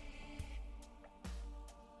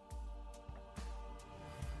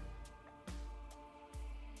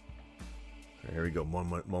 Right, here we go.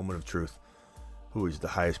 Moment of truth. Who is the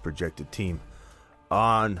highest projected team?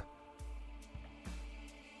 On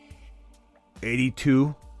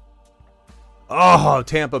 82. Oh,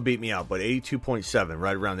 Tampa beat me out, but 82.7,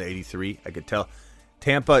 right around the 83. I could tell.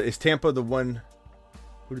 Is Tampa the one?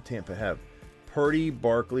 Who did Tampa have? Purdy,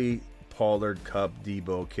 Barkley, Pollard, Cup,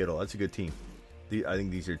 Debo, Kittle. That's a good team. I think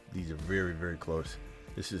these are very, very close.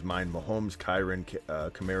 This is mine. Mahomes, Kyron,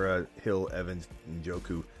 Kamara, Hill, Evans, and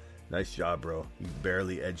Njoku. Nice job, bro. You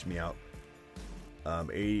barely edged me out.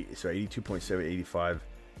 82.7, 85.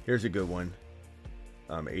 Here's a good one.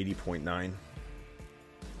 80.9.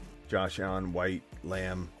 Josh Allen, White,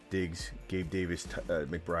 Lamb, Diggs, Gabe Davis,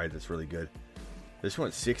 McBride. That's really good. This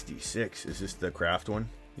one's 66. Is this the Kraft one?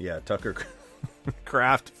 Yeah, Tucker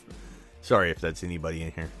Kraft. Sorry if that's anybody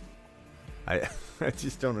in here. I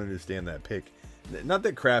just don't understand that pick. Not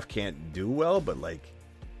that Kraft can't do well, but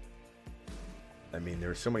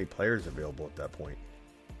there are so many players available at that point.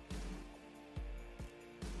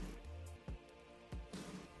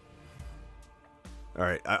 All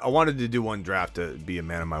right, I wanted to do one draft to be a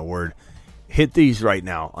man of my word. Hit these right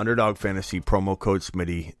now. Underdog Fantasy, promo code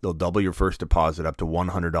Smitty. They'll double your first deposit up to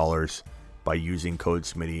 $100 by using code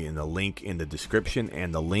Smitty. And the link in the description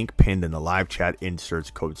and the link pinned in the live chat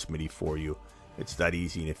inserts code Smitty for you. It's that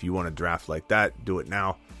easy. And if you want to draft like that, do it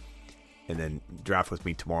now. And then draft with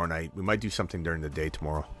me tomorrow night. We might do something during the day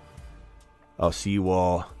tomorrow. I'll see you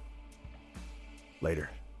all later.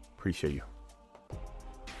 Appreciate you.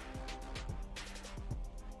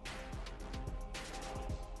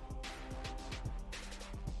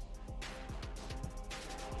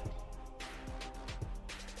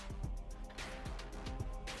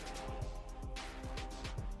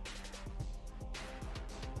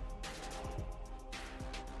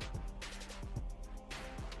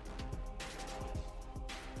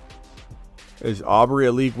 Is Aubrey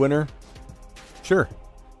a league winner? Sure.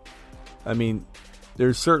 I mean,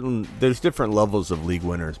 there's different levels of league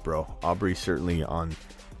winners, bro. Aubrey's certainly on.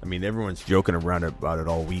 I mean, everyone's joking around about it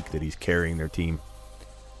all week that he's carrying their team.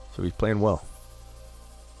 So he's playing well.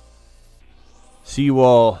 See you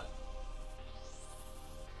all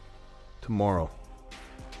tomorrow.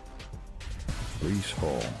 Brees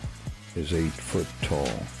Hall is 8 foot tall.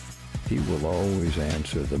 He will always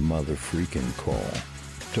answer the mother freaking call.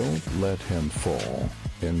 Don't let him fall.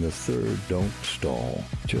 In the third, don't stall.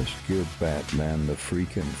 Just give Batman the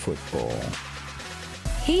freaking football.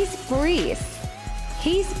 He's Brees.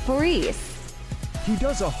 He's Brees. He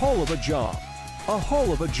does a whole of a job. A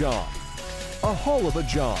whole of a job. A whole of a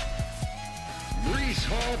job. Brees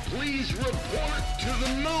Hall, please report to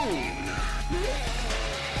the moon.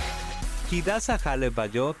 He does a jale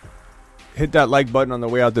bayot. Hit that like button on the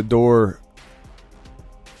way out the door.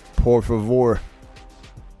 Por favor.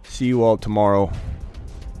 See you all tomorrow.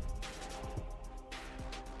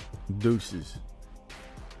 Deuces.